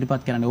අදහස්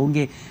ඉදිරිපත් කරන්නේ.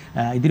 ඔවුන්ගේ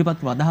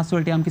ඉදිරිපත් වූ අදහස්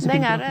වලට යම් කිසි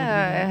දැන් අර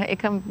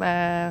එක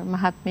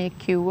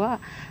මහත්මයෙක් කිව්වා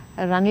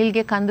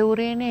රනිල්ගේ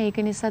කඳවුරේනේ ඒක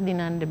නිසා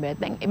දිනන්න බෑ.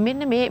 දැන්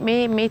මෙන්න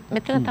මේ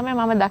මෙතන තමයි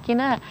මම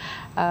දකින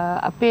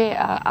අපේ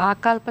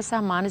ආකල්ප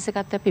සහ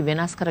මානසිකත්වය අපි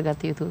වෙනස්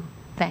කරගත යුතු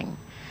තැන්.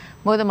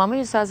 මොකද මම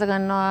විශ්වාස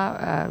කරනවා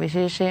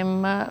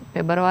විශේෂයෙන්ම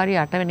පෙබරවාරි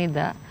 8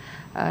 වෙනිදා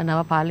නව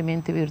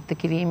පාර්ලිමේන්තු විවෘත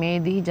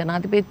කිරීමේදී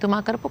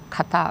ජනාධිපතිතුමා කරපු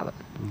කතාව.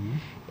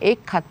 ඒ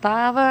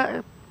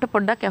කතාවට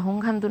පොඩ්ඩක්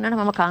අහුම්කම් දුන්නා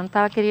නම් මම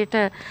කාන්තාව කෙරියට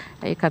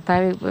ඒ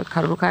කතාවේ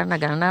කරුණු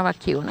කාරණා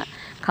ගණනාවක් කියුණා.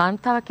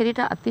 කාන්තාව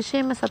කෙරියට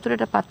අතිශයින්ම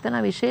සතුටටපත්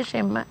වෙන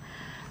විශේෂයෙන්ම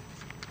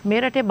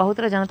මේ රටේ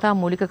බහුතර ජනතාව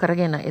මූලික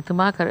කරගෙන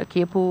එතුමා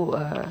කියපු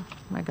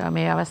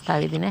මේ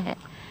අවස්ථාවේදී නැහැ.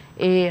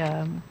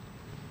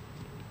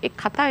 ඒ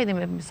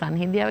කතාවේදී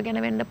සංහිඳියාව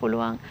ගැන වෙන්න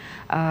පුළුවන්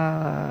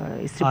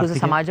ස්ත්‍රී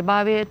පුරුෂ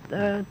සමාජභාවය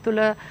තුළ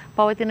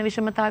පවතින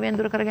විෂමතාවයන්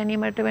දුරු කර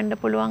ගැනීමට වෙන්න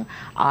පුළුවන්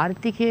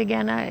ආර්ථිකය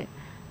ගැන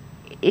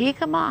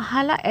ඒකම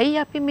අහලා ඇයි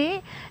අපි මේ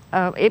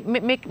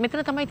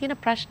මෙතන තමයි තියෙන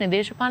ප්‍රශ්නේ.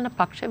 දේශපාලන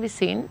පක්ෂ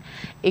විසින්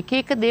එක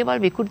එක දේවල්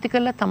විකෘති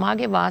කරලා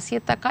තමාගේ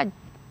වාසිය තකා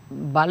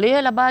බලය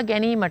ලබා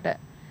ගැනීමට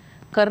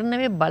කරන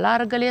මේ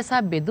බලාර්ගලය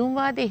සහ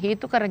බෙදුම්වාදයේ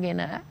හේතු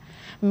කරගෙන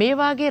මේ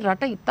වාගේ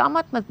රට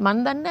ඉතාමත්ම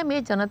මන් දන්නේ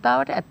මේ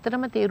ජනතාවට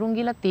ඇත්තටම තේරුම්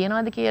ගිලා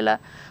තියනවාද කියලා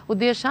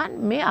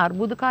උදේශාන් මේ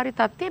අර්බුදකාරී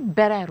තත්ත්වයේ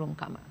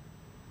බැරෑරුම්කම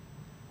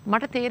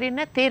මට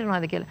තේරෙන්නේ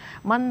තේරෙනවද කියලා.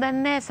 මන්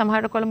දන්නේ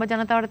සමහර කොළඹ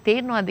ජනතාවට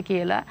තේරෙනවද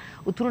කියලා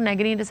උතුරු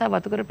නැගෙනහිර සහ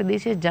වතුකර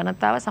ප්‍රදේශයේ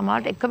ජනතාව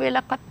සමහරට එක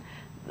වේලක්වත්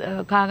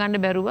කා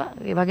ගන්න බැරුව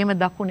ඒ වගේම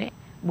දකුණේ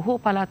බොහෝ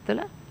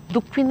පළාත්වල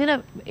දුක් විඳින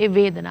ඒ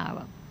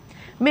වේදනාව.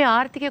 මේ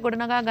ආර්ථිකය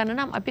ගොඩනගා ගන්න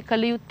නම් අපි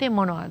කළ යුත්තේ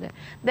මොනවද?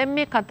 දැන්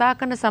මේ කතා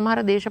කරන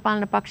සමහර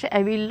දේශපාලන පක්ෂ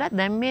ඇවිල්ලා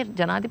දැන් මේ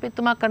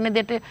ජනාධිපතිතුමා කරන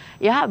දෙයට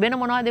යහ වෙන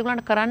මොනවද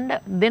ඒගොල්ලන්ට කරන්න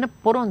දෙන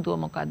පොරොන්දුව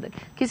මොකද්ද?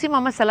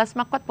 කිසිම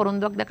සලස්මක්වත්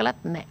පොරොන්දුවක්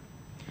දැකලත් නැහැ.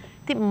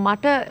 ඉතින්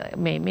මට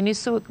මේ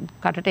මිනිස්සු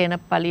කටට එන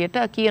පළියට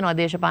කියනවා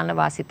දේශපාලන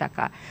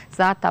වාසිතකා.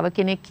 සා තව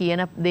කෙනෙක්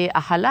කියන දේ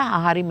අහලා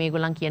හරි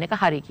මේගොල්ලන් කියන එක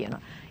හරි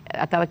කියනවා.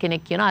 තව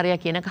කෙනෙක් කියනවා අරයා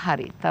කියන එක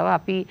හරි. තව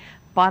අපි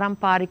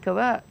පාරම්පරිකව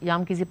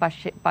යම් කිසි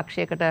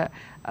පක්ෂයකට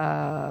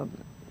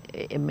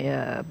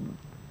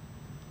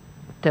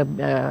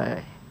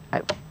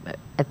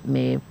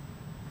මේ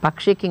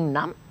පක්ෂයකින්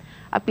නම්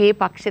අපි ඒ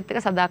පක්ෂෙත්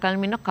එක්ක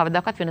සදාකාලිකව ඉන්න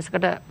කවදාකවත්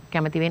වෙනසකට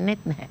කැමති වෙන්නේ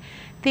නැහැ.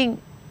 ඉතින්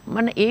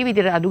මම ඒ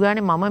විදිහට අඩු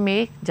ගානේ මම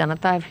මේ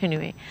ජනතාව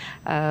වෙනුවෙන්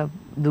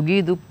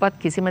දුගී දුප්පත්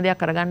කිසිම දෙයක්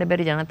කරගන්න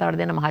බැරි ජනතාවට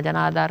දෙන මහ ජන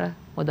ආධාර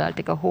මුදල්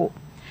ටික හෝ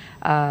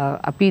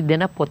අපි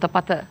දෙන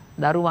පොතපත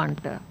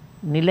දරුවන්ට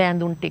නිල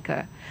ඇඳුම් ටික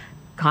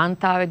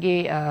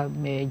කාන්තාවගේ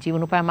මේ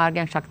ජීවනෝපාය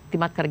මාර්ගයන්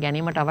ශක්තිමත් කර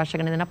ගැනීමට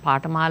අවශ්‍ය කරන දෙන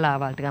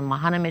පාඨමාලාවල් ටික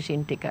මහාන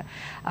මැෂින් ටික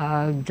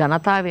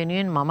ජනතාව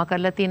වෙනුවෙන් මම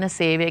කරලා තියෙන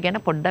සේවය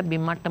ගැන පොඩ්ඩක්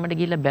බිම් මට්ටමට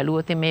ගිහිල්ලා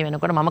බැලුවොත් මේ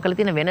වෙනකොට මම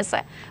කරලා තියෙන වෙනස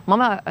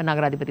මම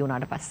නගරාධිපති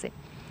වුණාට පස්සේ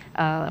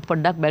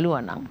පොඩ්ඩක්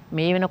බැලුවා නම්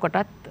මේ වෙනකොටත්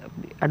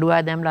අඩු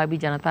ආදායම්ලාභී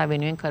ජනතාව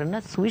වෙනුවෙන් කරන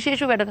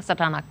සුවිශේෂ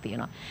වැඩසටහනක්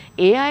තියෙනවා.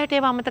 ඒ අයට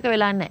ඒව අමතක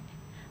වෙලා නැහැ.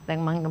 දැන්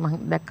මම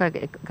දැක්ක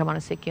එක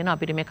මිනිහෙක් කියනවා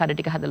අපිට මේ කඩ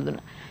ටික හදලා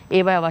දුන්නා.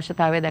 ඒවයි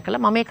අවශ්‍යතාවය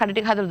දැකලා මම මේ කඩ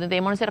ටික හදලා දුන්නා.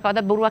 ඒ මිනිහට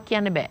කවදාවත් බොරුවක්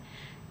කියන්න බෑ.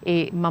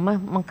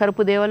 මම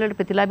කරපු දේවල් වලට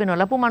ප්‍රතිලාභය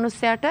නොලපු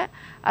මිනිස්සයාට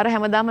අර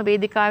හැමදාම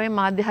වේදිකාවෙන්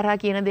මාධ්‍ය හරහා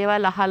කියන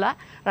දේවල් අහලා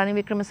රනිල්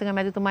වික්‍රමසිංහ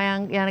මැතිතුමා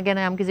යන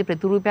ගැන යම්කිසි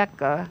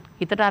ප්‍රතිරූපයක්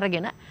හිතට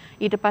අරගෙන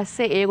ඊට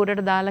පස්සේ ඒ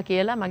ගොඩට දාලා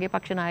කියලා මගේ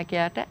පක්ෂ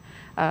නායකයාට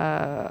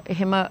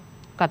එහෙම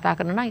කතා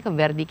කරනවා ඒක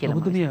වැරදි කියලා.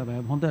 ඔබතුමිය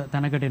හොඳ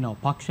තැනකට එනවා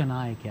පක්ෂ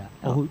නායකයා.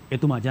 ඔහු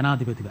එතුමා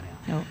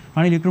ජනාධිපතිවරයා.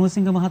 රනිල්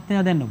වික්‍රමසිංහ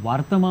මහත්තයා දැන්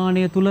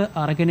වර්තමානයේ තුල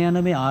අරගෙන යන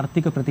මේ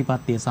ආර්ථික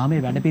ප්‍රතිපත්තිය සහ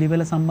මේ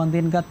වැඩපිළිවෙල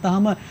සම්බන්ධයෙන්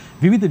ගත්තාම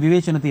විවිධ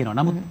විවේචන තියෙනවා.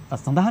 නමුත්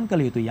සඳහන්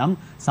කළ යුතු යම්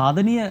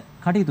සාධනීය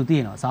කටයුතු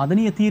තියෙනවා.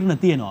 සාධනීය තීරණ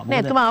තියෙනවා.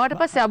 නෑ එතුමා ආවට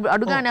පස්සේ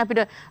අඩු ගානේ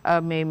අපිට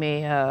මේ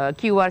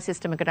QR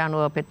සිස්ටම් එකට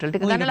අනුව පෙට්‍රල්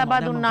ටික ගන්න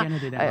ලබා දුන්නා.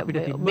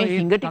 මේ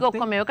හිඟ ටික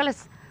ඔක්කොම මේක කළා.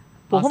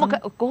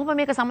 කොහොම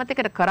මේක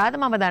සමතේකට කරාද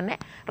මම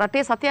දන්නේ.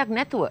 රටේ සතයක්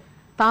නැතුව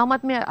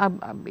තාමත් මේ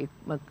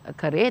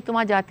කරේ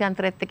එතුමා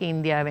ජාත්‍යන්තරයත් එක්ක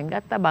ඉන්දියාවෙන්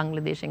ගත්තා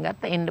බංග්ලාදේශෙන්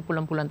ගත්තා එන්න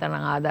පුළුවන් තරම්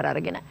ආධාර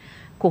අරගෙන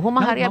කොහොම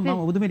හරි අපි මම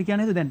ඔබතුමීට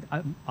කියන්නේ දැන්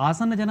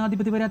ආසන්න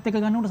ජනාධිපතිවරයාත් එක්ක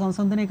ගන්නකොට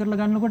සංසන්දනය කරලා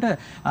ගන්නකොට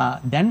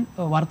දැන්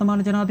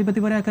වර්තමාන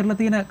ජනාධිපතිවරයා කරලා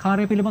තියෙන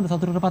කාර්යය පිළිබඳ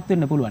සතුටටපත්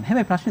වෙන්න පුළුවන්.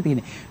 හැබැයි ප්‍රශ්නේ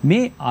තියෙන්නේ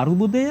මේ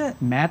අරුබුදය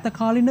මෑත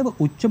කාලිනව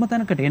උච්චම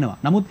තැනකට එනවා.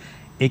 නමුත්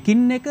එකින්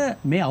එක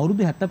මේ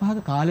අවුරුදු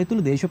 75ක කාලය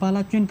තුල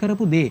දේශපාලකයන්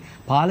කරපු දේ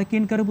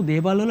පාලකයන් කරපු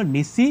දේවල් වල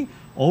නිසි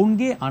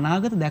ඔවුන්ගේ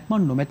අනාගත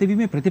දැක්මන්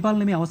නොමැතිවීමේ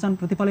ප්‍රතිඵල නෙමේ අවසන්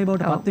ප්‍රතිඵලය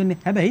බවට පත් වෙන්නේ.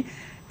 හැබැයි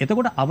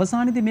එතකොට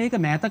අවසානයේදී මේක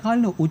මෑත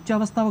කාලින උච්ච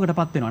අවස්ථාවකට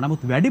පත් වෙනවා.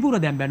 නමුත් වැඩිපුර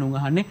දැන් බැනුම්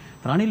අහන්නේ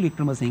රනිල්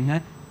වික්‍රමසිංහ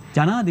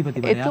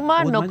ජනාධිපතිවරයා. එතුමා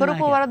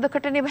නොකරපු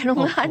වරදකටනේ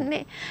බැනුම්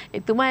අහන්නේ.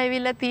 එතුමා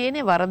ඇවිල්ලා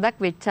තියෙන්නේ වරදක්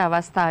වෙච්ච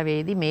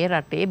අවස්ථාවේදී මේ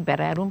රටේ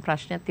බැරෑරුම්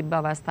ප්‍රශ්නයක් තිබ්බ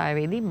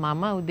අවස්ථාවේදී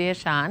මම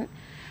උදේශාන්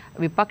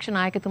විපක්ෂ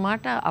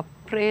නායකතුමාට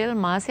අප්‍රේල්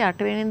මාසේ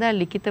 8 වෙනිදා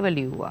ලිඛිතව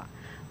ලිව්වා.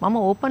 මම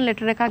ඕපන්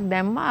ලෙටර් එකක්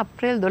දැම්මා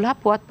අප්‍රේල්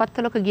 12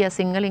 පුවත්පත්වලක ගියා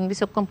සිංහල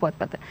ඉංග්‍රීසි ඔක්කොම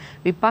පුවත්පත්.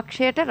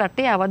 විපක්ෂයට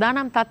රටේ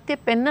අවදානම් තත්ත්වය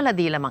පෙන්නලා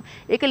දීලා මං.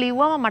 ඒක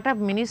ලිව්වම මට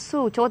මිනිස්සු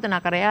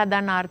චෝදනා කරා. එයා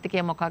දන්න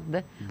ආර්ථිකය මොකක්ද?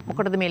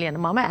 මොකටද මේ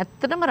ලියන්නේ? මම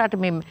ඇත්තටම රට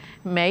මේ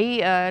මැයි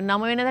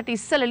 9 වෙනිදාට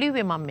ඉස්සෙල්ලා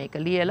ලිව්වේ මම මේක.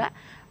 ලියලා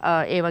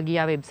ඒවා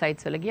ගියා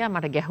වෙබ්සයිට්ස් වල ගියා.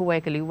 මට ගැහුවා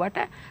ඒක ලිව්වට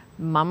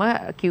මම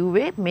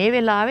කිව්වේ මේ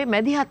වෙලාවේ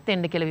මැදිහත්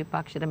වෙන්න කියලා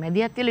විපක්ෂයට.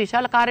 මැදිහත් වෙලා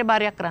විශාල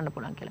කාර්යභාරයක් කරන්න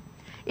පුළුවන් කියලා.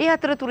 ඒ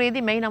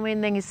අතරතුරේදී මැයි 9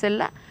 වෙනිදාන්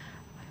ඉස්සෙල්ලා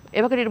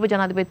එවකට හිටපු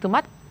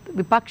ජනාධිපතිතුමත්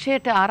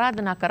විපක්ෂයට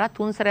ආරාධනා කරා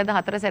 3 සැරයක්ද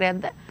 4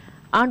 සැරයක්ද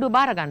ආණ්ඩුව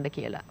බාර ගන්න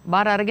කියලා.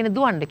 බාර අරගෙන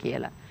දුවන්න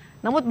කියලා.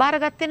 නමුත්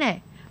බාරගත්තේ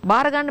නැහැ.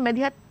 බාර ගන්න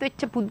මැදිහත්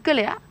වෙච්ච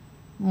පුද්ගලයා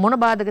මොන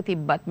බාධක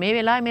තිබ්බත් මේ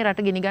වෙලාවේ මේ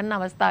රට ගිනි ගන්න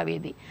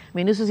අවස්ථාවේදී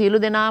මිනිස්සු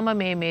සියලු දෙනාම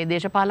මේ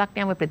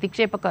දේශපාලකයන්ව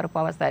ප්‍රතික්ෂේප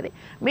කරපු අවස්ථාවේදී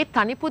මේ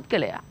තනි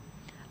පුද්ගලයා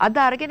අද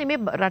අරගෙන මේ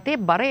රටේ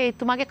බර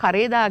එතුමාගේ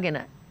කරේ දාගෙන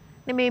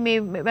මේ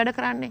වැඩ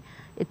කරන්නේ.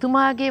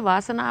 එතුමාගේ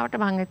වාසනාවට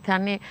මම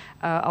හිතන්නේ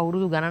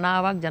අවුරුදු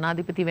ගණනාවක්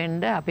ජනාධිපති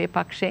වෙන්න අපේ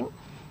පක්ෂෙන්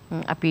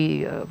අපි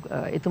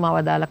එතුමාව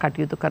දාලා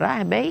කටයුතු කරා.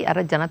 හැබැයි අර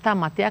ජනතා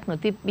මතයක්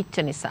නොතිබිච්ච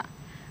නිසා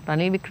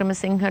රනිල්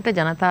වික්‍රමසිංහට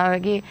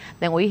ජනතාවගේ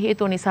දැන් ওই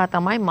හේතුව නිසා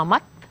තමයි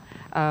මමත්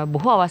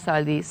බොහෝ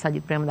අවස්ථාවලදී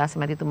සජිත් ප්‍රේමදාස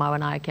මැතිතුමාව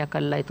나යකයා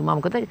කළා. එතුමා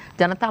මොකද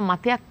ජනතා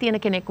මතයක් තියෙන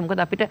කෙනෙක්. මොකද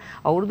අපිට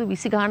අවුරුදු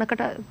 20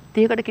 ගානකට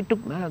 30කට කිට්ටු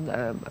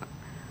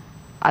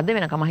අද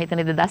වෙනකම් මම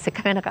හිතන්නේ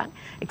 2001 වෙනකම්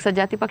එක්සත්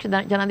ජාතික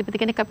පක්ෂ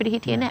ජනාධිපති කෙනෙක් අපිට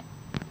හිටියේ නැහැ.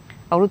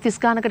 අවුරුදු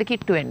 30 ගානකට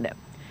කිට්ටු වෙන්න.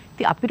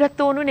 ඉතින්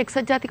අපිටත් ඕන වෙන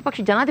එක්සත් ජාතික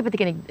පක්ෂ ජනාධිපති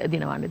කෙනෙක්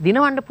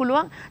දිනවන්න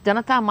පුළුවන්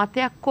ජනතා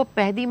මතයක් හෝ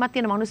පැහැදීමක්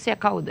තියෙන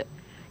මිනිස්සයා කවුද?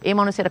 ඒ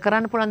මිනිස්සයාට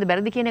කරන්න පුළුවන් ද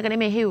බැරිද කියන එක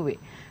නෙමෙයි හෙව්වේ.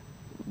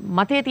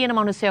 මතයේ තියෙන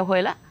මිනිස්සයා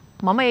හොයලා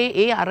මම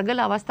ඒ අරගල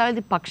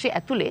අවස්ථාවේදී පක්ෂයේ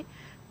ඇතුලේ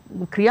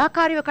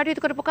ක්‍රියාකාරීව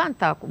කටයුතු කරපු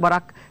කාන්තාවක්.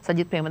 වරක්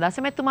සජිත් ප්‍රේමදාස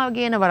මැතිතුමාව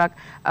ගේන වරක්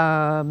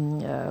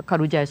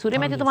කරු ජයසූරිය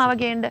මැතිතුමාව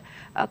ගේන්න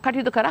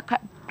කටයුතු කරා.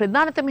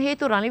 ප්‍රධානතම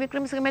හේතුව රනිල්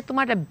වික්‍රමසිංහ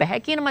මැතිතුමාට බැහැ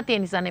කියන මතය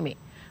නිසා නෙමෙයි.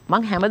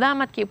 මං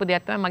හැමදාමත් කියපු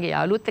දෙයක් තමයි මගේ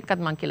යාළුවොත් එක්කත්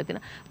මං කියලා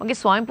තියෙනවා. මගේ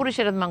ස්වයං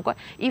පුරුෂයරත් මං කිව්වා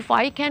if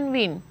I can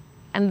win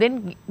and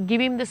then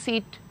give him the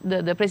seat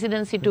the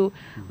presidency to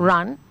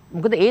run.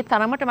 මොකද ඒ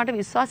තරමට මට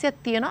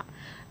විශ්වාසයක් තියෙනවා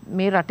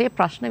මේ රටේ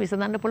ප්‍රශ්න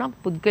විසඳන්න පුළුවන්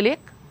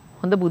පුද්ගලයෙක්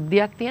හොඳ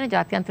බුද්ධියක් තියෙන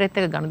ජාත්‍යන්තරයත්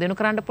එක්ක ගනුදෙනු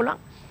කරන්න පුළුවන්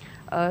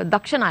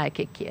දක්ෂ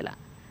නායකයෙක් කියලා.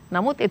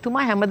 නමුත්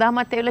එතුමා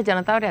හැමදාමත් ඇවිල්ලා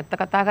ජනතාවට ඇත්ත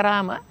කතා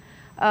කරාම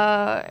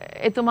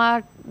එතුමා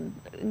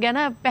ගැන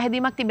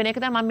පැහැදීමක් තිබෙන එක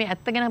තමයි මම මේ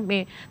ඇත්ත ගැන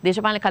මේ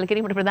දේශපාලන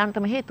කලකිරීමට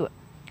ප්‍රධානතම හේතුව.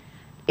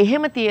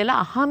 එහෙම තියලා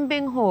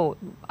අහම්බෙන් හෝ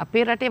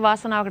අපේ රටේ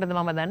වාසනාවකටද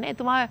මම දන්නේ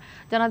එතුමා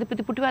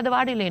ජනාධිපති පුටුවේද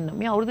වාඩිලා ඉන්න.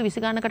 මේ අවුරුදු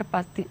 20 ගානකට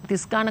පස්සේ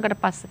 30 ගානකට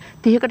පස්සේ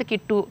 30කට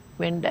කිට්ටු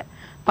වෙන්න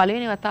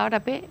පළවෙනි වතාවට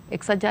අපේ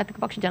එක්සත් ජාතික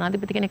පක්ෂ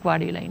ජනාධිපති කෙනෙක්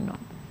වාඩි වෙලා ඉන්නවා.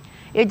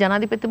 ඒ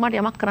ජනාධිපතිතුමාට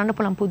යමක් කරන්න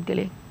පුළුවන්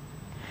පුද්ගලයෙක්.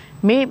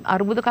 මේ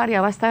අරුබුදකාරී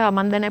අවස්ථාවේ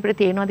මම දැන් අපිට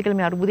තේරෙනවාද කියලා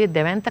මේ අරුබුදයේ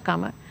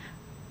දැවැන්තකම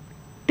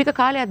ටික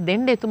කාලයක්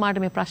දෙන්න එතුමාට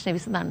මේ ප්‍රශ්නේ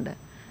විසඳන්න.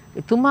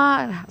 එතුමා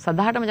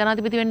සදාහටම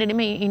ජනාධිපති වෙන්න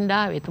නෙමෙයි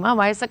ඉන්ඩාවේ. එතුමා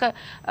වයසක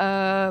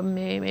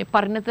මේ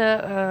පරිණත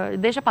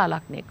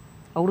දේශපාලඥයෙක්.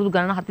 අවුරුදු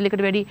ගණන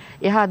 40කට වැඩි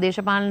එහා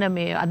දේශපාලන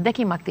මේ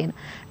අත්දැකීමක් තියෙන.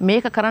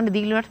 මේක කරන්න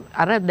දීලා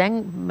අර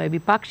දැන්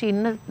විපක්ෂයේ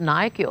ඉන්න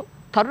නායකයෝ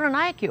තරුණ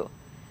නායකයෝ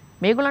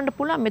මේගොල්ලන්ට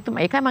පුළුවන්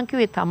මෙතුමා ඒකයි මම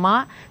කිව්වේ තමා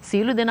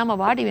සීළු දෙනාම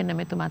වාඩි වෙන්න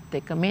මෙතුමත්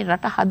එක්ක මේ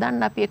රට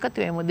හදන්න අපි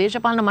එකතු වෙමු.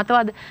 දේශපාලන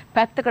මතවාද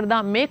පැත්තකට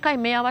දාන්න මේකයි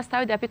මේ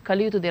අවස්ථාවේදී අපි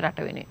කළ යුතු දේ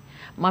රට වෙන්නේ.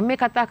 මම මේ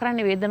කතා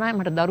කරන්නේ වේදනාවයි.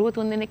 මට දරුවෝ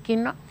 3 දෙනෙක්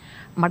ඉන්නවා.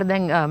 මට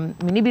දැන්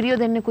මිනිබිරියෝ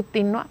දෙන්නෙකුත්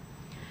ඉන්නවා.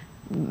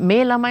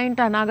 මේ ළමයින්ට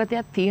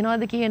අනාගතයක්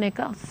තියනවාද කියන එක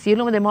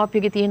සියලුම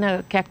දෙමව්පියගේ තියෙන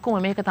කැක්කුම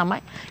මේක තමයි.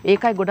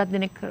 ඒකයි ගොඩක්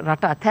දෙනෙක්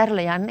රට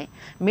අතහැරලා යන්නේ.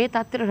 මේ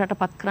තත්ත්වෙට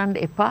රටපත් කරන්න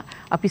එපා.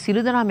 අපි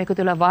සියලු දෙනාම එකතු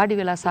වෙලා වාඩි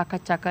වෙලා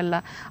සාකච්ඡා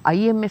කරලා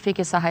IMF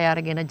එකේ සහාය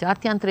අරගෙන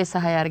ජාත්‍යන්තරයේ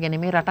සහාය අරගෙන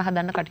මේ රට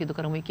හදන්න කටයුතු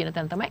කරමුයි කියන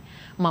තැන තමයි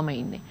මම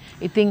ඉන්නේ.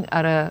 ඉතින්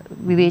අර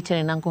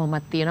විවේචනේ නම්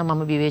කොහොමද තියෙනවා.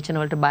 මම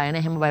විවේචන වලට බය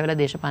නැහැ. හැම බය වෙලා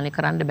දේශපාලනය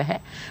කරන්න බෑ.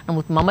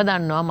 නමුත් මම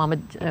දන්නවා මම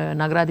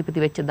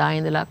නගරාධිපති වෙච්ච දා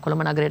ඉඳලා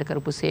කොළඹ නගරයට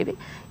කරපු සේවය.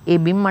 ඒ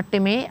බිම්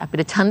මට්ටමේ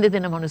අපිට ඡන්දෙ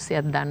දෙන මිනිස්සු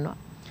දන්නවා.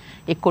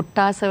 ඒ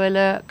කොට්ටාසවල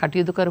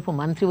කටයුතු කරපු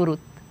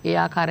മന്ത്രിවරුත් ඒ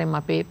ආකාරයෙන්ම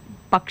අපේ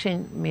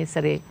පක්ෂෙන් මේ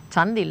සැරේ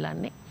ඡන්ද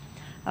ඉල්ලන්නේ.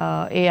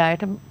 ඒ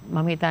අයට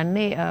මම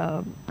හිතන්නේ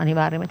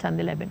අනිවාර්යයෙන්ම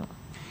ඡන්ද ලැබෙනවා.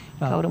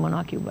 කවුරු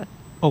මොනවා කිව්වත්.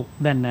 ඔව්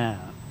දැන්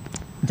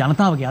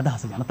ජනතාවගේ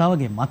අදහස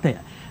ජනතාවගේ මතය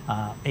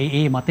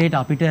ඒ මතයට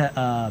අපිට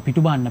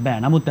පිටුබන්න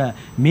බෑ. නමුත්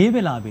මේ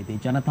වෙලාවේදී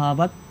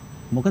ජනතාවත්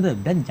මොකද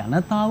දැන්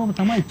ජනතාවම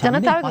තමයි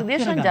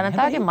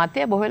ජනතාවගේ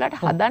මතය බොහෝ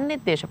වෙලාවට හදන්නේ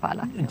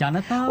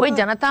දේශපාලකයෝ. ওই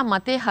ජනතා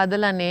මතේ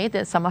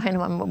හදලානේ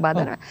සමහරවිට මම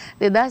බාදන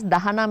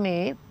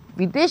 2019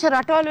 විදේශ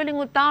රටවල් වලින්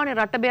උත්තාවනේ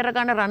රට බේර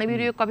ගන්න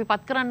රණවිරියෙක් අපි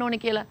පත් කරන්න ඕනේ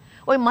කියලා.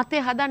 ওই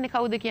මතේ හදන්නේ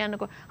කවුද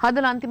කියන්නකෝ.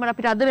 හදලා අන්තිමට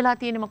අපිට අද වෙලා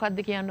තියෙන්නේ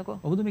මොකද්ද කියන්නකෝ.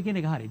 ඔබතුමී කියන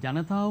එක හරි.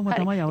 ජනතාවම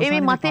තමයි අවසානයේ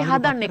මේ මතේ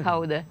හදන්නේ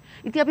කවුද?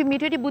 ඉතින් අපි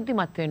මීට වඩා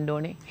බුද්ධිමත් වෙන්න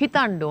ඕනේ.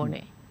 හිතන්න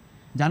ඕනේ.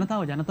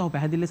 ජනතාව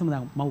පැහැදිලි ලෙසම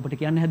දැන් මම ඔබට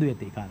කියන්න හැදුවේ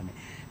ඒ කාරණේ.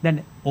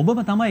 දැන්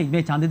ඔබම තමයි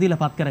මේ ඡන්දය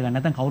දීලා පත් කරගන්න.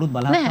 නැත්නම් කවුරුත්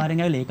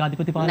බලහත්කාරයෙන් ඇවිල්ලා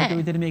ඒකාධිපති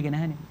පාලකයෙකු විදිහට මේක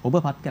නැහැනේ. ඔබ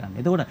පත් කරන්න.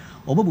 එතකොට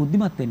ඔබ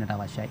බුද්ධිමත් වෙන්නට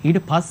අවශ්‍යයි. ඊට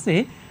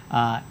පස්සේ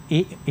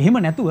එහෙම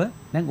නැතුව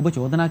දැන් ඔබ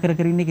චෝදනා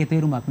කර ඉන්න එකේ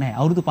තේරුමක් නැහැ.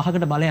 අවුරුදු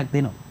 5කට බලයක්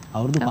දෙනවා.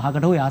 අවුරුදු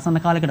 5කට හෝ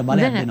ආසන්න කාලයකට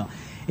බලයක් දෙනවා.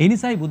 ඒ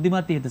නිසායි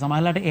බුද්ධිමත් ඊට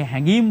සමහරලාට ඒ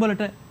හැඟීම්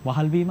වලට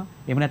වහල් වීම.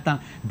 එහෙම නැත්නම්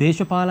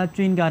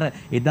දේශපාලකයන්ගේ අර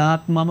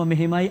එදාත් මම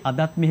මෙහෙමයි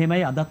අදත්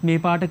මෙහෙමයි අදත් මේ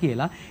පාට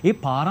කියලා ඒ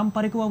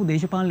පාරම්පරිකව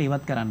දේශපාලන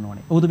ඉවත් කරන්න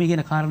ඕනේ. ඔබතුමී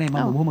කියන කාරණේ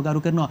මම බොහොම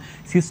ගරු කරනවා.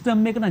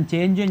 සිස්ටම් එක නම්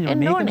චේන්ජ් වෙනවා.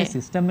 මේකනේ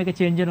සිස්ටම් එක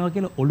චේන්ජ් වෙනවා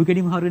කියලා ඔලු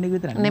කෙඩිම හරින එක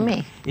විතරක්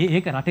නෙමෙයි.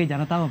 ඒක රටේ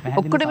ජනතාව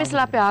පැහැදිලිව ඔක්කොටම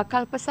ඉස්ලා අපේ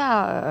ආකල්ප සහ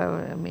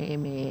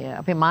මේ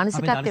අපේ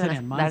මානසිකත්වය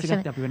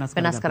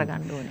වෙනස්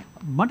කරගන්න ඕනේ.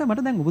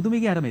 මට දැන්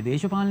ඔබතුමීගේ අර මේ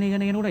දේශපාලනය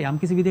ගැන කියනකොට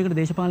යම් කිසි විදිහකට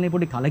දේශපාලනයේ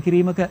පොඩි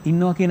කලකිරීමක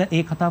ඉන්නවා කියන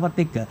ඒ කතාවත්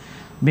එක්ක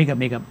මේක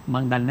මම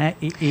දන්නේ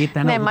ඒ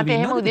තැන නෑ මට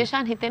එහෙම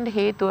උදේශාන් හිතෙන්න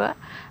හේතුව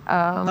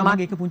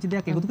මම එක පුංචි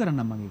දෙයක් එකතු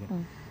කරන්නම් මම ඒක.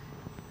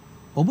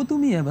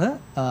 ඔබතුමියව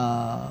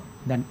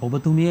දැන්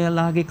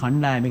ඔබතුමියලාගේ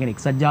කණ්ඩායම කියන්නේ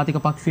එක්සත් ජාතික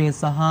පක්ෂයේ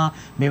සහ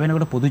මේ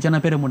වෙනකොට පොදු ජන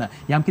පෙරමුණ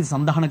යම් කිසි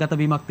සන්දාහනගත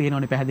වීමක්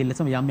තියෙනවනේ පැහැදිලි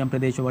ලෙසම යම්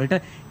ප්‍රදේශ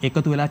වලට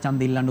එකතු වෙලා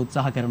ඡන්ද ඉල්ලන්න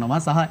උත්සාහ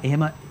කරනවා සහ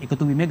එහෙම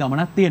එකතු වීමේ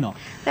ගමනක් තියෙනවා.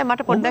 දැන්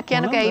මට පොඩ්ඩක්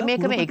කියන්නකෝ ඇයි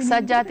මේක මේ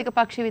එක්සත් ජාතික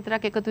පක්ෂය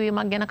විතරක් එකතු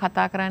වීමක් ගැන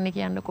කතා කරන්න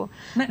කියන්නකෝ.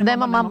 දැන්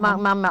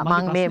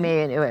මම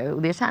මේ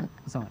උදේශාන්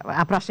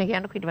ප්‍රශ්නේ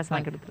කියන්නකෝ ඊට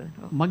පස්සේ මම උත්තර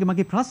දෙනවා.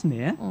 මගේ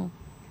ප්‍රශ්නය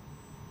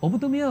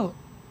ඔබතුමිය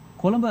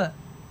කොළඹ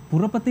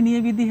පුරපතිනිය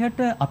විදිහට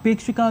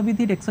අපේක්ෂිකා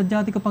විදිහට එක්සත්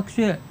ජාතික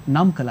පක්ෂය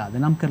නම් කළාද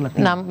නම් කරලා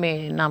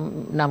තියෙනවා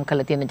නම්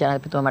කළා තියෙන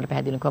ජනාධිපතිතුමා මට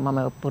පැහැදිලි කළා මම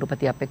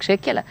පුරපති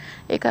අපේක්ෂකයෙක් කියලා.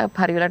 ඒක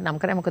හරි වෙලාවට නම්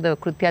කරා මොකද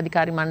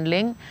කෘත්‍යාධිකාරී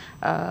මණ්ඩලයෙන්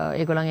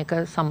ඒගොල්ලන් එක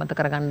සම්මත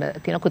කරගන්න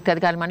තියෙන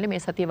කෘත්‍යාධිකාරී මණ්ඩලය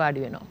මේ සතිය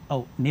වාඩි වෙනවා.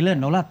 ඔව් නිල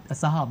නොලත්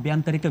සහ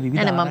අභ්‍යන්තරික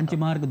විවිධ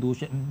ආරංචි මාර්ග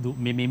දෝෂ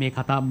මේ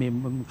කතා මේ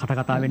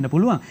කතා වෙන්න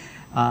පුළුවන්.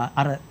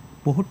 අර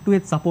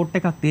පොහොට්ටුවෙත් සපෝට්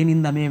එකක් තියෙන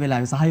ඉඳලා මේ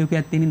වෙලාවේ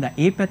සහයෝගයක් තියෙන ඉඳලා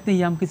ඒ පැත්තෙන්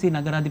යම්කිසි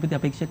නගරාධිපති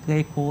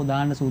අපේක්ෂකයෙක් හෝ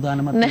දාන්න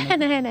සූදානමක් නෑ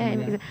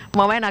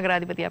මමයි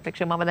නගරාධිපති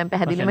අපේක්ෂක මම දැන්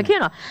පැහැදිලිවම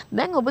කියනවා.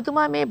 දැන්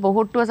ඔබතුමා මේ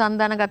පොහොට්ටුව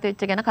සන්දානගත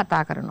වෙච්ච ගැන කතා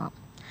කරනවා.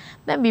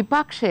 දැන්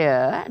විපක්ෂය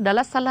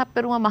ඩලස්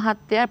සලහප්පෙරුම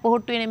මහත්තයා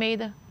පොහොට්ටුවේ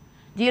නෙමෙයිද?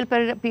 ජීල්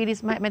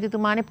පීරිස්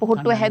මැතිතුමානේ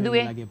පොහොට්ටුව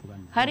හැදුවේ.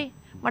 හරි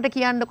මට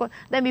කියන්නකෝ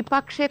දැන්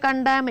විපක්ෂයේ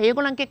කණ්ඩායම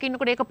ඒගොල්ලන් එක්ක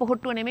ඉන්නකොට ඒක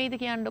පොහොට්ටුව නෙමෙයිද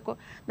කියන්නකෝ.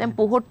 දැන්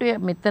පොහොට්ටුවේ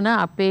මෙතන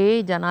අපේ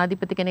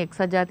ජනාධිපති කෙනෙක්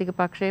එක්සත් ජාතික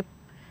පක්ෂයේ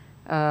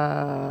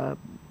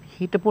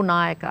හිටපු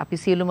නායක අපි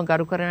සියලුම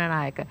ගරු කරන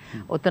නායක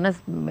ඔතන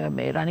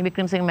රනිල්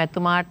වික්‍රමසිංහ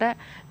මැතිතුමාට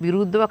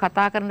විරුද්ධව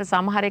කතා කරන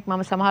සමහරෙක්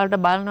මම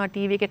සමහරවිට බලනවා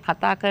ටීවී එකේ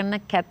කතා කරන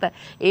කැත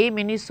ඒ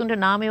මිනිස්සුන්ට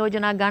නාම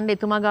යෝජනා ගන්න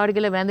එතුමා ගාවට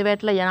ගිහලා වැඳ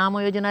වැටලා නාම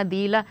යෝජනා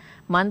දීලා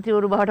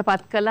മന്ത്രിවරු බවට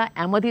පත් කළා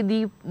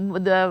ඇමති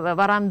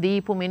වරම්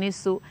දීපු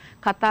මිනිස්සු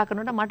කතා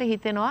කරනකොට මට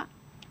හිතෙනවා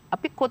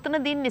අපි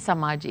කොතනද ඉන්නේ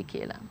සමාජය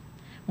කියලා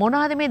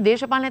මොනවාද මේ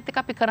දේශපාලනයත්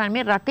එක්ක අපි කරන්නේ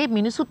මේ රටේ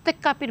මිනිසුත්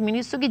එක්ක අපි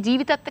මිනිස්සුගේ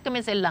ජීවිතත් එක්ක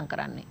මේ සෙල්ලම්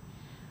කරන්නේ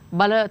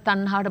බල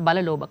තණ්හාවට බල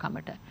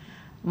ලෝභකමට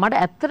මට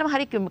ඇත්තටම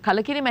හරි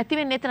කලකිරීම ඇති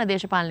වෙන්නේ එතන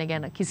දේශපාලනය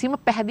ගැන කිසිම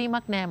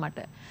පැහැදීමක් නැහැ මට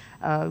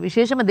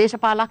විශේෂම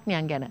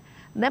දේශපාලඥයන් ගැන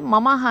දැන්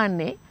මම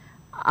අහන්නේ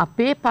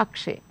අපේ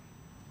පක්ෂේ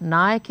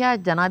නායකයා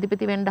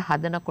ජනාධිපති වෙන්න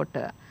හදනකොට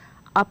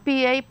අපි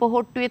ඇයි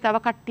පොහොට්ටුවේ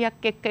තව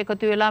කට්ටියක් එක්ක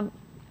එකතු වෙලා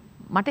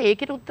මට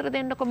ඒකට උත්තර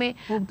දෙන්නකො මේ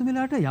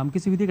ඔබතුමිලාට යම්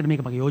කිසි විදිහකට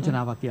මේක මගේ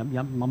යෝජනාවක්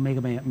මම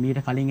මේක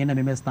මීට කලින් එන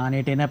මෙම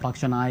ස්ථානයට එන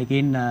පක්ෂ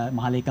නායකයින්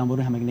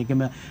මහලේකම්වරු හැම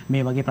කෙනෙක්ම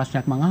මේ වගේ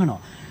ප්‍රශ්නයක් මම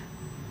අහනවා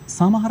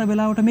සමහර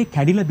වෙලාවට මේ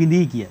කැඩිලා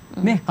බිඳී ගිය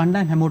මේ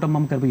කණ්ඩායම් හැමෝටම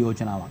මම කරපු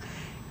යෝජනාවක්.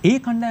 ඒ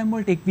කණ්ඩායම්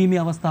වලට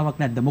එක්වීමේ අවස්ථාවක්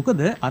නැද්ද?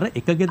 මොකද අර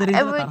එක ගෙදරින්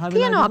තරහ වෙලා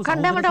තියෙනවා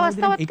කණ්ඩායමට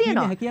අවස්ථාවක්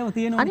තියෙනවා.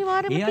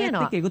 අනිවාර්යයෙන්ම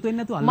තියෙනවා. ඒක එකතු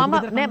වෙන්නේ නැතුව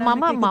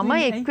මම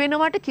එක්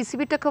වෙනවට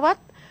කිසි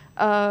විටකවත්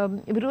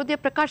විරෝධය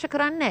ප්‍රකාශ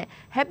කරන්නේ නැහැ.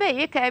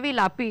 හැබැයි ඒක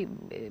ඇවිල්ලා අපි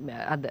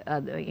අද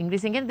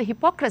ඉංග්‍රීසියෙන් කියන්නේ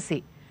හිපොක්‍රසි.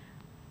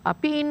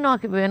 අපි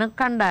ඉන්නවා වෙන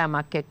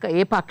කණ්ඩායමක් එක්ක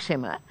ඒ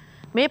පක්ෂෙම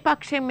මේ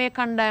පක්ෂයෙන් මේ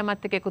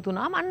කණ්ඩායමත් එක්ක එකතු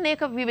වුණාම අන්න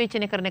ඒක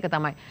විවේචනය කරන එක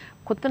තමයි.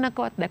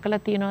 කොතනකවත් දැකලා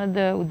තියනවද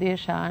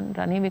උදේශාන්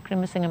රනිල්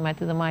වික්‍රමසිංහ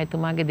මැතිතුමා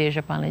එතුමාගේ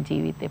දේශපාලන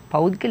ජීවිතේ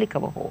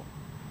පෞද්ගලිකව හෝ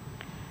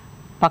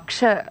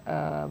පක්ෂ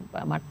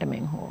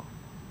මට්ටමින් හෝ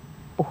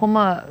ඔහොම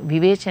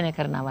විවේචනය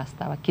කරන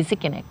අවස්ථාවක් කිසි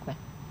කෙනෙක්ව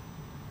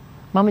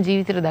මම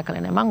ජීවිතේට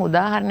දැකලා නැහැ. මම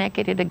උදාහරණයක්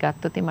ඇටියට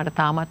ගත්තොත් මට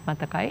තාමත්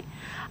මතකයි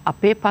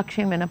අපේ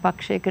පක්ෂයෙන් වෙන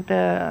පක්ෂයකට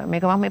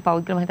මේක මම මේ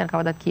පෞද්ගලිකව හිතන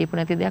කවදාවත්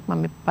කියපු නැති දෙයක්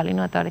මම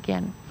පළවෙනි වතාවට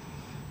කියන්නේ.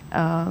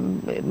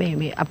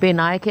 මේ අපේ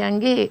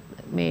නායකයන්ගේ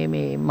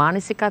මේ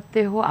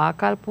මානසිකත්වය හෝ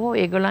ආකල්ප හෝ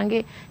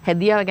ඒගොල්ලන්ගේ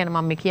හැදියාව ගැන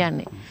මම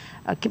කියන්නේ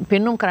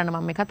පෙන්눔 කරන්න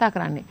මම මේ කතා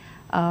කරන්නේ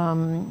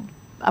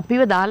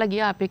අපිව දාලා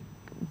ගියා අපේ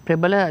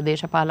ප්‍රබල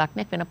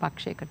දේශපාලඥයෙක් වෙන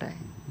පක්ෂයකට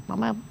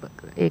මම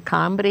ඒ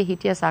කාමරේ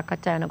හිටිය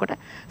සාකච්ඡා වෙනකොට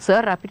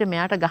සර් අපිට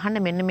මෙයාට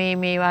ගහන්න මෙන්න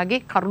මේ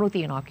වගේ කරුණු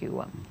තියෙනවා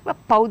කිව්වා.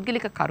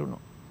 පෞද්ගලික කරුණු.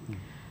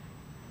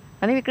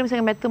 අනේ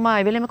වික්‍රමසිංහ මැතිතුමා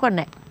ඒ වෙලෙම කිව්වා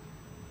නැහැ.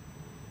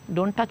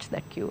 Don't touch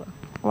that කිව්වා.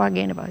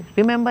 ඔයාගේ නේ බයි.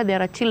 Remember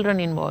there are children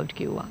involved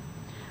කිව්වා.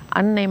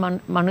 අන්න ඒ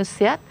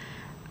මිනිස්සයාත්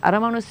අර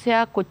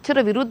මිනිස්සයා කොච්චර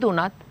විරුද්ධ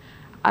වුණත්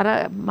අර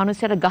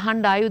මිනිස්සයාට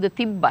ගහන්න ආයුධ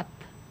තිබ්බත්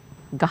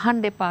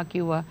ගහන්න එපා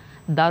කිව්වා.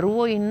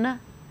 දරුවෝ ඉන්න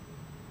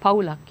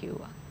පවුලක්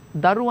කිව්වා.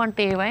 දරුවන්ට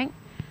ඒවෙන්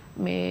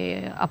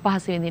මේ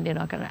අපහාස වෙනින්න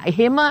වෙනවා කරනවා.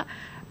 එහෙම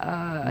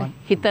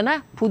හිතන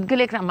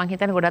පුද්ගලයෙක් නම් මම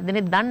හිතන්නේ ගොඩක්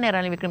දෙනෙක් දන්නේ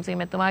රනිල් වික්‍රමසිංහ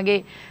මැතිතුමාගේ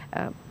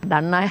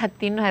දන්න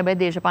අයත් ඉන්නවා.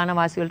 හැබැයි දේශපාලන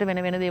වාසි වලට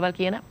වෙන දේවල්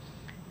කියන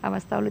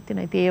අවස්ථාවලුත්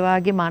තියෙනවා. ඉතින් ඒ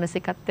වාගේ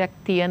මානසිකත්වයක්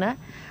තියෙන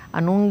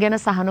අනුන් ගැන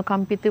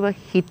සහනුකම්පිතව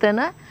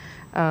හිතන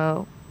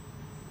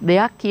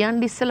දෙයක්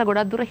කියන්න ඉස්සෙල්ලා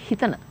ගොඩක් දුර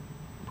හිතන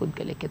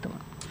පුද්ගලයෙක්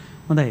එතුමා.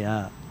 හොඳයි.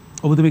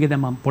 ඔබතුමීගේ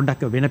දැන් මම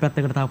පොඩ්ඩක් වෙන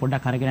පැත්තකට තව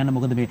පොඩ්ඩක් අරගෙන යන්න.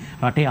 මොකද මේ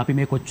රටේ අපි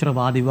මේ කොච්චර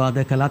වාද විවාද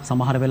කළත්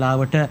සමහර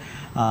වෙලාවට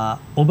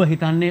ඔබ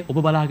හිතන්නේ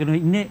ඔබ බලාගෙන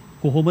ඉන්නේ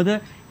කොහොමද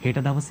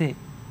හෙට දවසේ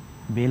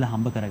වේල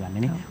හම්බ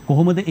කරගන්නේ නේ?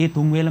 කොහොමද ඒ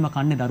තුන් වේලම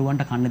කන්නේ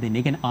දරුවන්ට කන්න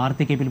දෙන්නේ? ඒ කියන්නේ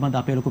ආර්ථිකය පිළිබඳ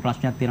අපේ ලොකු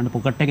ප්‍රශ්නයක් තියෙනවා.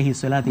 පොකට් එක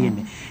හිස් වෙලා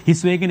තියෙන්නේ.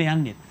 හිස් වෙගෙන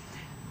යන්නේ.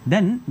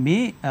 දැන්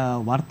මේ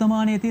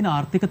වර්තමානයේ තියෙන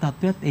ආර්ථික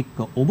තත්ත්වයක් එක්ක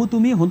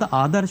ඔබතුමී හොඳ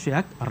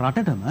ආදර්ශයක්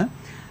රටටම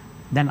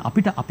දැන්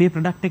අපිට අපේ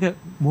ප්‍රොඩක්ට් එක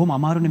බොහොම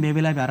අමාරුනේ මේ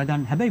වෙලාවේ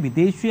අරගන්න. හැබැයි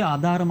විදේශීය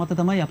ආධාර මත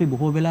තමයි අපි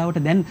බොහෝ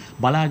වෙලාවට දැන්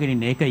බලාගෙන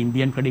ඉන්නේ. ඒක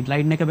ඉන්දියන් ක්‍රෙඩිට්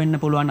ලයින් එක වෙන්න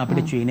පුළුවන්,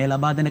 අපිට චීනය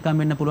ලබා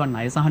දෙනකම් වෙන්න පුළුවන්,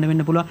 ණය සහන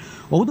වෙන්න පුළුවන්.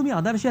 ඔබතුමී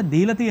ආදර්ශයක්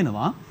දීලා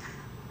තියෙනවා.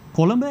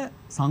 කොළඹ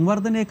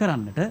සංවර්ධනය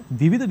කරන්නට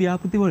විවිධ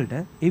ව්‍යාපෘති වලට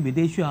ඒ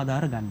විදේශීය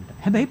ආධාර ගන්නට.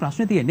 හැබැයි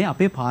ප්‍රශ්නේ තියෙන්නේ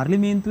අපේ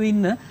පාර්ලිමේන්තුවේ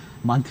ඉන්න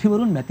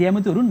මන්ත්‍රීවරුන් මැති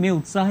ඇමතිවරුන් මේ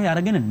උත්සාහය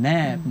අරගෙන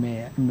නැහැ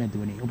මේ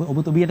මෙතුණි.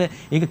 ඔබතුමියට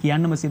ඒක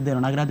කියන්නම සිද්ධ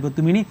වෙනවා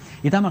නගරාධිපතිතුමිනි.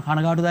 ඊටම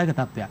කනගාටුදායක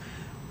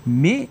තත්ත්වයක්.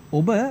 මේ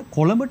ඔබ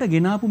කොළඹට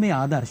ගෙනාපු මේ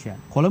ආදර්ශයන්,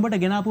 කොළඹට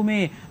ගෙනාපු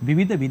මේ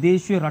විවිධ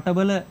විදේශීය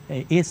රටවල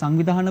ඒ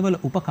සංවිධානවල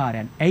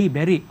උපකාරයන් ඇයි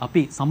බැරි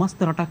අපි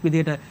සමස්ත රටක්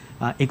විදිහට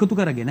එකතු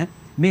කරගෙන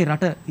මේ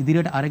රට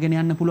ඉදිරියට අරගෙන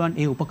යන්න පුළුවන්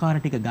ඒ උපකාර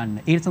ටික ගන්න.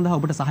 ඒ සඳහා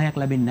ඔබට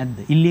සහායක් ලැබෙන්නේ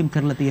නැද්ද? ඉල්ලීම්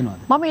කරලා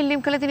තියෙනවද? මම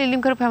ඉල්ලීම් කරලා තියෙන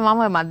ඉල්ලීම්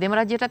කරපුවාම මම මධ්‍යම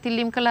රජයටත්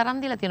ඉල්ලීම් කරලා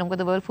අරන් දීලා තියෙනවා.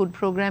 මොකද World Food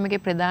Program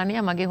එකේ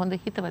ප්‍රධානියා මගේ හොඳ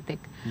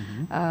හිතවතෙක්.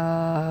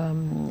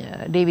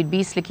 ඩේවිඩ්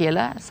බීස්ලි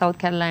කියලා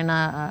සවුත්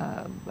කැරොලයිනා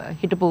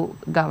හිටපු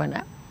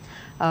ගවර්නර්.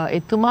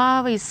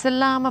 එතුමාව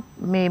ඉස්සල්ලාම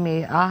මේ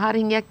ආහාර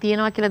හිඟයක්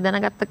තියෙනවා කියලා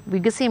දැනගත්ත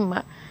විගසින්ම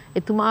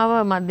එතුමාව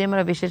මධ්‍යම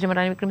විශේෂම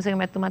රනිල් වික්‍රමසිංහ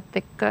මැතිතුමත්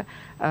එක්ක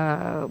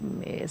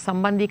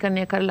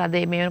සම්බන්ධීකරණය කරලා අද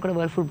මේ වෙනකොට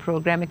World Food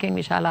Program එකෙන්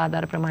විශාල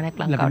ආධාර ප්‍රමාණයක්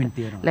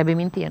ලංකාවට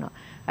ලැබෙමින් තියෙනවා.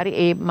 හරි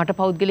ඒ මට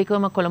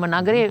පෞද්ගලිකවම කොළඹ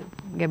නගරයේ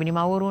ගැබිනි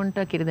මව්වරුන්ට,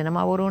 කිරිදෙන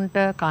මව්වරුන්ට,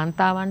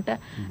 කාන්තාවන්ට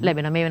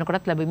ලැබෙන මේ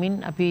වෙනකොටත් ලැබෙමින්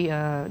අපි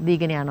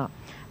දීගෙන යනවා.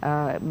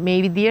 මේ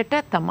විදියට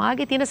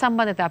තමාගේ තියෙන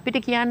සම්බන්ධතාවය අපිට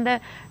කියන්න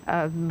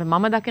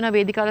මම දකින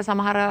වේදිකාවල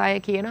සමහර අය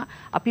කියන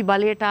අපි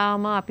බලයට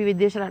ආවම අපි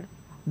විදේශ රට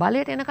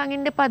බලයට එනකන්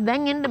ඉන්න එපා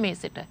දැන් එන්න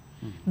මේසෙට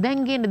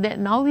දැන් ගේන්න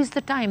now is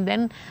the time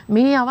දැන්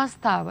මේ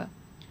අවස්ථාව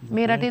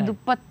මේ රටේ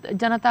දුප්පත්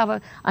ජනතාව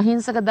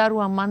අහිංසක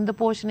දරුවන් මන්ද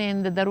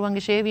පෝෂණයෙන්ද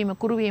දරුවන්ගේ ෂේවීම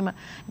කුරුවීම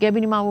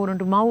ගැබිනි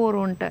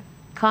මව්වරුන්ට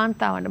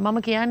කාන්තාවන්ට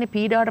මම කියන්නේ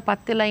පීඩාවට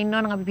පත් වෙලා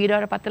ඉන්නවා නම් අපි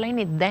පීඩාවට පත් වෙලා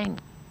ඉන්නේ දැන්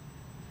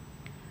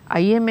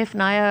IMF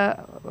ණය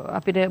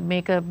අපිට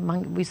මේක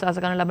මම විශ්වාස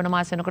කරන ලබන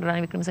මාස වෙනකොට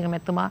රනිල් වික්‍රමසිංහ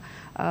මැතිතුමා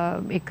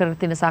එක් කර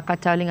තියෙන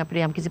සාකච්ඡා වලින්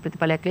අපිට යම්කිසි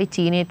ප්‍රතිඵලයක් ලැබෙයි.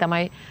 චීනයේ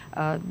තමයි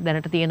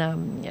දැනට තියෙන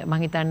මම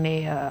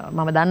හිතන්නේ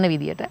මම දන්න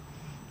විදියට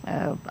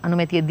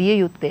අනුමැතිය දිය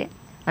යුත්තේ.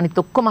 අනිත්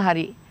ඔක්කොම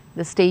හරි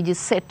the stage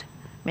is set.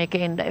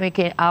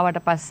 මේකේ ආවට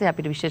පස්සේ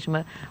අපිට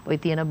විශේෂම ওই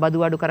තියෙන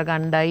බදු අඩු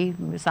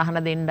කරගන්නයි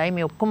සහන දෙන්නයි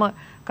මේ ඔක්කොම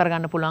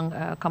කරගන්න පුළුවන්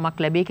කමක්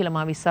ලැබෙයි කියලා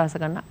මම විශ්වාස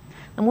කරනවා.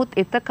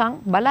 නමුත් එතකන්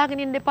බලාගෙන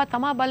ඉන්න එපා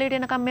තමා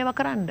බලයට එනකම් මේවා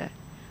කරන්න.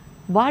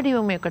 වාඩි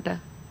වෙමු එකට.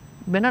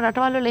 වෙන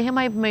රටවල් වල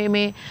එහෙමයි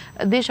මේ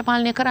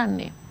දේශපාලනය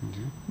කරන්නේ.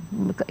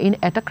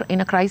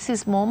 in a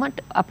crisis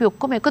moment අපි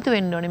ඔක්කොම එකතු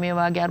වෙන්න ඕනේ මේ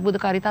වාගේ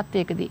අර්බුදකාරී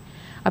තත්ත්වයකදී.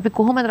 අපි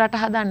කොහොමද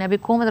රට හදන්නේ? අපි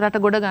කොහොමද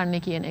රට ගොඩ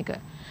ගන්න කියන එක.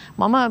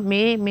 මම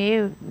මේ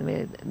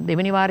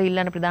දෙවෙනි වාරේ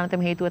ඉල්ලන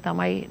ප්‍රධානතම හේතුව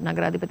තමයි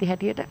නගරාධිපති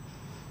හැටියට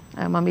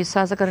මම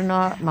විශ්වාස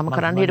කරනවා මම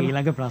කරන්න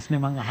ඊළඟ ප්‍රශ්නේ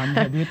මම අහන්න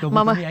හැදුවෙත්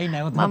ඔබතුමී ඇයි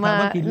නැවත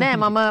වතාවක් නෑ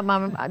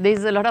මම there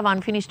is a lot of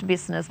unfinished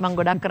business මම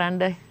ගොඩක්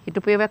කරන්න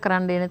හිතපු ඒවා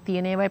කරන්න එන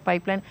තියෙන ඒවායි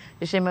pipeline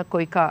විශේෂයෙන්ම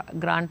කොයිකා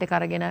grant එක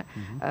අරගෙන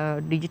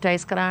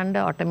digitize කරන්න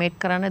automate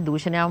කරන්න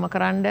දූෂණයවම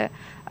කරන්න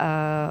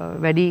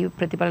වැඩි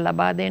ප්‍රතිඵල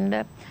ලබා දෙන්න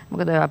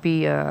මොකද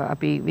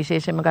අපි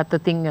විශේෂයෙන්ම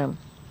ගත්තොත්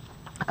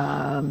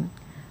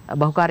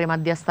බහුකාර්ය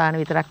මධ්‍යස්ථාන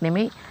විතරක්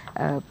නෙමෙයි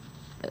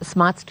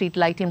ස්මාර්ට් ස්ට්‍රීට්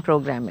ලයිටින්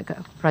ප්‍රෝග්‍රෑම් එක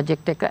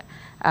ප්‍රොජෙක්ට් එක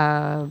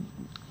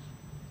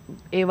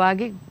ඒ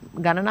වාගේ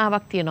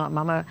ගණනාවක්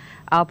තියෙනවා මම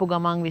ආපු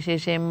ගමන්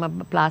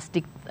විශේෂයෙන්ම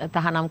ප්ලාස්ටික්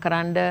තහනම්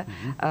කරන්න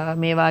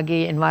මේ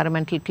වාගේ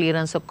එන්වයරන්මන්ටල්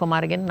ක්ලියරන්ස් ඔක්කොම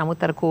අරගෙන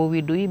නමුත් අර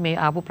කොවිඩුයි මේ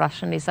ආපු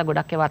ප්‍රශ්න නිසා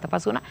ගොඩක් ඒවා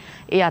අතපසු වුණා.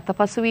 ඒ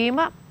අතපසු වීම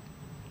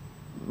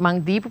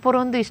මං දීප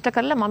පොරොන්දු ඉෂ්ට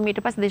කරලා මම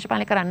ඊට පස්සේ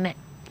දේශපාලනය කරන්නේ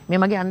නැහැ. මේ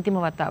මගේ අන්තිම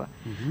වතාව.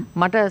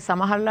 මට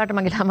සමහරලාට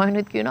මගේ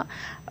ළමයිනුත් කියනවා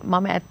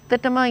මම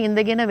ඇත්තටම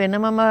ඉඳගෙන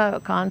වෙනමම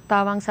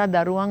කාන්තාවන් සහ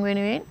දරුවන්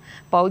වෙනුවෙන්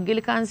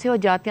පෞද්ගලිකාංශයෝ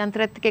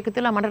ජාත්‍යන්තරයත් එක්ක එකතු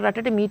වෙලා මට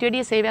රටට මීට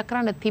වැඩිය සේවයක්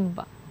කරන්න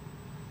තිබ්බා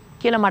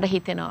කියලා මට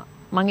හිතෙනවා.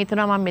 මම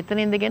හිතනවා මම මෙතන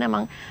ඉඳගෙන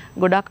මම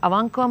ගොඩක්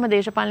අවංකවම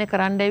දේශපාලනය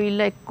කරන්න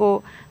ඇවිල්ලා එක්කෝ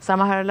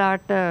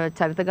සමහරලාට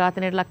චරිත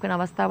ඝාතනයට ලක් වෙන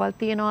අවස්ථාවල්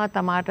තියෙනවා,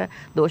 තමාට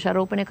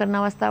දෝෂාරෝපණය කරන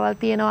අවස්ථාවල්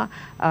තියෙනවා.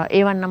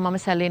 ඒවන් නම් මම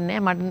සැලෙන්නේ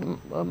නැහැ.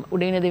 මට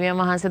උඩින දෙවියන්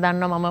වහන්සේ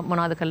දන්නවා මම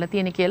මොනවද කරලා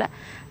තියෙන්නේ කියලා.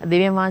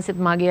 දෙවියන් වහන්සේත්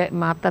මාගේ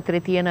මාත්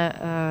අතරේ තියෙන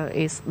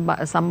ඒ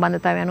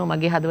සම්බන්ධතාවය අනුව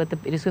මගේ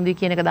හදවත පිරිසුදුයි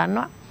කියන එක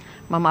දන්නවා.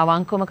 මම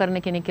අවංකවම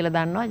කරන කෙනෙක් කියලා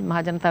දන්නවා. මහ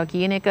ජනතාව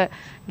කියන එක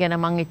ගැන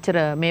මම එච්චර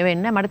මේ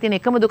වෙන්නේ නැහැ. මට තියෙන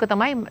එකම දුක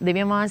තමයි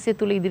දෙවියන් වහන්සේ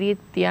තුල ඉදිරියේ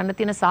තියන්න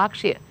තියෙන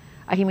සාක්ෂිය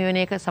අහිමි වෙන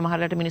එක.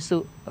 සමහරවිට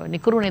මිනිස්සු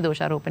නිකරුණේ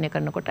දෝෂාරෝපණය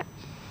කරනකොට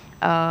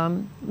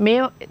මේ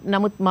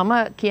නමුත් මම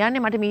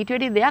කියන්නේ මට මීට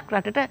වැඩි දෙයක්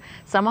රටට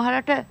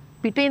සමහරවිට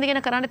පිටේ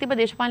ඉඳගෙන කරන්න තිබ්බ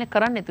දේශපාලනය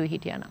කරන්න නැතුව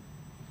හිටියානම්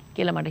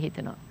කියලා මට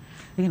හිතෙනවා.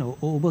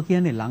 ඔබ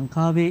කියන්නේ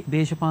ලංකාවේ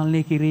දේශපාලනය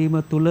කිරීම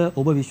තුළ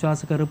ඔබ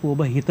විශ්වාස කරපු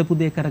ඔබ හිතපු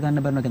දේ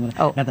කරගන්න බැරි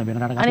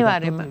නැත්නම්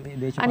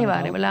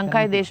අනිවාර්යයෙන්ම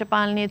ලංකාවේ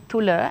දේශපාලනය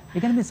තුළ ඒ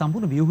කියන්නේ මේ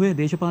සම්පූර්ණ ව්‍යුහය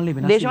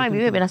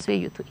දේශපාලනයේ වෙනස් විය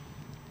යුතුයි.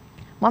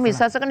 මම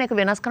විශ්වාස කරන එක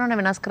වෙනස්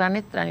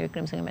කරන්නෙත් රනිල්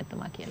වික්‍රමසිංහ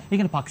මැතිතුමා කියලා. ඒ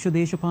කියන්නේ පක්ෂ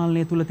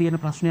දේශපාලනය තුළ තියෙන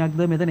ප්‍රශ්නයක්ද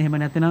මෙතන? එහෙම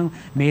නැත්නම්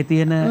මේ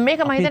තියෙන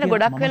මේක මම හිතන්නේ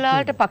ගොඩක්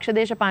වෙලාවට පක්ෂ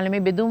දේශපාලනය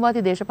මේ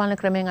බෙදුම්වාදී දේශපාලන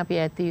ක්‍රමයෙන්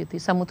අපි ඈත්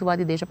යුතුයි.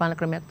 සමුතුවාදී දේශපාලන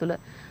ක්‍රමයක් තුළ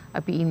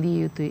අපි ඉන්දිය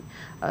යුතුයි.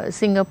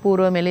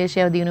 සිංගප්පූරුව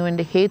මැලේසියාව දිනු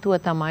වෙන්න හේතුව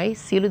තමයි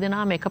සියලු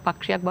දෙනාම එක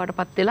පක්ෂයක් බවට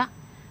පත් වෙලා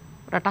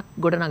රටක්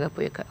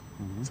ගොඩනගපු එක.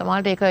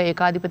 සමහරට ඒක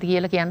ඒකාධිපති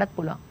කියලා කියන්නත්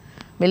පුළුවන්.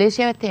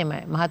 මැලේසියාවත්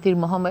එහෙමයි. මහතිර්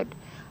මොහමඩ්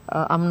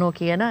අම්නෝ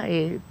කියන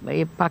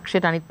ඒ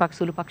පක්ෂයට අනිත් පක්ෂ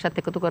සුළු පක්ෂත්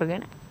එකතු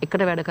කරගෙන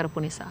එකට වැඩ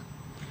කරපු නිසා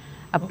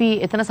අපි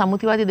එතන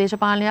සම්මුතිවාදී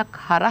දේශපාලනයක්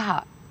හරහා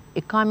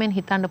එකාමෙන්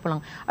හිතන්න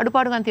පුළුවන්.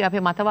 අඩුපාඩු ගන්න තියෙනවා.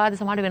 අපේ මතවාද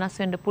සමහරට වෙනස්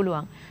වෙන්න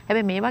පුළුවන්.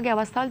 හැබැයි මේ වගේ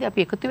අවස්ථාවලදී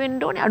අපි එකතු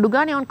වෙන්න ඕනේ අඩු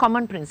ගානේ on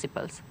common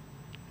principles.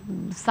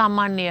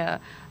 සාමාන්‍ය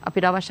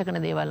අපිට අවශ්‍ය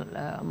කරන දේවල්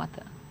මත.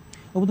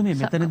 ඔබතුමී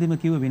මෙතනදිම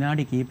කිව්ව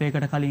විනාඩි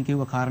කිහිපයකට කලින් කිව්ව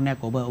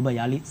කාරණයක් ඔබ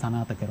යලි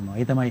සනාථ කරනවා.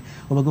 ඒ තමයි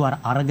ඔබ කිව්ව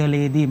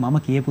අරගලේදී මම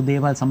කියපු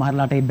දේවල්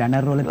සමහරලාට ඒ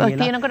බැනර් වල තියලා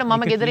කියනකොට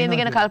මම ගෙදර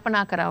ඉඳගෙන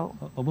කල්පනා කරා.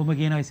 ඔබම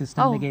කියන ඒ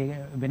සිස්ටම් එකේ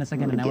වෙනස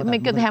ගැන නැවත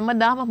මේක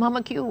හැමදාම මම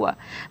කිව්වා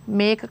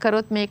මේක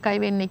කරොත්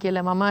මේකයි වෙන්නේ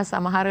කියලා. මම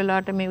සමහර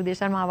වෙලාවට මේ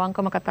උදේශාම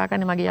අවංකම කතා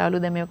කරන්නේ මගේ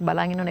යාළුවෝ දැන් මේක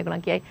බලන් ඉන්නවනේ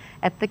ඒගොල්ලන් කියයි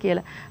ඇත්ත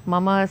කියලා.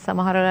 මම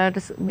සමහර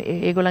වෙලාවට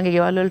ඒගොල්ලන්ගේ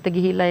ගෙවල් වලට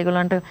ගිහිල්ලා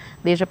ඒගොල්ලන්ට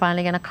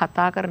දේශපාලනය ගැන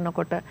කතා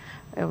කරනකොට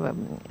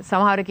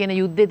සමහර කියන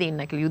යුද්ධෙ දින්න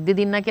කියලා. යුද්ධෙ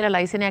දින්න කියලා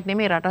ලයිසනයක්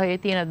නෙමෙයි රටේ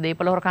තියෙන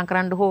දේපල හොරකම්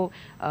කරන්න හෝ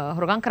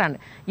හොරකම් කරන්න.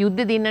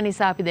 යුද්ධෙ දින්න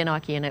නිසා අපි දෙනවා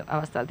කියන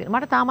අවස්ථාවල් තියෙනවා.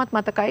 මට තාමත්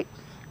මතකයි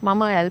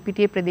මම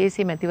එල්පිටියේ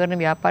ප්‍රදේශයේ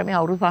මැතිවරණ ව්‍යාපාරයේ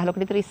අවුරුදු 15කට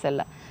විතර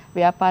ඉස්සෙල්ලා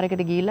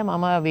ව්‍යාපාරයකට ගිහිල්ලා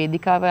මම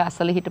වේදිකාව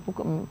අසල හිටපු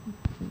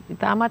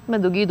තාමත්ම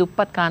දුගී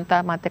දුප්පත්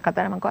කාන්තාව මාත් එක්ක කතා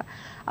කරලා මම කිව්වා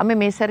අම්මේ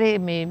මේ සැරේ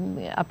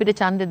මේ අපිට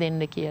ඡන්දෙ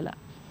දෙන්න කියලා.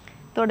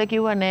 එතකොට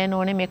කිව්වා නෑ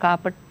නෝනේ මේ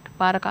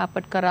පාර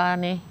කාපට්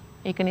කරානේ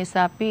ඒක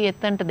නිසා අපි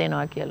එතනට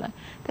දෙනවා කියලා.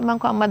 ඉතින් මම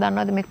කිව්වා අම්මා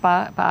දන්නවද මේ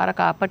පාර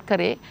කාපට්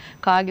කරේ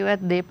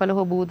කාගේවත් දේපල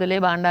හෝ බූදලේ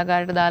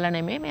භාණ්ඩාගාරයට දාලා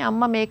නෙමෙයි. මේ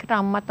අම්මා මේකට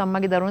අම්මත්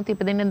අම්මගේ දරුවනුත්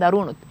ඉපදෙන්නේ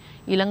දරුවනුත්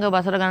ඊළඟ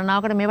වසර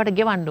ගණනාවකට මේවට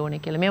ගෙවන්න ඕනේ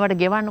කියලා. මේවට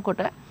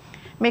ගෙවන්නකොට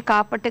මේ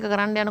කාපට් එක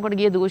කරන්න යනකොට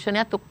ගිය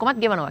දූෂණයත්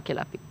ඔක්කොමත් ගෙවනවා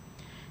කියලා අපි.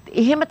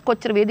 එහෙමත්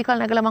කොච්චර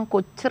වේදිකාවල් නැගලා මම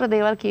කොච්චර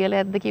දේවල්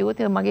කියලා ඇද්ද කිව්වොත්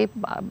මගේ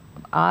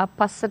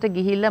ආපස්සට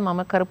ගිහිල්ලා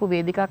මම කරපු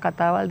වේදිකා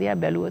කතාවල්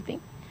දිහා බැලුවොත්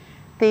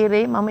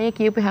තේරෙයි මම මේ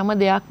කියපු හැම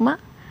දෙයක්ම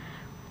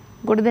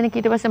ගොඩ දෙනෙක්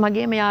ඊට පස්සේ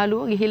මගේම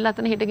යාළුවෝ ගිහිල්ලා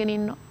අතන හිටගෙන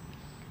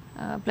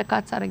ඉන්නවා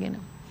ප්ලකාට්ස් අරගෙන.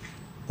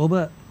 ඔබ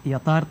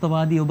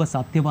යථාර්ථවාදී ඔබ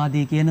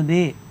සත්‍යවාදී කියන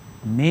දේ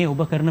මේ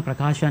ඔබ කරන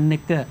ප්‍රකාශන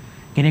එක්ක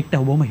කෙනෙක්ට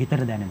ඔබම හිතට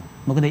දැනෙනවා.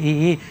 මොකද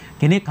ඒ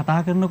කෙනෙක් කතා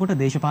කරනකොට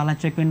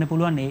දේශපාලනඥයෙක් වෙන්න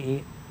පුළුවන් ඒ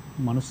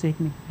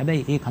මිනිස්සෙක්නේ.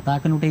 හැබැයි ඒ කතා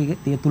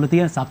කරනකොට ඒ තුල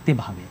තියෙන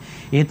සත්‍යභාවය,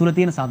 ඒ තුල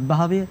තියෙන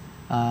සත්භාවය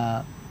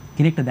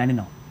කෙනෙක්ට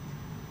දැනෙනවා.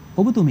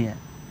 ඔබතුමිය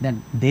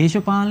දැන්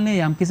දේශපාලනයේ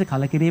යම්කිසි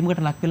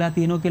කලකිරීමකට ලක් වෙලා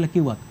තියෙනවා කියලා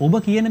කිව්වත් ඔබ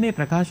කියන මේ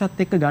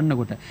ප්‍රකාශات එක්ක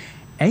ගන්නකොට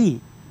ඇයි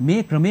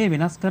මේ ක්‍රමය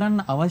වෙනස් කරන්න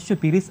අවශ්‍ය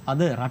පිරිස්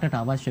අද රටට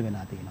අවශ්‍ය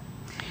වෙලා තියෙනවා?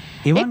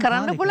 ඒ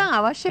කරන්න පුළුවන්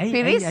අවශ්‍ය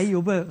පිරිස් ඇයි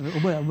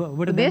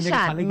ඔබට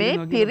දේශාන් මේ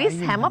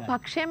පිරිස් හැම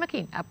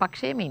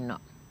පක්ෂයේම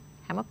ඉන්නවා.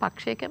 හැම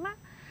පක්ෂයකම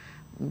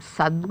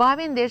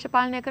සද්භාවයෙන්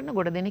දේශපාලනය කරන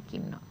ගොඩ දෙනෙක්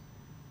ඉන්නවා.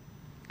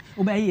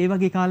 ඔබ ඇයි ඒ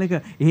වගේ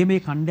කාලයක එහෙම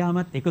මේ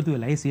කණ්ඩායමත් එකතු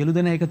වෙලා ඒ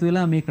සියලු දෙනා එකතු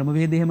වෙලා මේ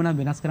ක්‍රමවේදය එහෙමනම්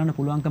වෙනස් කරන්න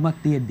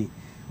පුළුවන්කමක් තියෙද්දි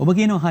ඔබ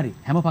කියනවා හරි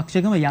හැම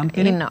පක්ෂයකම යම්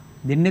කෙනෙක්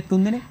දෙන්නෙක්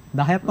තුන් දෙනෙක්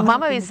 10ක් 15ක්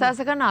මම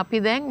විශ්වාස කරන අපි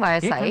දැන්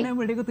වයසයි ඒ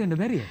කණ්ඩායමට එකතු වෙන්න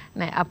බැරිය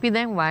නෑ අපි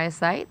දැන්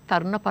වයසයි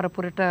තරුණ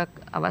පරපුරට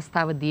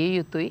අවස්ථාව දිය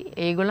යුතුයි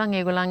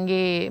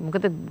ඒගොල්ලන්ගේ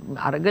මොකද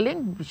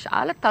අරගලෙන්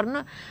විශාල තරුණ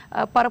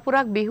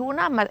පරපුරක් බිහි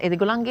වුණා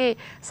ඒගොල්ලන්ගේ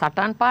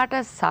සටන් පාට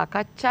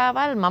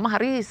සාකච්ඡාවල් මම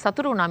හරි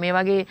සතුටු වුණා මේ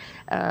වගේ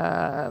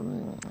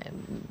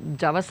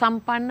ජව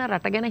සම්පන්න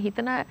රට ගැන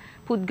හිතන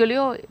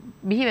පුද්ගලයෝ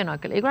බිහි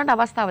වෙනවා කියලා ඒගොල්ලන්ට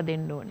අවස්ථාව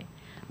දෙන්න ඕනේ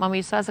මම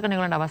විශ්වාස කරන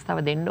ඒගොල්ලන්ට අවස්ථාව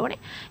දෙන්න ඕනේ.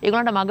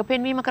 ඒගොල්ලන්ට මඟ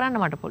පෙන්වීම කරන්න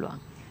මට පුළුවන්.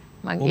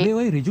 ඔබේ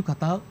ওই ඍජු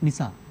කතාව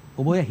නිසා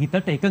ඔබ ඔය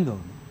හිතට එකඟ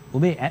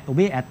වුණා.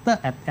 ඔබේ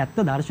ඇත්ත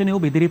දර්ශනය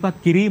ඔබ ඉදිරිපත්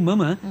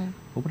කිරීමම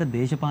ඔබට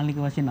දේශපාලනික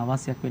වශයෙන්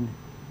අවශ්‍යයක් වෙන්නේ.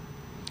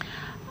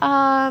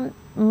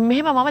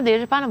 මෙහෙම මම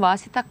දේශපාලන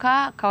වාසිතකා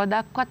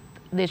කවදාවත්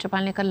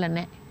දේශපාලනය කරලා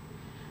නැහැ.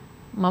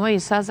 මම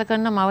විශ්වාස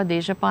කරන මම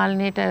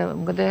දේශපාලනයට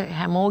මොකද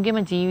හැමෝගෙම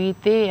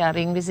ජීවිතේ අර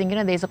ඉංග්‍රීසියෙන්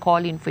කියන there's a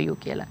calling for you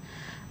කියලා.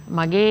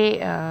 මගේ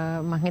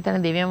මම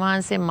හිතන්නේ දෙවියන්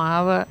වහන්සේ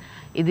මාව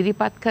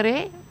ඉදිරිපත්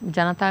කරේ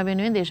ජනතාව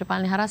වෙනුවෙන්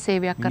දේශපාලන හරහා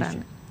සේවයක්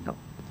කරන්න.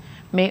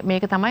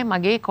 මේක තමයි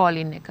මගේ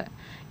කෝලින් එක.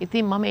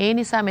 ඉතින් මම ඒ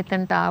නිසා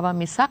මෙතනට ආවා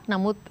මිසක්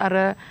නමුත් අර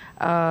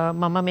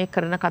මම මේ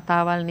කරන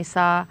කතාවල්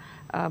නිසා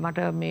මට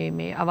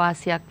මේ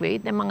අවාසියක් වෙයි.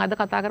 දැන් මම අද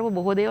කතා කරපු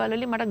බොහෝ දේවල්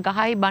වලින් මට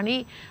ගහයි බණි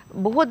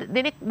බොහෝ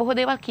දෙනෙක් බොහෝ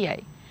දේවල්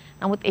කියයි.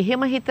 නමුත්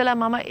එහෙම හිතලා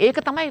මම ඒක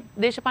තමයි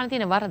දේශපාලන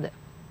තියෙන වරද.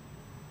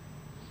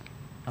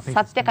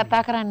 සත්‍ය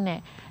කතා කරන්නේ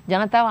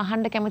ජනතාව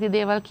අහන්න කැමති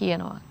දේවල්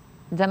කියනවා.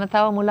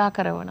 ජනතාව මුලා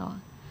කරනවා.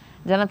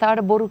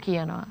 ජනතාවට බොරු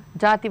කියනවා.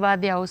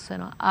 ජාතිවාදය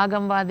අවුස්සනවා.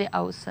 ආගම්වාදය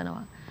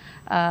අවුස්සනවා.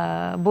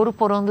 බොරු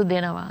පොරොන්දු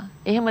දෙනවා.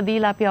 එහෙම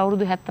දීලා අපි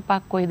අවුරුදු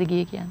 75ක් කොයිද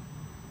ගියේ කියන්නේ.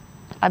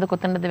 අද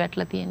කොතනද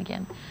වැටලා තියෙන්නේ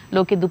කියන්නේ.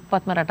 ලෝකේ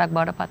දුප්පත්ම රටක්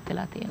බවට පත්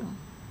වෙලා තියෙනවා.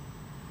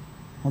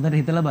 හොඳට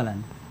හිතලා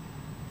බලන්න.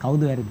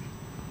 කවුද වැරදි?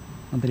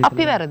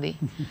 අපි වැරදි.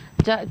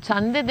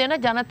 ඡන්දේ දෙන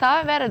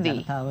ජනතාව වැරදි.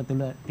 ජනතාව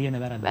තුළ තියෙන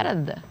වැරද්ද.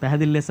 වැරද්ද.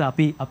 පැහැදිලි ලෙස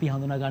අපි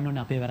හඳුනා ගන්න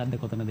ඕනේ අපේ වැරද්ද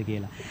කොතනද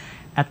කියලා.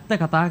 ඇත්ත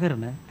කතා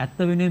කරන, ඇත්ත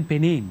වෙනුවෙන්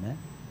පෙනී ඉන්න,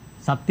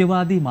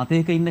 සත්‍යවාදී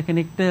මතයක ඉන්න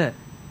කෙනෙක්ට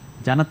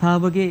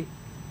ජනතාවගේ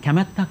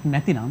කැමැත්තක්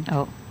නැතිනම්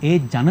ඒ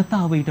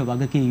ජනතාව ඊට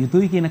වගකිය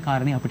යුතුයි කියන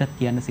කාරණේ අපිට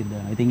කියන්න සිද්ධ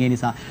වෙනවා. ඉතින් ඒ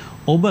නිසා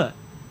ඔබ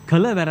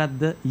කළ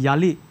වැරද්ද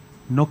යලි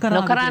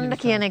නොකරන්න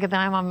කියන එක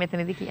තමයි මම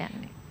මෙතනදී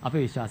කියන්නේ.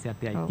 අපේ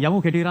විශ්වාසයත් එයයි.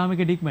 යමු කෙටි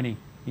විරාමයකට ඉක්මනින්.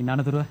 ඉන්න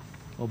අනතුරුව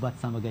ඔබත්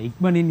සමග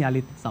ඉක්මනින්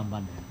යලිත්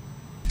සම්බන්ධ වෙනවා.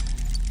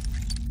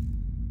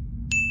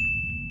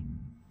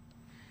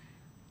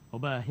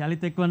 ඔබ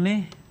යලිත් එක්වන්නේ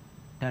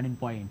ටර්නින්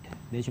පොයින්ට්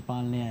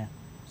දේශපාලනය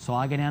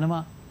සොයාගෙන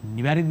යනවා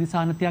නිවැරදි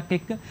දිශානතියක්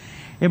එක්ක.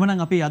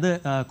 එමනම් අපි අද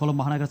කොළඹ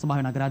මහනගර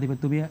සභාවේ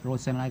නගරාධිපතිතුමිය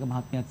රෝස් සේනානායක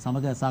මහත්මියත්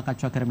සමග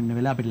සාකච්ඡා කරමින් ඉන්න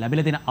වෙලාව අපිට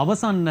ලැබිලා තියෙන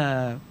අවසන්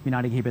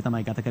විනාඩි කිහිපය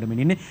තමයි ගත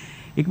කරමින් ඉන්නේ.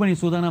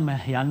 ඉක්මනින් සූදානම්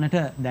යන්නට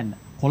දැන්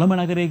කොළඹ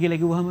නගරය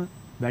කියලා කිව්වහම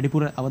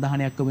වැඩිපුර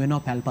අවධානයක් යොමු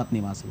වෙනවා පැල්පත්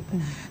නිවාසවලට.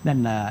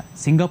 දැන්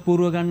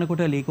සිංගප්පූරුව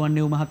ගන්නකොට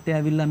ලීකවන්නේ මහත්තයා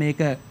ඇවිල්ලා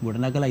මේක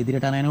ගොඩනගලා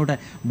ඉදිරියට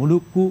යනකොට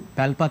මුළුක්කු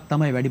පැල්පත්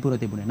තමයි වැඩිපුර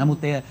තිබුණේ.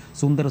 නමුත් එය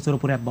සුන්දර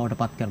සුරපුරයක් බවට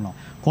පත් කරනවා.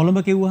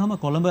 කොළඹ කිව්වහම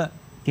කොළඹ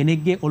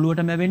කෙනෙක්ගේ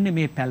ඔළුවටම වෙන්නේ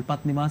මේ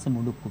පැල්පත් නිවාස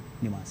මුළුක්කු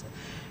නිවාස.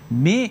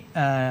 මේ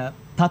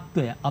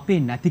තත්ත්වය අපේ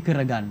නැති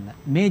කරගන්න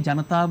මේ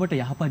ජනතාවට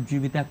යහපත්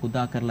ජීවිතයක්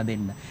උදා කරලා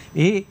දෙන්න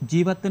ඒ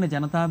ජීවත් වෙන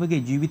ජනතාවගේ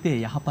ජීවිතය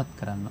යහපත්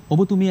කරන්න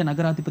ඔබතුමිය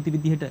නගරාධිපති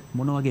විදිහට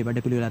මොන වගේ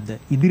වැඩපිළිවෙලක්ද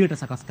ඉදිරියට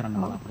සකස් කරන්න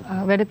බලාපොරොත්තු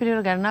වෙන්නේ?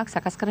 වැඩපිළිවෙල ගණනක්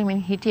සකස්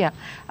කරමින් හිටියා.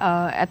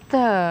 ඇත්ත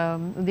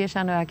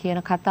උදේශාන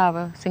කියන කතාව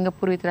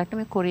සිංගප්පූරු විතරක්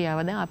නෙමෙයි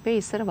කොරියාව. දැන් අපේ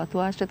ඉස්සර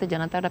වතු ආශ්‍රිත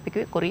ජනතාවට අපි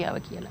කිව්වේ කොරියාව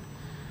කියලා.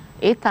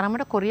 ඒ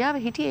තරමට කොරියාව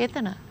හිටියේ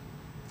එතන.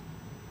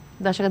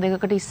 දශක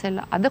දෙකකට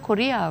ඉස්සෙල්ලා. අද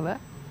කොරියාව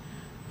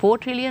 4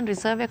 trillion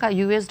reserve එක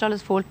US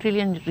dollars 4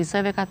 trillion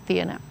reserve එකක්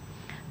තියෙන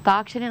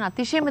තාක්ෂණයෙන්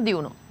අතිශයම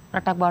දියුණු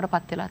රටක් බවට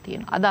පත් වෙලා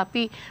තියෙනවා. අද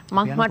අපි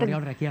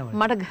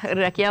මට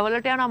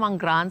රැකියාවලට යනවා මං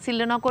ග්‍රාන්ට්ස්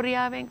ඉල්ලනවා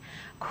කොරියාවෙන්.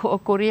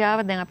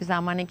 කොරියාව දැන් අපි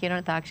සාමාන්‍යයෙන්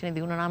කියනවා තාක්ෂණය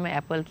දියුණු නම්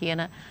Apple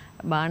කියන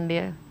භාණ්ඩය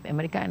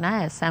ඇමරිකාවේ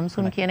නෑ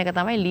Samsung කියන එක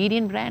තමයි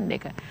leading brand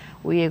එක.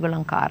 උයි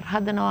ඒගොල්ලන් කාර්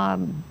හදනවා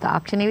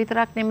තාක්ෂණය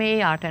විතරක්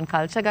නෙමෙයි art and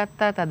culture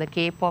ගත්තත් අද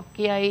K-pop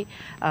කියයි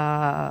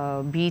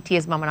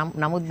BTS මම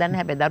නමුත්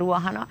දන්නේ හැබැයි දරුවෝ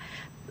අහනවා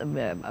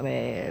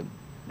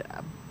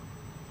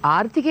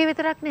ආර්ථිකය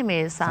විතරක්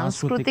නෙමේ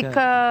සංස්කෘතික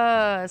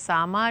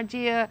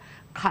සමාජීය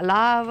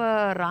කලාව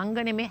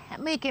රංගනය මේ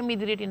හැම එකෙම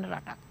ඉදිරියට ඉන්න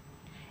රටක්.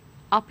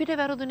 අපිට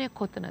වැරදුනේ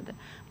කොතනද?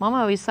 මම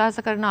විශ්වාස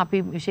කරන අපි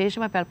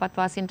විශේෂම පැල්පත්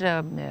වාසීන්ට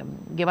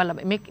ගෙවල්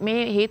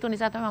මේ හේතු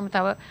නිසා තමයි මම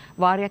තව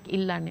වාරයක්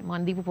ඉල්ලන්නේ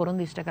මන් දීපු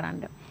පොරොන්දු ඉෂ්ට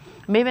කරන්න.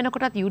 මේ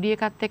වෙනකොටත් UD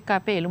එකත් එක්ක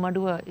අපේ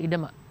එළුමඩුව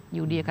ඉඩම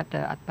UD එකට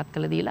අත්පත්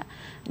කළ දීලා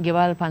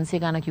ගෙවල් 500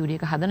 ගණක් UD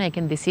එක හදන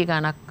එකෙන් 200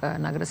 ගණක්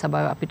නගර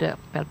සභාව අපිට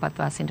පැල්පත්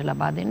වාසීන්ට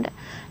ලබා දෙන්න.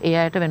 ඒ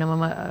අයට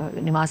වෙනමම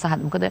නිවාස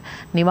හද. මොකද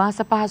නිවාස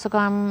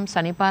පහසුකම්,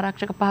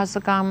 සනීපාරක්ෂක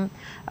පහසුකම්,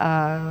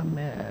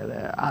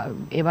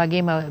 ඒ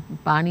වගේම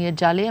පානීය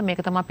ජලය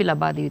මේක තමයි අපි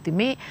ලබා දිය යුතු.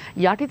 මේ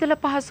යටිතල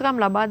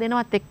පහසුකම් ලබා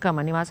දෙනවත්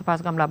එක්කම නිවාස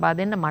පහසුකම් ලබා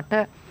දෙන්න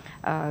මට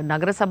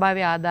නගර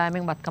සභාවේ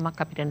ආදායමෙන් වත්කමක්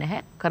අපිට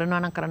නැහැ. කරනවා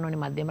නම් කරන්න ඕනේ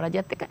මධ්‍යම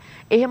රජයත් එක්ක.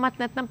 එහෙමත්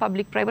නැත්නම්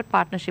පබ්ලික් ප්‍රයිවට්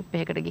පාර්ට්නර්ෂිප්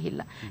එකකට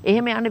ගිහිල්ලා.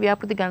 එහෙම යන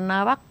ව්‍යාපෘති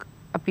ගණනාවක්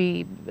අපි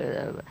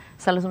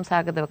සැලසුම්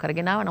සාගතව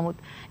කරගෙන ආවා.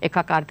 නමුත් එකක්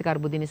ආර්ථික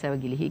අර්බුද නිසා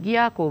ගිලිහි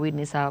ගියා. කොවිඩ්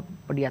නිසා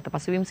පොඩි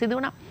අතපසුවීම්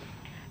සිදු වුණා.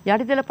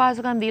 යටිතල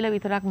පහසුකම් දීලා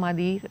විතරක්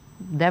මදි.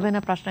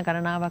 දැවෙන ප්‍රශ්න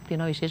ගණනාවක්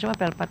තියෙනවා විශේෂම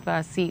පැල්පත්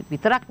වාසී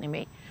විතරක්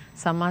නෙමෙයි.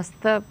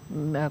 සමස්ත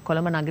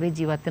කොළඹ නගරේ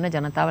ජීවත් වෙන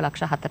ජනතාව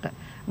ලක්ෂ 7ට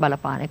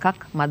බලපාන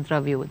එකක්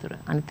මත්ද්‍රව්‍ය උදුර.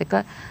 අනිත් එක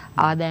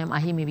ආදායම්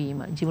අහිමි වීම,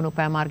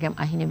 ජීවනෝපාය මාර්ගයන්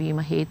අහිමි වීම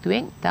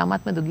හේතුවෙන්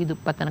තාමත්ම දුගී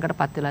දුප්පත් තැනකට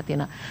පත් වෙලා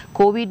තියෙනවා.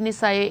 කොවිඩ්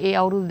නිසා ඒ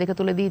අවුරුදු දෙක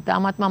තුලදී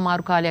තාමත්ම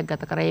අමාරු කාලයක්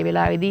ගත කරා. ඒ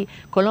වෙලාවේදී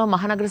කොළඹ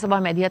මහනගර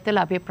සභාව මැදිහත්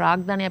වෙලා අපේ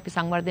ප්‍රාග්ධනය අපි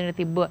සංවර්ධනයට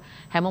තිබ්බ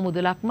හැම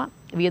මුදලක්ම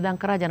වියදම්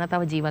කරා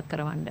ජනතාව ජීවත්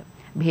කරවන්න.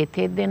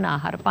 බෙහෙත් දෙන්න,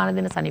 ආහාර පාන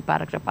දෙන්න,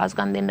 සනීපාරක්ෂක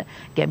පහසුකම් දෙන්න,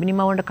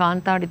 ගැබිනිමවුන්ට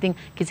කාන්තාවට ඉතින්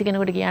කිසි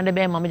කෙනෙකුට කියන්න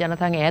බෑ මම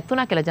ජනතාවගෙන් ඈත්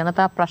වුණා කියලා.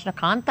 ජනතා ප්‍රශ්න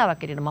කාන්තාවක්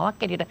ඇටියට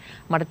මවක් ඇටියට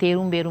මට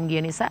තේරුම් බේරුම්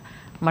ගිය නිසා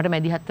මට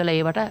මැදිහත් වෙලා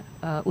ඒවට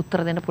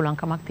උත්තර දෙන්න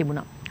පුළුවන්කමක්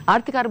තිබුණා.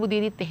 ආර්ථික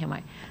අර්බුදයේදීත්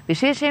එහෙමයි.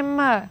 විශේෂයෙන්ම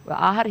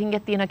ආහාර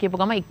හිඟයක් තියෙනවා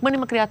කියපු ගම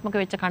ඉක්මනින්ම ක්‍රියාත්මක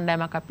වෙච්ච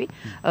කණ්ඩායමක් අපි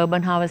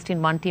urban harvesting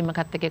one team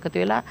එකත් එක්ක එකතු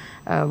වෙලා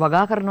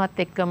වගා කරනවත්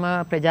එක්කම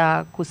ප්‍රජා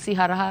කුස්සි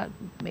හරහා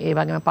ඒ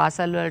වගේම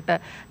පාසල් වලට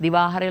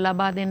දිවාහාරය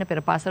ලබා දෙන්න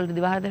පෙර පාසල් වලට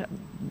දිවාහාර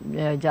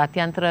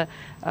ජාත්‍යන්තර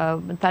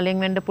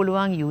තලෙන් වෙන්න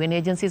පුළුවන් UN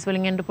agencies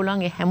වලින් වෙන්න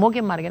පුළුවන් ඒ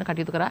හැමෝගෙම අරගෙන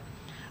කටයුතු කරා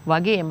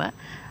වගේම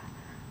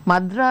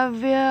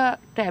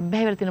මත්ද්‍රව්‍යයට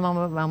ඇබ්බැහි වෙලා තියෙන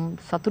මම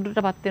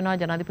සතුටටපත් වෙනවා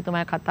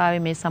ජනාධිපතිතුමාගේ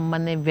කතාවේ මේ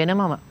සම්බන්ධයෙන්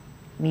වෙනමම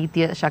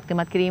නීතිය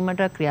ශක්තිමත්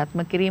කිරීමට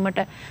ක්‍රියාත්මක කිරීමට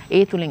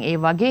ඒ තුලින් ඒ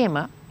වගේම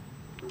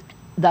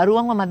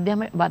දරුවන්ව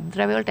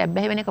මත්ද්‍රව්‍ය වලට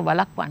ඇබ්බැහි වෙන එක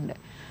වළක්වන්න.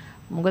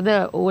 මොකද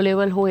O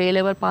level හෝ A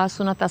level පාස්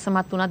වුණත්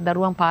අසමත් වුණත්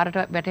දරුවන් පාරට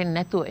වැටෙන්නේ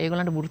නැතුව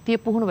ඒගොල්ලන්ට වෘත්තීය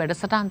පුහුණු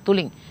වැඩසටහන්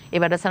තුලින් ඒ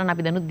වැඩසටහන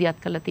අපි දැනුත් දියත්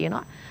කරලා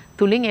තියෙනවා.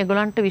 තුලින්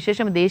ඒගොල්ලන්ට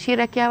විශේෂම දේශීය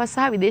රැකියාව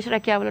සහ විදේශ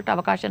රැකියාව වලට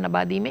අවකාශ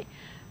ලබා දීමේ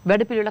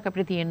වැඩපිළිවෙලක්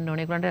අපිට තියෙන්න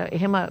ඕනේ. ඒගොල්ලන්ට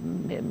එහෙම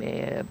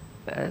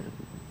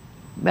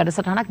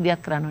වැඩසටහනක්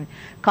දියත් කරන්න ඕනේ.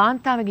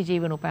 කාන්තාවගේ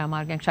ජීවන උපාය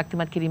මාර්ගයක්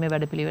ශක්තිමත් කිරීමේ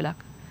වැඩපිළිවෙලක්.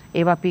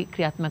 ඒවා අපි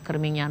ක්‍රියාත්මක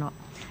කරමින් යනවා.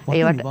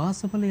 ඒවට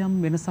නිවාසවල යම්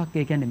වෙනසක්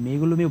ඒ කියන්නේ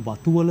මේගොල්ලෝ මේ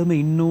වතු වලම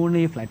ඉන්න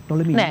ඕනේ ෆ්ලැට්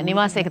වලම ඉන්න නෑ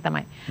නිවාස එක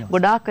තමයි.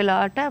 ගොඩාක්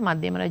වෙලාවට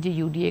මධ්‍යම රජ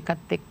UDA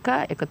එකත් එක්ක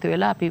එකතු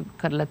වෙලා අපි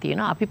කරලා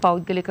තියෙනවා. අපි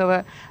පෞද්ගලිකව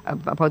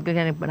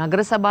කියන්නේ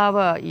නගර සභාව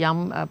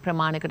යම්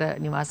ප්‍රමාණයකට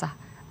නිවාස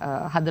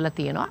හදලා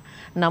තියෙනවා.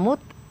 නමුත්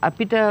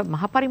අපිට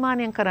මහ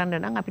පරිමාණයෙන් කරන්න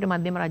නම් අපිට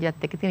මධ්‍යම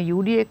රජයත් එක්ක තියෙන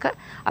UDA එක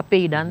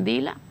අපේ ඉඩම්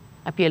දීලා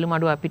අපි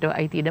එළුමඩුව අපිට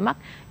අයිති ඉඩමක්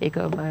ඒක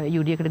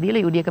UDA එකට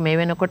දීලා UDA එක මේ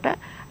වෙනකොට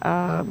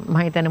මම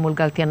හිතන්නේ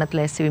මුල්ගල් තියන්නත්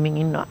ලෑස්ති වෙමින්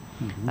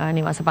ඉන්නවා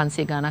නිවාස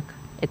 500 ගණක්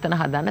එතන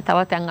හදන්න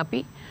තව තැන්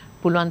අපි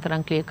පුළුවන්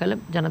තරම් ක්ලියර් කළ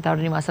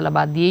ජනතාවට නිවාස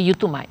ලබා දිය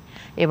යුතුමයි.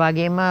 ඒ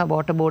වගේම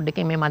වෝටර් බෝඩ්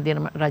එකෙන් මේ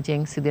මධ්‍යම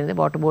රජයෙන් සිදුවෙන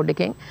වෝටර් බෝඩ්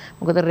එකෙන්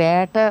මොකද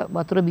රැයට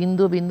වතුර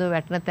බිඳුව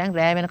වැටෙන තැන්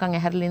රැය වෙනකන්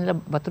ඇහැරලා ඉඳලා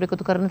වතුර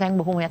එකතු කරන තැන්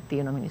බොහොමයක්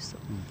තියෙනවා මිනිස්සු.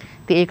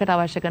 ඉතින් ඒකට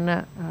අවශ්‍ය කරන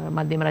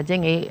මධ්‍යම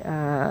රජයෙන් ඒ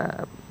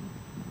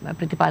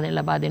ප්‍රතිපාදන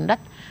ලබා දෙන්නත්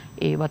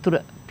ඒ වතුර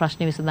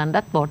ප්‍රශ්න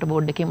විසඳන්නත් වෝටර්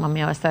බෝඩ් එකෙන් මම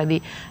මේ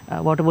අවස්ථාවේදී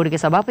වෝටර් බෝඩ්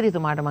එකේ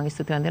සභාපතිතුමාට මම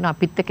ස්තුතිවන්ත වෙනවා.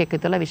 අපිත් එක්ක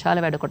එකතුලා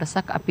විශාල වැඩ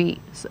කොටසක් අපි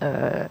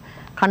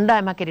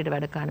කණ්ඩායමක් හැටියට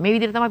වැඩ කරන්නේ. මේ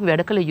විදිහට තමයි අපි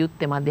වැඩ කළ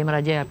යුත්තේ මධ්‍යම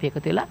රජය අපි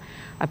එකතු වෙලා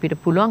අපිට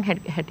පුළුවන්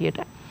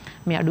හැටියට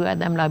මේ අඩු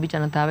ආදායම් ලාභී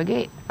ජනතාවගේ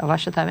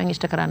අවශ්‍යතාවයන්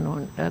ඉෂ්ට කරන්න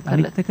ඕන කරලා.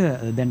 අනිත් එක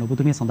දැන්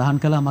ඔබතුමිය සඳහන්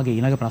කළා මගේ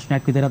ඊළඟ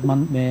ප්‍රශ්නයක් විදිහට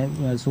මම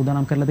මේ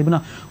සූදානම් කරලා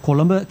තිබුණා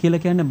කොළඹ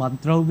කියලා කියන්නේ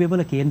මත්ද්‍රව්‍ය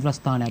වල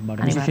කේන්ද්‍රස්ථානයක්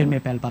බවට විශේෂයෙන්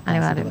මේ පැල්පත්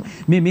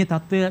මේ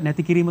තත්ත්වය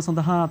නැති කිරීම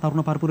සඳහා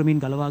තරුණ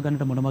පරපුරමින් ගලවා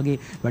ගන්නට මොන වගේ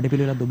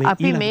වැඩපිළිවෙලක්ද ඔබේ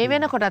අපි මේ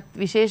වෙනකොටත්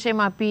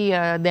විශේෂයෙන්ම අපි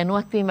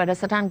දැනුවත් වීම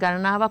වැඩසටහන්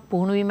ගණනාවක්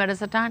පුහුණු වීම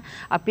වැඩසටහන්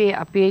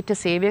අපිට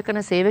සේවය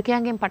කරන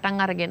සේවකයන්ගෙන්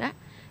පටන් අරගෙන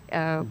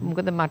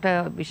මොකද මට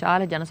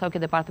විශාල ජනසෞඛ්‍ය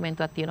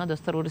දෙපාර්තමේන්තුවක් තියෙනවා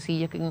දොස්තරවරු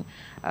 100කින්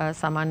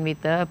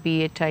සමන්විත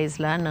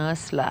PHIස්ලා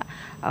නර්ස්ලා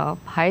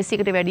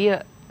 600කට වැඩිය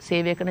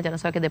සේවය කරන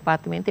ජනසෞඛ්‍ය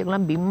දෙපාර්තමේන්තුව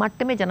ඒගොල්ලන් බිම්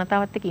මට්ටමේ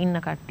ජනතාවත් එක්ක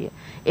ඉන්න කට්ටිය.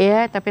 ඒ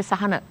අයත් අපේ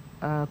සහන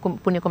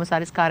පුණ්‍ය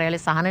කොමසාරිස්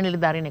කාර්යාලයේ සහන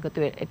නිලධාරීන්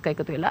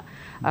එකතු වෙලා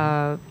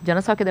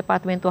ජනසෞඛ්‍ය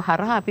දෙපාර්තමේන්තුව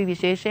හරහා අපි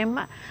විශේෂයෙන්ම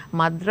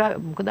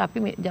මොකද අපි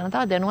මේ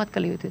ජනතාව දැනුවත්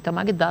කළ යුතුයි.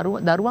 තමයිගේ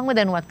දරුවන්ව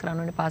දැනුවත්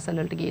කරන්න ඕනේ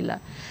පාසල් වලට ගිහිල්ලා.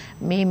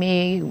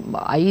 මේ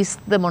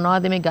අයිස්ද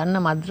මොනවද මේ ගන්න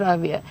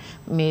මත්ද්‍රව්‍ය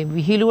මේ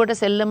විහිළුවට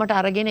සෙල්ලමට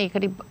අරගෙන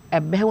ඒකට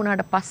ඇබ්බැහි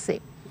වුණාට පස්සේ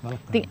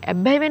ඉතින්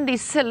ඇබ්බැහි වෙන්න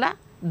ඉස්සෙල්ලා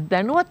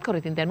දැනුවත්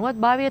කර ඉතින්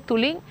දැනුවත් භාවය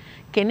තුලින්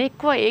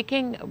කෙනෙක්ව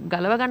ඒකෙන්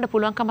ගලව ගන්න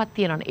පුළුවන්කමක්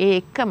තියෙනවා. ඒ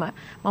එක්කම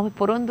මම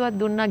පොරොන්දුවක්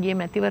දුන්නා ගිය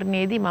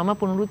මැතිවරණයේදී මම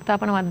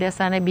පුනරුත්ථාපන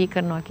මධ්‍යස්ථානය බී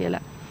කරනවා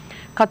කියලා.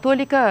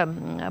 කතෝලික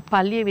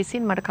පල්ලිය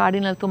විසින් මට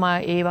කාඩිනල්තුමා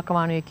ඒ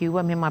වකවානුවේ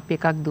කිව්වා මෙහෙම අපි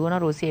එකක් දුවන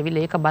රෝසි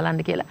ඇවිල්ලා ඒක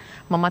බලන්න කියලා.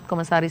 මමත්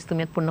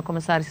කොමසාරිස්තුමියත් පුන්න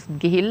කොමසාරිස්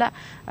ගිහිල්ලා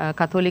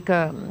කතෝලික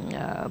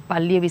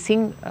පල්ලිය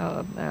විසින්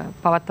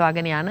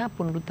පවත්වාගෙන යන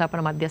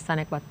පුනරුත්ථාපන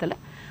මධ්‍යස්ථානයක් වත්තල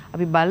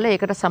අපි බල්ලා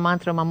ඒකට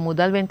සමාන්තරව මම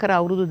මුදල් වෙන් කර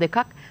අවුරුදු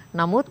 2ක්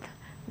නමුත්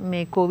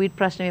මේ කොවිඩ්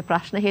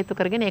ප්‍රශ්න හේතු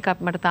කරගෙන ඒක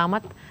මට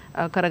තාමත්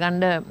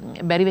කරගන්න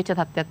බැරි වෙච්ච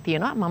තත්ත්වයක්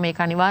තියෙනවා. මම ඒක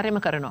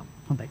අනිවාර්යයෙන්ම කරනවා.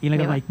 හොඳයි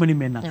ඊළඟට ඉක්මනින්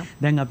මෙන්න.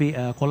 දැන් අපි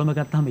කොළඹ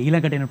ගත්තාම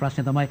ඊළඟට එන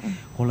ප්‍රශ්නේ තමයි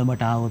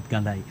කොළඹට ආවොත්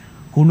ගඳයි.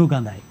 කුණු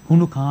ගඳයි.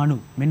 කුණු කාණු.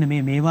 මෙන්න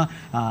මේවා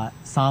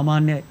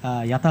සාමාන්‍ය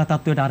යථා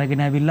තත්ත්වයට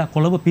අරගෙන ඇවිල්ලා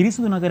කොළඹ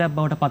පිරිසිදු නගරයක්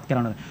බවට පත්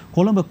කරනවා.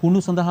 කොළඹ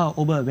කුණු සඳහා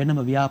ඔබ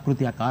වෙනම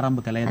ව්‍යාපෘතියක්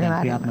ආරම්භ කළා. දැන්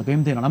ක්‍රියාත්මක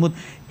වෙමින් තියෙනවා. නමුත්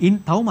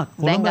තවමත්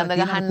කොළඹ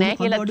ගඳ ගහන්නේ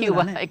නැහැ කියලා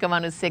කිව්වා. එක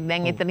මිනිස්සෙක්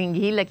දැන් එතනින්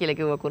ගිහිල්ලා කියලා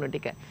කිව්වා කුණු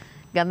ටික.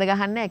 ගඳ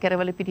ගහන්නේ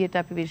කරවල පිටියට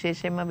අපි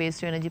විශේෂයෙන්ම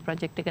waste to energy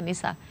project එක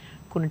නිසා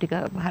කුණු ටික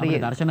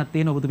හරියට දර්ශනක්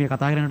තියෙන ඔබතුමිය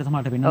කතා කරනකොට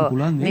සමහරට වෙන්නත්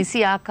පුළුවන් නේ.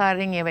 නිසි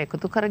ආකාරයෙන් ඒවා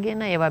එකතු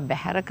කරගෙන ඒවා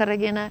බැහැර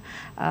කරගෙන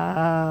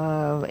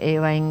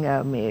ඒවයින්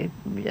මේ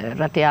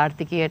රටේ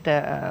ආර්ථිකයට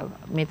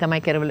මේ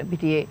තමයි කරවල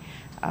පිටියේ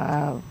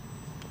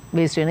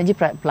waste to energy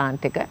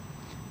plant එක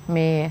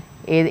මේ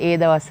ඒ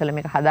දවස්වල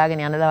මේක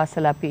හදාගෙන යන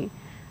දවස්වල අපි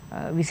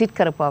විසිට්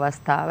කරපු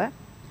අවස්ථාව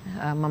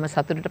මම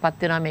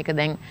සතුටටපත් වෙනවා මේක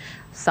දැන්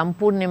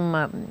සම්පූර්ණයෙන්ම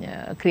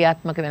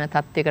ක්‍රියාත්මක වෙන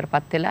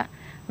තත්යකටපත් වෙලා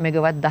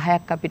මෙගාවට්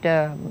 10ක් අපිට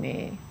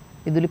මේ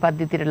විදුලි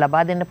පද්ධතියට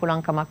ලබා දෙන්න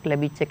පුළුවන් කමක්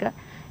ලැබිච්ච එක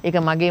ඒක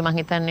මගේ මං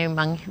හිතන්නේ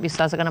මං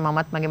විශ්වාස කරන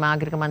මමත් මගේ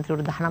මාගරික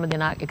මන්ත්‍රීවරු 19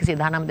 දෙනා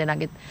 119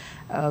 දෙනාගේ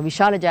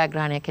විශාල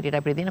ජයග්‍රහණයක් හැටියට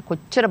අපිට තියෙන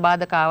කොච්චර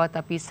බාධක ආවත්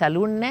අපි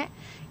සැලුන්නේ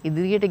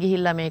ඉදිරියට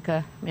ගිහිල්ලා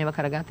මේව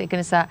කරගත්තා. ඒක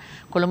නිසා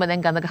කොළඹ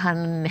දැන් ගඳ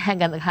ගහන්නේ නැහැ.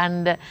 ගඳ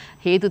ගහන්න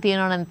හේතු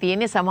තියෙනවා නම්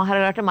තියෙන්නේ සමහර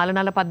රට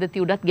මලනල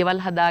පද්ධතිය උඩත් ගෙවල්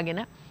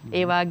හදාගෙන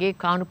ඒ වාගේ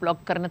කාණු බ්ලොක්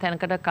කරන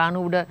තැනකට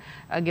කාණු උඩ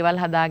ගෙවල්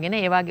හදාගෙන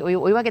ඒ වාගේ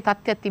ওই වගේ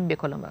තත්ත්වයක්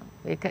තිබ්බේ කොළඹ.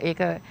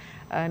 ඒක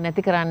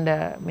නැති කරන්න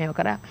මේව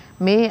කරා.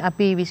 මේ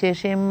අපි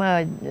විශේෂයෙන්ම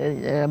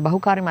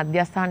බහුකාර්ය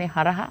මධ්‍යස්ථානයේ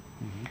හරහා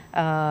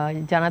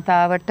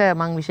ජනතාවට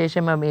මම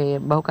විශේෂයෙන්ම මේ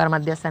බහුකාර්ය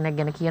මධ්‍යස්ථානයක්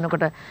ගැන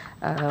කියනකොට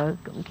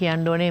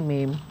කියන්න ඕනේ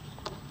මේ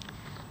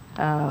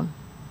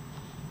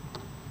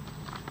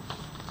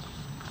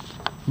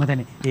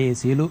මතනේ ඒ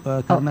සියලු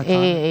කරන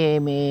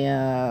මේ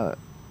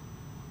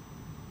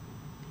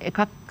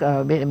එකක්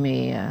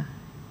මේ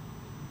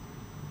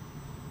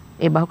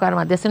ඒ බහුකාර්ය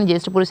මධ්‍යස්ථාන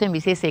ජ්‍යෙෂ්ඨ පුරුෂයන්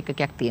විශේෂ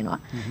ඒකකයක් තියෙනවා.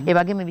 ඒ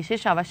වගේම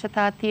විශේෂ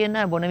අවශ්‍යතා තියෙන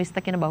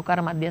බොනවිස්ත කියන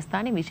බහුකාර්ය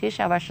මධ්‍යස්ථානයේ විශේෂ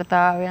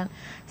අවශ්‍යතාවයන්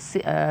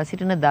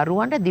සිටින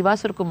දරුවන්ට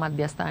දිවාසුරුකුම්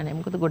මධ්‍යස්ථානය.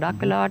 මොකද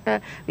ගොඩක් වෙලාවට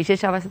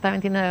විශේෂ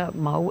අවශ්‍යතාවයන් තියෙන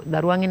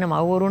දරුවන් ඉන්න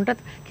මව්වරුන්ට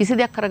කිසි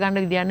දෙයක්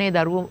කරගන්න විදියක්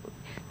නැහැ.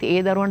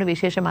 ඒ දරුවන්ට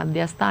විශේෂ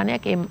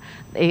මධ්‍යස්ථානයක්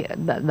ඒ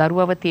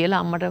දරුවව තියලා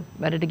අම්මට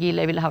වැඩට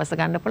ගිහිල්ලා ඇවිල්ලා හවස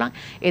ගන්න පුළුවන්.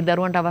 ඒ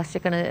දරුවන්ට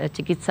අවශ්‍ය කරන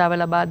චිකිත්සාව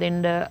ලබා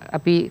දෙන්න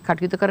අපි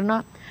කටයුතු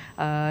කරනවා.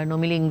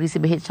 නොමිලේ ඉංග්‍රීසි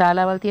බෙහෙත්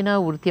ශාලාවල්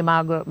තියෙනවා. වෘත්තීය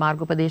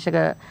මාර්ගෝපදේශක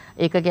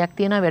ඒකකයක්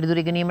තියෙනවා.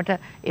 වැඩිදුර ඉගෙනීමට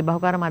ඒ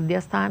බහුකාර්ය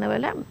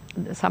මධ්‍යස්ථානවල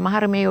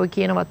සමහර මේ ඔය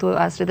කියන වතු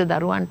ආශ්‍රිත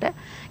දරුවන්ට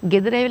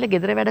ගෙදර ඇවිල්ලා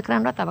ගෙදර වැඩ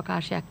කරන්නවත්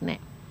අවකාශයක්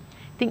නැහැ.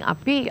 ඉතින්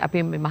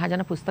අපි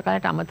මහජන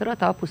පුස්තකාලයට අමතරව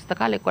තව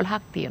පුස්තකාල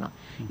 11ක් තියෙනවා.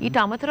 ඊට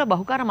අමතරව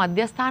බහුකාර්ය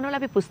මධ්‍යස්ථානවල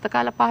අපි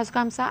පුස්තකාල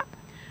පහසුකම් සහ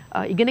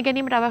ඉගෙන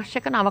ගැනීමට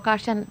අවශ්‍ය කරන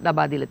අවකාශයන්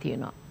ලබා දීලා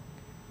තියෙනවා.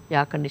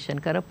 යා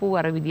කන්ඩිෂන් කරපු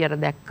අර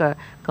විදියට දැක්ක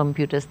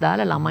කම්පියුටර්ස්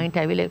දාලා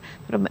ළමයින්ට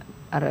ඇවිල්ලා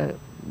අර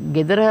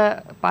ගෙදර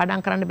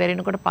පාඩම් කරන්න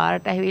බැරිනකොට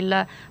පාරට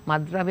ඇවිල්ලා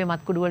මත්ද්‍රව්‍ය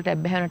මත්කුඩු වලට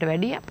ඇබ්බැහි වෙනට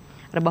වැඩිය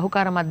අර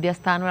බහුකාර්ය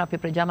මධ්‍යස්ථානවල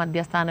අපේ ප්‍රජා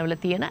මධ්‍යස්ථානවල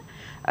තියෙන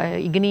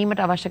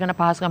ඉගෙනීමට අවශ්‍ය කරන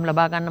පහසුකම්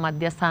ලබා ගන්න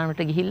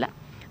මධ්‍යස්ථානවලට ගිහිල්ලා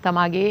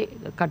තමාගේ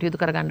කටයුතු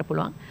කරගන්න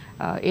පුළුවන්.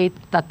 ඒ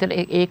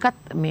තත්ත්වෙ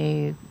ඒකත්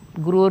මේ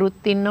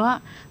ගුරුවරුත් ඉන්නවා,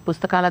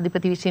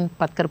 පුස්තකාලාධිපති විසින්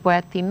පත් කරපු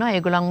අයත් ඉන්නවා.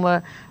 ඒගොල්ලන්ව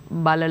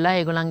බලලා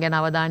ඒගොල්ලන් ගැන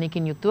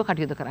අවධානයකින් යුක්තව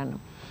කටයුතු කරන්න.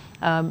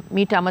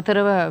 මීට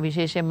අමතරව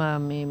විශේෂයෙන්ම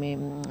මේ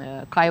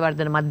කාය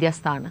වර්ධන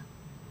මධ්‍යස්ථාන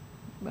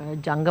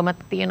ජංගමත්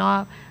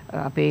තියෙනවා.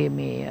 අපේ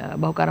මේ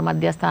බහුකාර්ය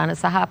මධ්‍යස්ථාන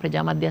සහ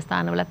ප්‍රජා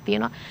මධ්‍යස්ථානවලත්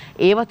තියෙනවා.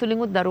 ඒව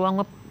තුලින්ුත්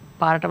දරුවන්ව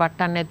පාරට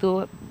වටන්න නැතුව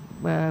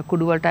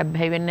කුඩු වලට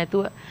අබ්බැහි වෙන්නේ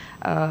නැතුව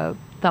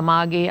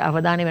තමාගේ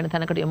අවධානය වෙන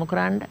තැනකට යොමු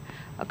කරන්න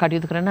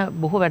කටයුතු කරන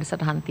බොහෝ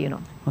වැඩසටහන්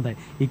තියෙනවා. හොඳයි.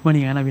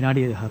 ඉක්මනින් යන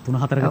විනාඩි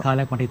 3-4ක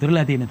කාලයක් මට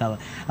ඉතුරුලා තියෙන තව.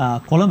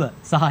 කොළඹ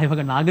සහ ඒ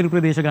වගේ නාගරික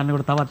ප්‍රදේශ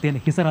ගන්නකොට තවත්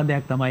තියෙන හිස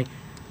රදයක් තමයි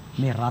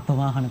මේ රථ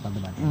වාහන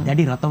තදබදය.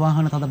 දැඩි රථ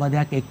වාහන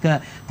තදබදයක් එක්ක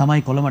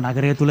තමයි කොළඹ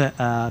නගරය තුල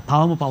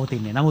තවම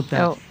පවතින්නේ. නමුත්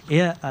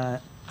එය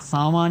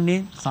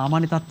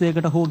සාමාන්‍ය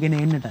තත්වයකට හෝ ගෙන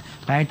එන්නට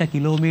පැයට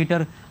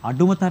කිලෝමීටර්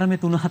අඩුම තරමේ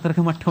 3-4ක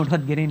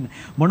මට්ටමටවත් ගෙනෙන්න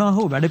මොනවා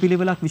හෝ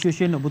වැඩපිළිවෙලක්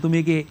විශේෂයෙන්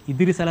ඔබතුමීගේ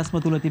ඉදිරි සැලැස්ම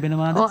තුල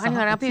තිබෙනවාද? ඔව්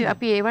අනිවාර්යයෙන්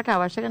අපි ඒවට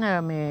අවශ්‍ය කරන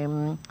මේ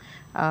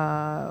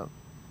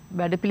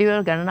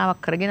වැඩපිළිවෙල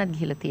ගණනාවක් කරගෙනත්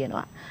ගිහිලා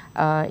තියෙනවා.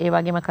 ඒ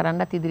වගේම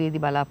කරන්නත්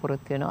ඉදිරියේදී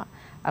බලාපොරොත්තු වෙනවා.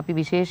 අපි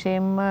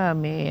විශේෂයෙන්ම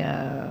මේ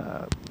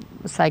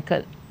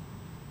සයිකල්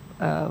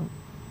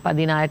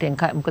පදිනායට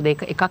මොකද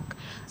එකක්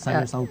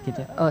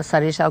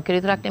ශරීර සෞඛ්‍ය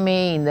විතරක්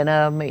නෙමේ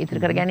ඉන්ධන ඉතිරි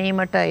කර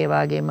ගැනීමට ඒ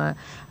වගේම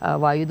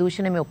වායු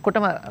දූෂණ මේ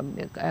ඔක්කොටම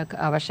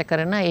අවශ්‍ය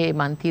කරන ඒ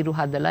මන්තිරු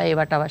හදලා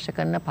ඒවට අවශ්‍ය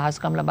කරන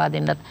පහසුකම් ලබා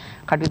දෙන්නත්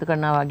කටයුතු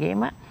කරනවා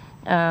වගේම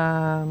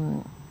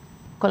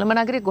කොළඹ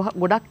නගරයේ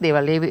ගොඩක්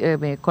දේවල්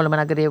මේ කොළඹ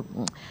නගරයේ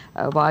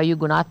වායු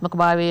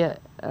ගුණාත්මකභාවය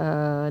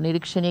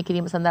නිරීක්ෂණය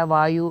කිරීම සඳහා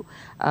වායු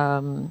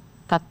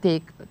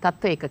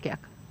තත්ත්ව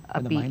ඒකකයක්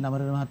අපි මහින්ද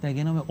අමරණ මහත්තයා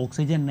කියනවා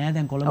ඔක්සිජන් නැහැ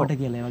දැන් කොළඹට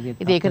කියලා ඒ වගේ.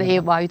 ඉතින් ඒකට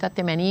ඒ වායු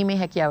තත්ත්වය මැනීමේ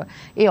හැකියාව.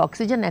 ඒ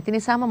ඔක්සිජන් නැති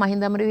නිසාම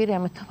මහින්ද අමරවීර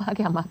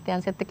ඇමතුමාගේ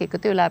අමාත්‍යාංශයත් එක්ක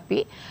එකතු වෙලා අපි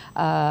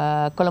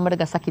කොළඹට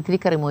ගසක්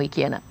ඉතිරි කරමුයි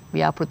කියන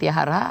ව්‍යාපෘතිය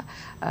හරහා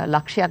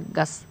ලක්ෂයක්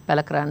ගස්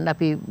පැල කරන්න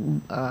අපි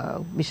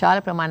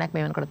විශාල ප්‍රමාණයක්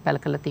මේ වෙනකොට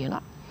පැල කරලා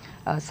තියෙනවා.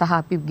 සහ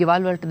අපි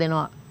ගෙවල් වලට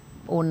දෙනවා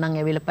ඕන්නම්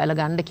ඇවිල්ලා පැල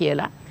ගන්න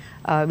කියලා.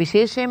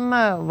 විශේෂයෙන්ම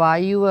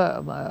වායුව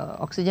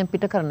ඔක්සිජන්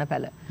පිට කරන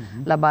පැල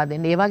ලබා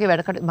දෙන්න. ඒ වගේ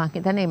වැඩ මම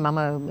හිතන්නේ මම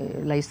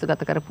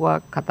ලයිස්තුගත කරපුවා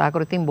කතා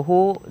කරොතින්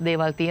බොහෝ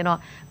දේවල් තියෙනවා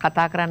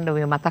කතා කරන්න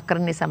ඔය මතක්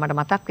කරන නිසා මට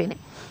මතක් වෙන්නේ.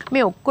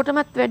 මේ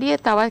ඔක්කොටමත් වැඩිය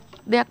තව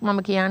දෙයක්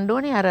මම කියන්න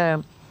ඕනේ අර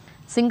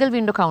සිංගල්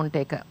වින්ඩෝ කවුන්ට්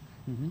එක.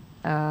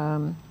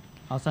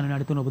 අවසාන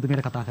විනාඩි 3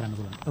 ඔබතුමියට කතා කරන්න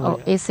පුළුවන්.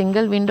 ඔව් ඒ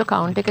සිංගල් වින්ඩෝ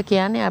කවුන්ට් එක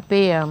කියන්නේ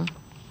අපේ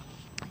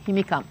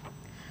හිමිකම්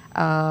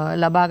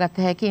ලබාගත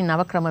හැකි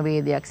නව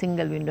ක්‍රමවේදයක්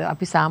සිංගල් වින්ඩෝ.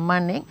 අපි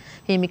සාමාන්‍යයෙන්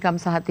හිමිකම්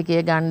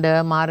සහතිකය ගන්න,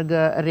 මාර්ග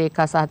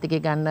රේඛා සහතිකය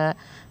ගන්න,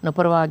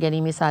 නොපරවා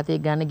ගැනීමේ සහතිකය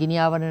ගන්න, ගිනි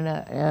ආවරණ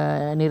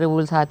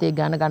නිර්වුල් සහතිකය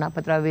ගන්න,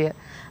 ඝනපද්‍රව්‍ය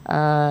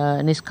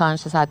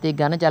නිෂ්කාංශ සහතිකය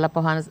ගන්න,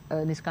 ජලපවාහන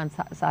නිෂ්කාංශ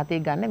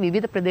සහතිකය ගන්න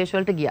විවිධ ප්‍රදේශ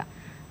වලට ගියා.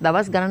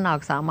 දවස්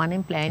ගණනාවක්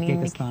සාමාන්‍යයෙන්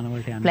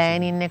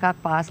ප්ලෑනින් එකක්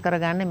පාස්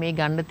කරගන්න මේ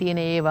ගන්න තියෙන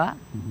ඒවා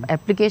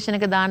ඇප්ලිකේෂන්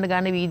එක දාන්න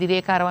ගන්න වීදි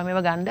රේඛා අරවා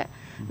මේවා ගන්න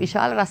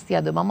විශාල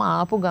රස්තියද. මම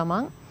ආපු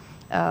ගමන්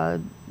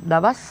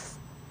දවස්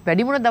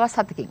වැඩිමුණ දවස්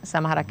 7කින්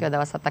සමහරක් ඒවා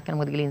දවස් 7ක් යන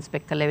මොකද ගිහලා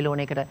ඉන්ස්පෙක්ට් කරලා එවිල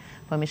ඕන එකට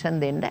පර්මිෂන්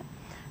දෙන්න.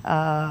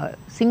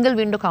 සිංගල්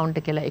වින්ඩෝ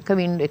කවුන්ටර් කියලා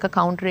එක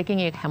කවුන්ටර් එකකින්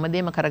ඒක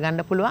හැමදේම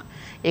කරගන්න පුළුවන්.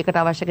 ඒකට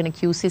අවශ්‍ය කරන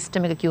queue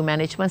system එක queue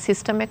management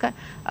system එක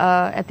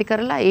ඇති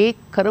කරලා ඒ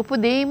කරපු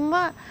දෙයින්ම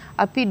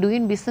අපි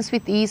doing business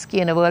with ease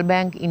කියන World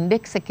Bank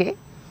index එකේ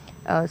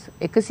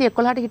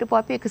 111ට හිටපු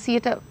අපි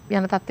 100ට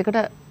යන තත්යකට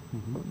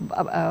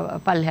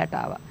පල්ලෙහාට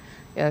ආවා.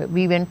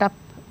 We went up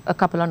a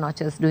couple of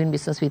notches doing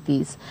business with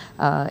ease.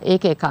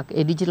 ඒක එකක්.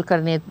 ඒ ඩිජිටල්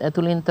කරණය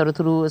තුලින්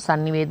තොරතුරු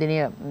sannivedanය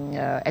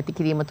ඇති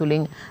කිරීම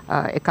තුලින්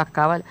එකක්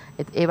ආවා.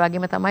 ඒ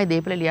වගේම තමයි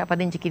දේපල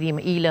ලියාපදිංචි කිරීම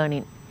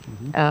e-learning.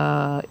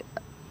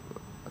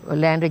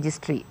 land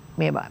registry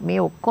මේ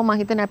ඔක්කොම මම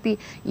හිතන්නේ අපි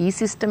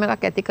e-system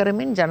එකක් ඇති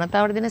කරමින්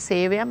ජනතාවට දෙන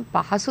සේවයන්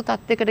පහසු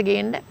තත්යකට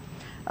ගේන්න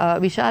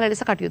විශාල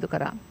ලෙස කටයුතු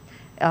කරා.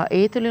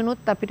 ඒ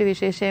තුලිනුත් අපිට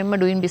විශේෂයෙන්ම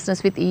doing business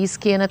with ease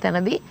කියන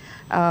තැනදී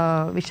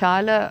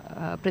විශාල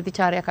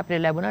ප්‍රතිචාරයක්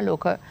අපිට ලැබුණා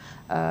ලෝක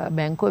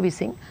බැංකුව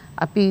විසින්.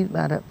 අපි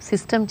අර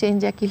සිස්ටම්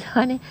චේන්ජ් එකක්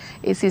කියලානේ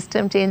ඒ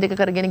සිස්ටම් චේන්ජ් එක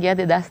කරගෙන ගියා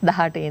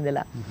 2018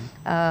 ඉඳලා.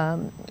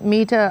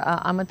 මීට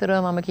අමතරව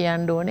මම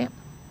කියන්න ඕනේ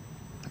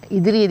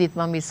ඉදිරියේදීත්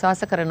මම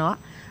විශ්වාස කරනවා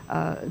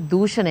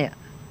දූෂණය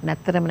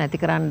නැත්තරම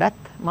නැති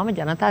කරන්නත් මම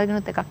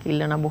ජනතාවගෙනුත් එකක්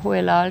ඉල්ලනවා බොහෝ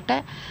වෙලාවට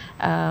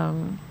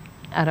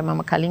අර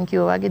මම කලින්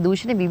කිව්වා වගේ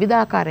දූෂණ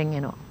විවිධාකාරයෙන්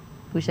එනවා.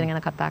 දූෂණ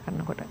ගැන කතා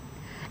කරනකොට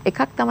එකක්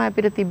තමයි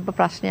අපිට තිබ්බ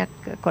ප්‍රශ්නයක්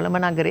කොළඹ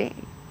නගරේ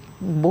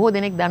බොහෝ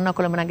දෙනෙක් දන්නවා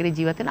කොළඹ නගරේ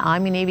ජීවත් වෙන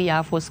ආමි නේවි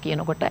යාෆෝස්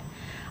කියනකොට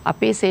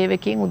අපේ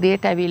සේවකයන්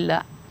උදේට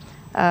ඇවිල්ලා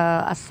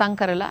අස්සම්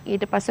කරලා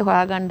ඊට පස්සේ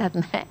හොයාගන්නත්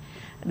නැහැ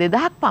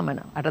 2000ක් පමණ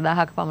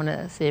 8000ක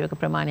පමණ සේවක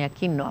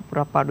ප්‍රමාණයක් ඉන්නවා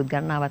පුරප්පාඩුත්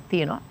ගණනාවක්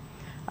තියෙනවා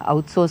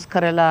අවුට්සෝස්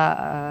කරලා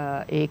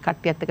ඒ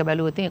කට්ටියත් එක්ක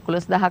බැලුවොත්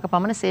 11000ක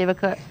පමණ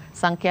සේවක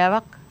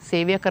සංඛ්‍යාවක්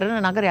සේවය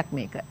කරන නගරයක්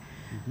මේක.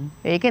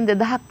 ඒකෙන්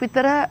 2000ක්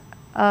විතර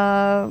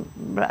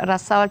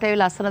රස්සාවලට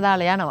ඇවිල්ලා අස්සන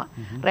දාලා යනවා.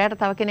 රැයට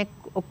තව කෙනෙක්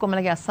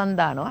ඔක්කොමලගේ අස්සන්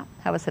දානවා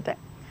හවසට.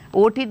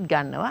 ඕටිත්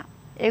ගන්නවා.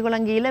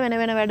 ඒගොල්ලන් ගිහිල්ලා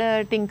වෙන වැඩ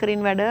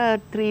ටින්කරින් වැඩ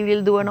ත්‍රී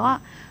වීල් දුවනවා.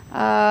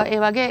 ඒ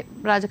වගේ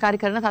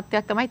රාජකාරී කරන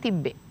තත්ත්වයක් තමයි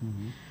තිබ්බේ.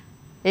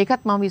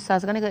 ඒකත් මම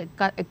විශ්වාස කරන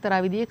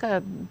එක්තරා විදිහක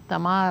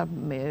තමා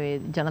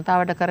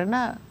ජනතාවට කරන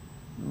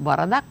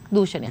වරදක්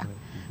දූෂණයක්.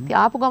 ඉතින්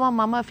ආපු ගමන්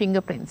මම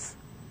ෆින්ගර් ප්‍රින්ට්ස්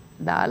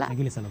දාලා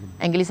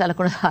ඇඟිලි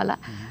සලකුණ දාලා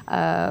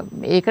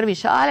ඒකට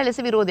විශාල ලෙස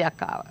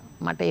විරෝධයක් ආවා.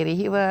 මට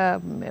එරෙහිව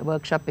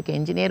වර්ක්ෂොප් එකේ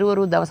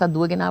ඉංජිනේරුවරු දවසක්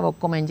දුවගෙන ආව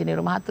ඔක්කොම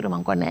ඉංජිනේරු මහත්තුරු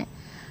මං කිව්වා නෑ.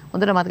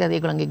 හොඳට මතකද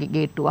ඒගොල්ලන්ගේ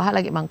ගේට්ටුව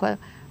අහලා මං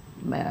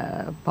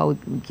කිව්වා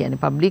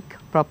කියන්නේ පබ්ලික්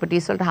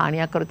ප්‍රොපර්ටිස් වලට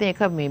හානියක් කරොත්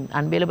ඒක මේ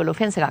අන්බේලබල්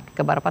ඔෆෙන්ස් එකක්.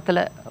 ඒක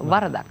බරපතල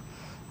වරදක්.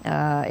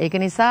 ඒක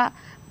නිසා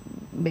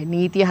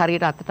නීතිය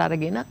හරියට අතට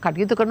අරගෙන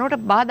කටයුතු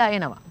කරනකොට බාධා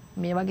එනවා.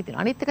 මේ වගේ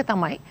තියෙනවා. අනිත් එක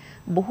තමයි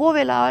බොහෝ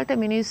වෙලාවලට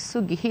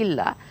මිනිස්සු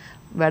ගිහිල්ලා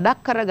වැඩක්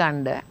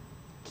කරගන්න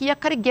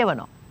කීයක් හරි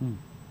ගෙවනවා.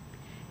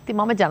 ඉතින්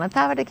මම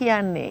ජනතාවට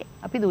කියන්නේ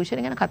අපි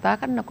දූෂණ ගැන කතා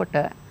කරනකොට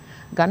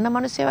ගන්න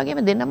මිනිස්සු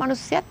වගේම දෙන්න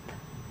මිනිස්සයත්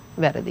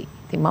වැරදි.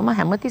 ඉතින් මම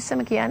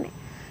හැමතිස්සෙම කියන්නේ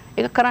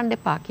ඒක කරන්න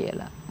එපා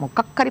කියලා.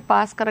 මොකක් හරි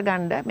පාස්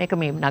කරගන්න මේක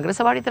මේ නගර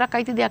සභාවට විතරක්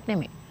අයිති දෙයක්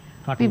නෙමෙයි.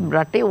 අපි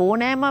රටේ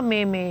ඕනෑම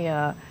මේ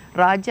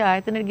රාජ්‍ය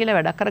ආයතනෙට ගිහලා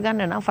වැඩක්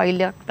කරගන්න නම්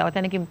ෆයිල් එකක් තව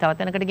තැනකින් තව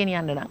තැනකට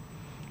ගෙනියන්න නම්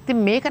ඉතින්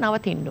මේක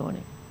නවතින්න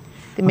ඕනේ.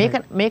 ඉතින්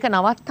මේක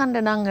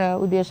නවත්තන්න නම්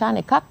උදේශාන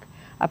එකක්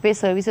අපේ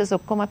සර්විසස්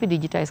ඔක්කොම අපි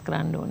ඩිජිටයිස්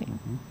කරන්න ඕනේ.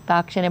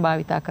 තාක්ෂණය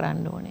භාවිතා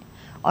කරන්න ඕනේ.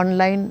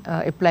 ඔන්ලයින්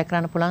ඇප්ලයි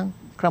කරන්න පුළුවන්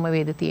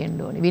ක්‍රමවේද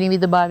තියෙන්න ඕනේ.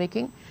 විනිවිද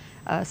භාවයකින්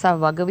සහ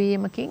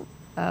වගවීමකින්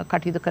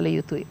කටයුතු කළ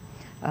යුතුයි.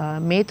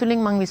 මේ තුලින්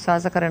මම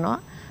විශ්වාස කරනවා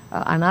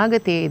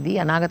අනාගතයේදී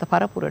අනාගත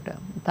පරපුරට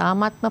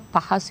තාමත්ම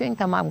පහසුවෙන්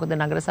තමයි මොකද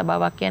නගර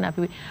සභාවක් කියන්නේ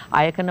අපි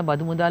අය කරන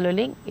බදු මුදල්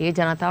වලින් ඒ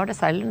ජනතාවට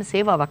සරිලන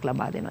සේවාවක්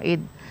ලබා දෙනවා. ඒ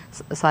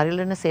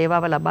සරිලන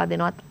සේවාව ලබා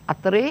දෙනවත්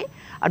අතරේ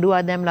අඩු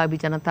ආදායම්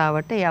ලාභී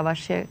ජනතාවට ඒ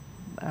අවශ්‍ය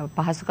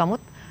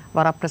පහසුකමුත්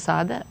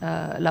වරප්‍රසාද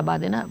ලබා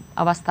දෙන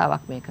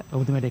අවස්ථාවක් මේක.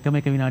 ඔබතුමීට එකම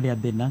එක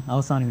විනාඩියක් දෙන්නම්.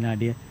 අවසාන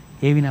විනාඩිය.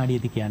 ඒ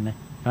විනාඩියේදී කියන්න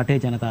රටේ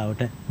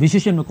ජනතාවට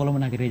විශේෂයෙන්ම කොළඹ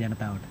නගරයේ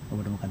ජනතාවට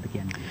ඔබට මොකද්ද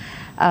කියන්නේ?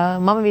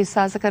 මම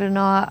විශ්වාස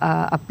කරනවා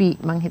අපි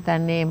මං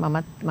හිතන්නේ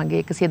මමත්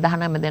මගේ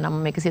 119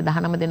 දෙනාම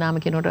 119 දෙනාම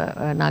කියනකොට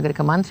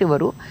නාගරික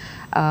මන්ත්‍රීවරු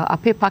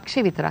අපේ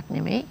පක්ෂේ විතරක්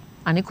නෙමෙයි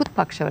අනිකුත්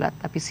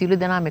පක්ෂවලත් අපි සියලු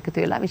දෙනාම එකතු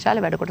වෙලා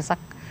විශාල වැඩ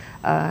කොටසක්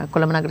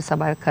කොළඹ නගර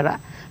සභාවේ කරා.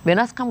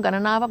 වෙනස්කම්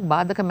ගණනාවක්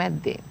බාධක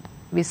මැද්දේ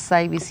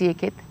 20යි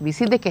 21ත්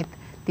 22ත්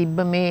තිබ්බ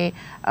මේ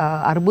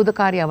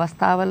අර්බුදකාරී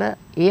අවස්ථාවල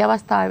ඒ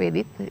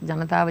අවස්ථාවේදීත්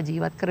ජනතාව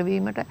ජීවත්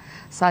කරවීමට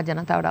සහ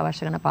ජනතාවට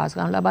අවශ්‍ය කරන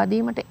පාසුකම් ලබා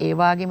දීමට ඒ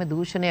වගේම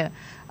දූෂණය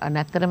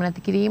නැත්තරම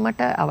නැති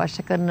කිරීමට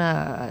අවශ්‍ය කරන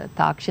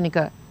තාක්ෂණික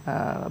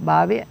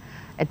භාවය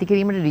ඇති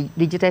කිරීමට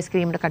ඩිජිටයිස්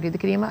කිරීමට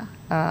කටයුතු කිරීම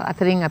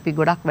අතරින් අපි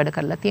ගොඩක් වැඩ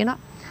කරලා තියෙනවා.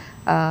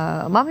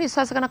 මම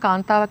විශ්වාස කරන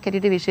කාන්තාවක්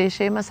හැටියට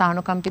විශේෂයෙන්ම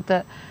සානුකම්පිත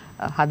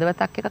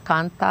හදවතක් එක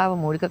කාන්තාව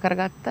මූලික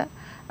කරගත්ත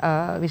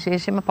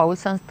විශේෂයෙන්ම පෞල්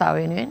සංස්ථාව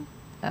වෙනුවෙන්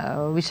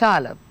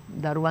විශාල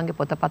දරුවන්ගේ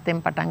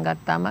පොතපතෙන් පටන්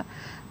ගත්තාම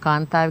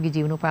කාන්තාවගේ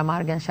ජීවනෝපාය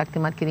මාර්ගයන්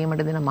ශක්තිමත්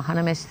කිරීමට දෙන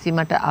මහාන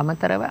මැසිමට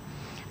අමතරව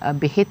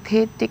බෙහෙත්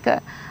ටික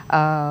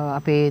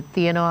අපේ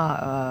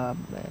තියෙනවා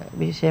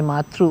විශේෂ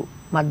මාතෘ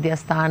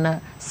මධ්‍යස්ථාන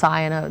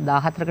සායන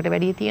 14කට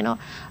වැඩි තියෙනවා.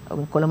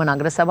 කොළඹ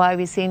නගර සභාව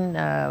විසින්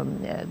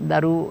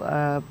දරු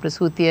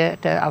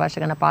ප්‍රසූතියට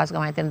අවශ්‍ය කරන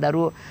පහසුකම් හිතෙන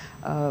දරුවෝ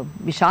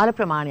විශාල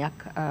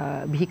ප්‍රමාණයක්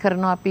බිහි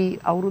කරනවා අපි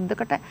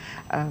අවුරුද්දකට.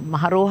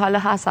 මහරෝහල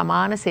හා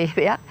සමාන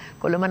සේවයක්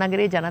කොළඹ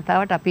නගරයේ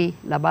ජනතාවට අපි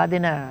ලබා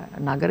දෙන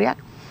නගරයක්.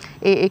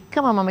 ඒ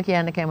එක්කම මම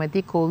කියන්න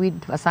කැමති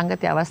කොවිඩ්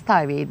වසංගතය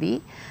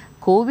අවස්ථාවේදී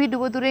කොවිඩ්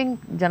උවදුරෙන්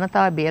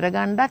ජනතාව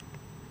බේරගන්නත්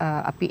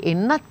අපි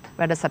එන්නත්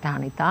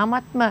වැඩසටහන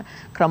ඉතාමත්ම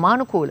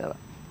ක්‍රමානුකූලව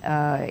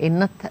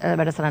එන්නත්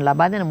වැඩසටහන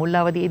ලබා දෙන මුල්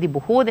අවධියේදී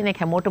බොහෝ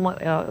දෙනෙක් හැමෝටම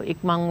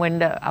ඉක්මන්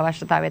වෙන්න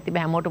අවශ්‍යතාවයක් තිබෙ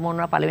හැමෝටම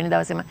වුණා පළවෙනි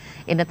දවසේම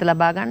එන්නත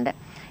ලබා ගන්න.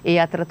 ඒ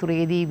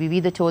අතරතුරේදී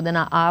විවිධ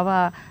චෝදනා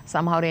ආවා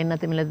සමහර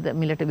එන්නත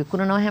මිලට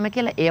විකුණනවා හැම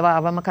කියලා ඒවා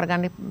අවම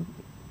කරගන්න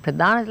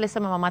ප්‍රධාන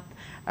ලෙසම මමත්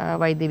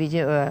වෛද්‍ය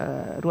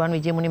රුවන්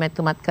විජයමුනි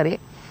මැතිතුමත් කරේ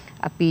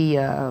අපි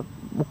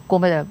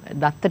ඔක්කොම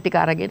දත්ත ටික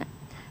අරගෙන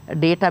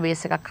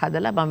ඩේටාබේස් එකක්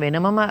හදලා මම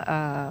වෙනමම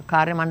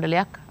කාර්ය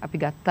මණ්ඩලයක් අපි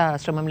ගත්තා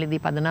ශ්‍රම මිලදී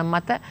පදනම්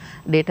මත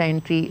ඩේටා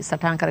එන්ට්‍රි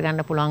සටහන්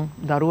කරගන්න පුළුවන්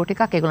දරුවෝ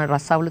ටිකක් ඒගොල්ලන්ට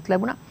රස්සාවලුත්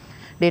ලැබුණා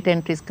ඩේටා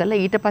එන්ට්‍රීස්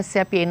කළා ඊට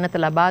පස්සේ අපි එන්නත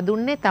ලබා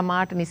දුන්නේ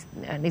තමාට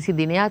නිසි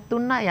දිනයක්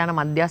දුන්නා යන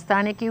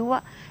මධ්‍යස්ථානයේ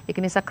කිව්වා ඒක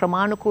නිසා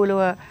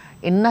ක්‍රමානුකූලව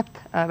එන්නත්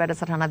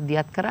වැඩසටහනක්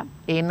දියත් කරා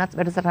ඒ එන්නත්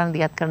වැඩසටහන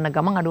දියත් කරන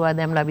ගමන් අඩු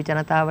ආදායම් ලාභී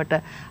ජනතාවට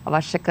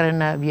අවශ්‍ය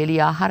කරන වියලි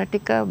ආහාර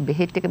ටික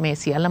බෙහෙත් ටික මේ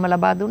සියල්ලම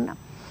ලබා දුන්නා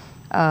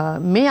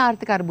මේ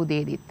ආර්ථික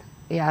අර්බුදයේදීත්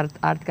ඒ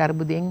ආර්ථික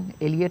අර්බුදයෙන්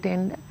එළියට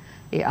එන්න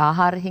ඒ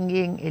ආහාර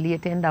හිඟයෙන්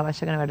එළියට එන්න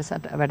අවශ්‍ය කරන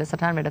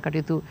වැඩසටහන් වැඩ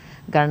කටයුතු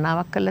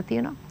ගණනාවක් කරලා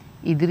තියෙනවා.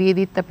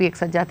 ඉදිරියේදීත් අපි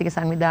එක්සත් ජාතික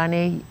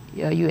සංවිධානයේ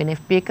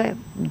UNFP එක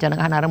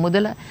ජනගහන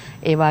අරමුදල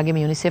ඒ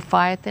වගේම UNICEF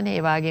ආයතන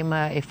ඒ වගේම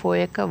FO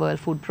එක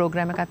World Food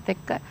Program එකත්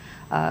එක්ක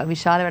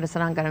විශාල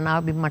වැඩසටහන්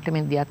ගණනාවක් බිම්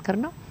මට්ටමින් දියත්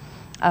කරනවා.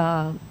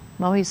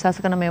 මම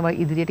විශ්වාස කරන මේවා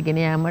ඉදිරියට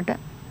ගෙන යාමට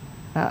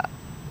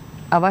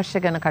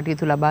අවශ්‍ය කරන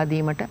කටයුතු ලබා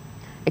දීමට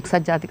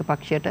එක්සත් ජාතික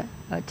පක්ෂයට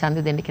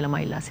ඡන්ද දෙන්න කියලා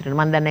මම ඉල්ලා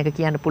සිටිනවා. මම දන්නේ ඒක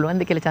කියන්න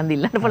පුළුවන්ද කියලා ඡන්ද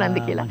ඉල්ලන්න පුළුවන්ද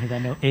කියලා. මම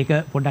හිතන්නේ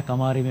ඒක පොඩ්ඩක්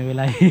අමාරුයි මේ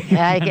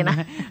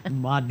වෙලාවේ.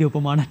 මාධ්‍ය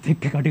උපමානත්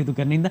එක්ක කටයුතු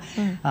කරන ඉඳ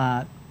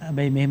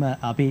හැබැයි මෙහෙම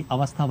අපි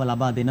අවස්ථාව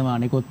ලබා දෙනවා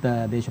අනිකුත්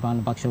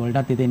දේශපාලන පක්ෂ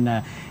වලටත්. ඉතින්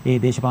ඒ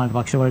දේශපාලන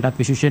පක්ෂ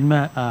වලටත් විශේෂයෙන්ම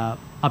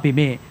අපි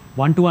මේ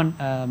one to one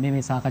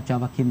මේ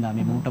සාකච්ඡාවක් හින්දා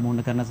මේ මුහුණට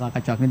මුහුණ කරන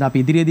සාකච්ඡාවක් හින්දා අපි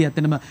ඉදිරියේදී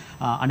ඇත්තටම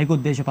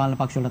අනිකුත් දේශපාලන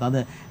පක්ෂ වලට අද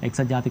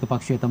එක්සත් ජාතික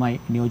පක්ෂය තමයි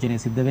නියෝජනය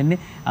සිද්ධ වෙන්නේ.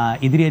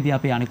 ඉදිරියේදී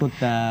අපි අනිකුත්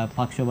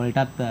පක්ෂ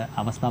වලටත්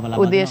අවස්ථාව ලබා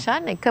දෙනවා.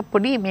 උදේශාන් එක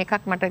පොඩි මේකක්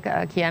මට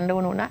කියන්න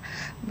ඕන වුණා.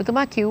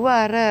 ඔබතුමා කිව්වා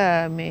අර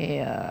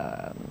මේ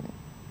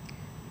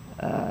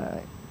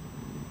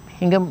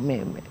හිඟ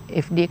මේ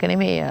FD එක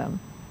නෙමේ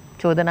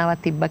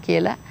චෝදනාවක් තිබ්බා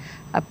කියලා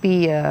අපි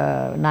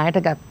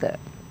ණයට ගත්ත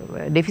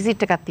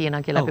ඩෙෆිසිට් එකක්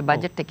තියෙනවා කියලා අපේ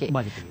බජට් එකේ.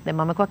 දැන්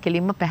මම කිව්වා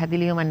කෙලින්ම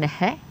පැහැදිලිවම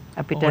නැහැ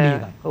අපිට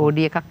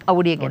ඕඩි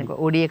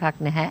එකක්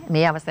නැහැ.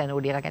 මේ අවස්ථාවේ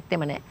ඕඩි එකක්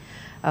ඇත්තෙම නැහැ.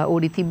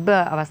 ඕඩි තිබ්බ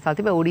අවස්ථාව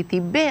තිබ්බ ඕඩි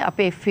තිබ්බේ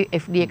අපේ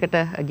FD එකට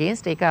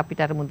against ඒක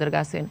අපිට අර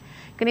මුද්‍රගාස් වෙන.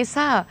 ඒක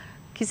නිසා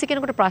කිසි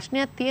කෙනෙකුට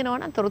ප්‍රශ්නයක් තියෙනවා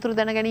නම් තොරතුරු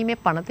දැනගැනීමේ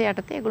පනත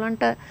යටතේ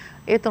ඒගොල්ලන්ට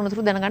ඒ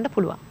තොරතුරු දැනගන්න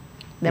පුළුවන්.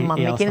 දැන්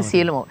මම මේ කියන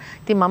සියලුම.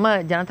 ඉතින් මම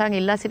ජනතාවගෙන්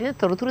ඉල්ලා සිටින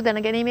තොරතුරු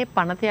දැනගැනීමේ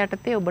පනත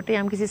යටතේ ඔබට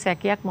යම්කිසි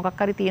සැකයක්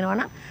මොකක් හරි තියෙනවා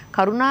නම්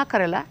කරුණා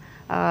කරලා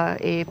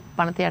ඒ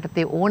පනත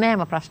යටතේ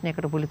ඕනෑම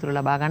ප්‍රශ්නයකට පිළිතුරු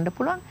ලබා ගන්න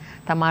පුළුවන්.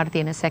 තමාට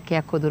තියෙන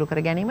සැකයක් හොදුරු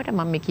කර ගැනීමට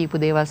මම මේ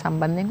කියපු දේවල්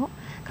සම්බන්ධයෙන් හෝ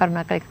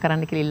කරුණාකර ඒක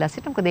කරන්න කියලා ඉල්ලා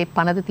සිටිනවා. මොකද මේ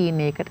පනත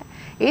තියෙන එකට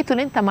ඒ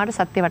තුලින් තමාට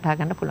සත්‍ය වටහා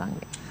ගන්න පුළුවන්.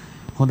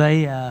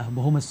 හොඳයි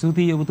බොහොම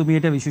ස්තුතියි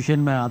ඔබතුමියට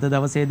විශේෂයෙන්ම අද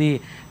දවසේදී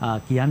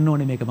කියන්න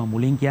ඕනේ මේක මම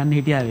මුලින් කියන්න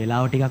හිටියා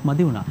වෙලාව ටිකක්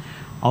මදි වුණා.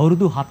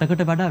 අවුරුදු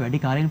 7කට වඩා වැඩි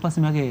කාලයකින්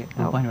පස්සේ මගේ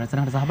රූපවාහිනී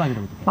වැඩසටහනට සහභාගී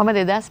වුණා. මම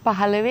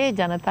 2015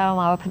 ජනතාව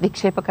මාව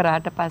ප්‍රතික්ෂේප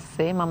කරාට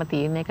පස්සේ මම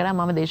තීරණය කරා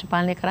මම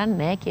දේශපාලනය කරන්නේ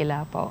නැහැ කියලා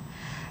ආපහු.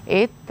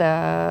 ඒත්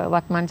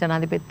වත්මන්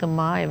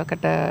ජනාධිපතිතුමා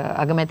එවකට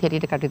අගමැති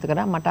හැටියට කටයුතු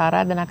කරා. මට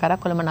ආරාධනා කරා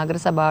කොළඹ නගර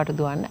සභාවට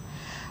දුවන්න.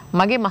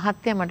 මගේ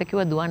මහත්තයා මට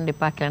කිව්වා දුවන්න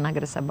එපා කියලා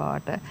නගර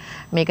සභාවට.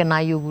 මේක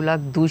නයි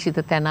උගුලක් දූෂිත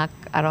තැනක්.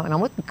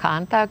 නමුත්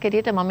කාන්තාවක්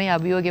හැටියට මම මේ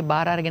අභියෝගේ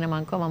බාර අරගෙන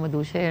මම කිව්වා මම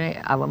දූෂණය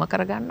අවම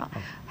කරගන්නවා.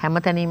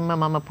 හැමතැනින්ම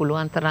මම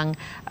පුළුවන් තරම්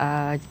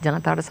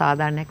ජනතාවට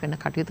සාධාරණයක් වෙන්න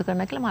කටයුතු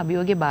කරනවා කියලා මම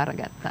අභියෝගේ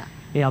බාරගත්තා.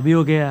 ඒ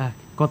අභියෝගය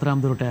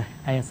කොතරම් දුරට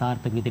ඇය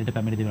සාර්ථක විදිහට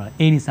පැමිණ දෙනවා.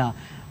 ඒ නිසා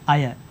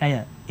ඇය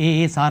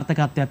ඒ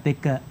සාර්ථකත්වයත්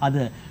එක්ක අද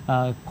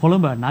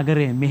කොළඹ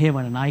නගරයේ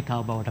මෙහෙවන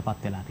නායිකාව බවට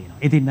පත් වෙලා තියෙනවා.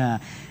 ඉතින්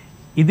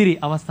ඉදිරි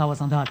අවස්ථාව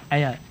සඳහා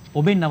ඇය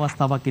ඔබෙන්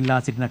අවස්ථාවක් ඉල්ලා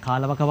සිටින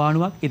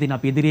කාලවකවානුවක්. ඉතින්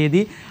අපි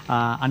ඉදිරියේදී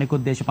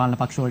අනිකුත් දේශපාලන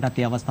පක්ෂ වලටත්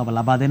ඒ අවස්ථාව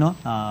ලබා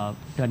දෙනවා.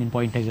 ටර්නින්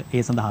පොයින්ට් එක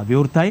ඒ සඳහා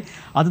විවෘතයි.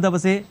 අද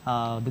දවසේ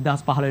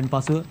 2015 වෙනි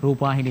පසු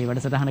රූපවාහිනී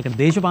වැඩසටහනකට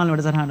දේශපාලන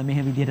වැඩසටහන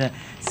මෙහෙම විදිහට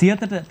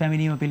සියතට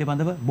පැමිණීම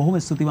පිළිබඳව බොහොම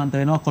ස්තුතිවන්ත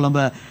වෙනවා. කොළඹ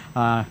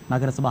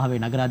නගර සභාවේ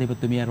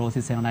නගරාධිපතිතුමිය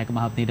රෝසිස් සේනානායක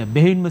මහත්මියට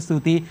බෙහෙවින්ම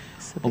ස්තුතියි.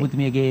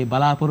 ඔබතුමියගේ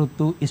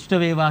බලාපොරොත්තු ඉෂ්ට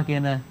වේවා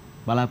කියන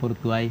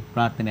බලාපොරොත්තුවයි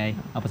ප්‍රාර්ථනයයි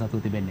අප සතු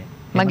තිබෙන්නේ.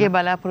 මගේ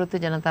බලාපොරොත්තු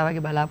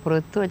ජනතාවගේ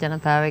බලාපොරොත්තු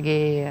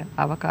ජනතාවගේ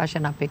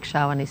අවකාශන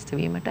අපේක්ෂාවන් ඉෂ්ට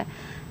වීමට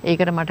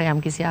ඒකට මට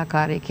යම්කිසි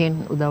ආකාරයකින්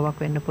උදව්වක්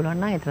වෙන්න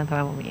පුළුවන් නම් එතන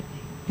තමයි මම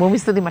ඉන්නේ. බොහොම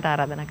ස්තුතියි මට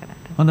ආරාධනා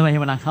කරාට. හොඳයි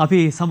එහෙමනම් අපි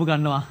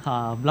සමුගන්නවා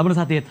ලබන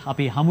සතියේත්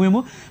අපි හමු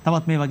වෙමු.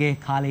 තවත් මේ වගේ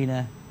කාලීන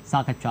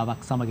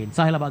සාකච්ඡාවක් සමගින්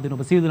සහය ලබා දෙන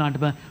ඔබ සියලු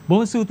දෙනාටම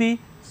බොහොම ස්තුතියි.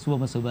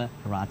 සුවම සුබ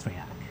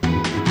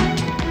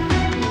රාත්‍රියක්.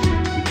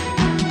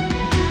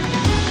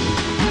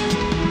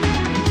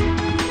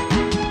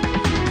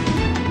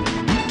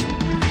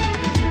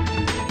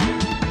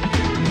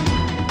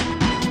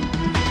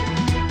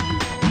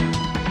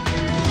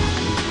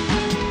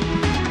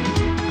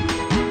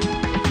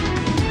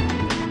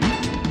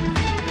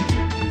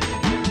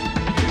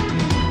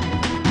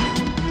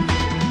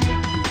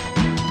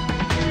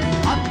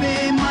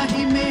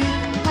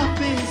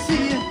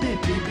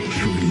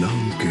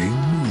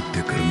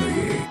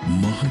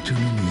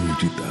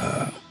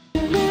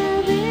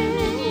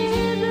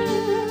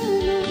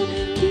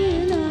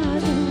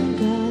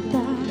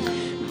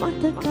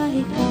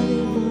 කහි කවි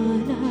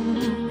මාලා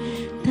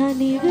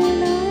තනි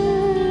වෙලා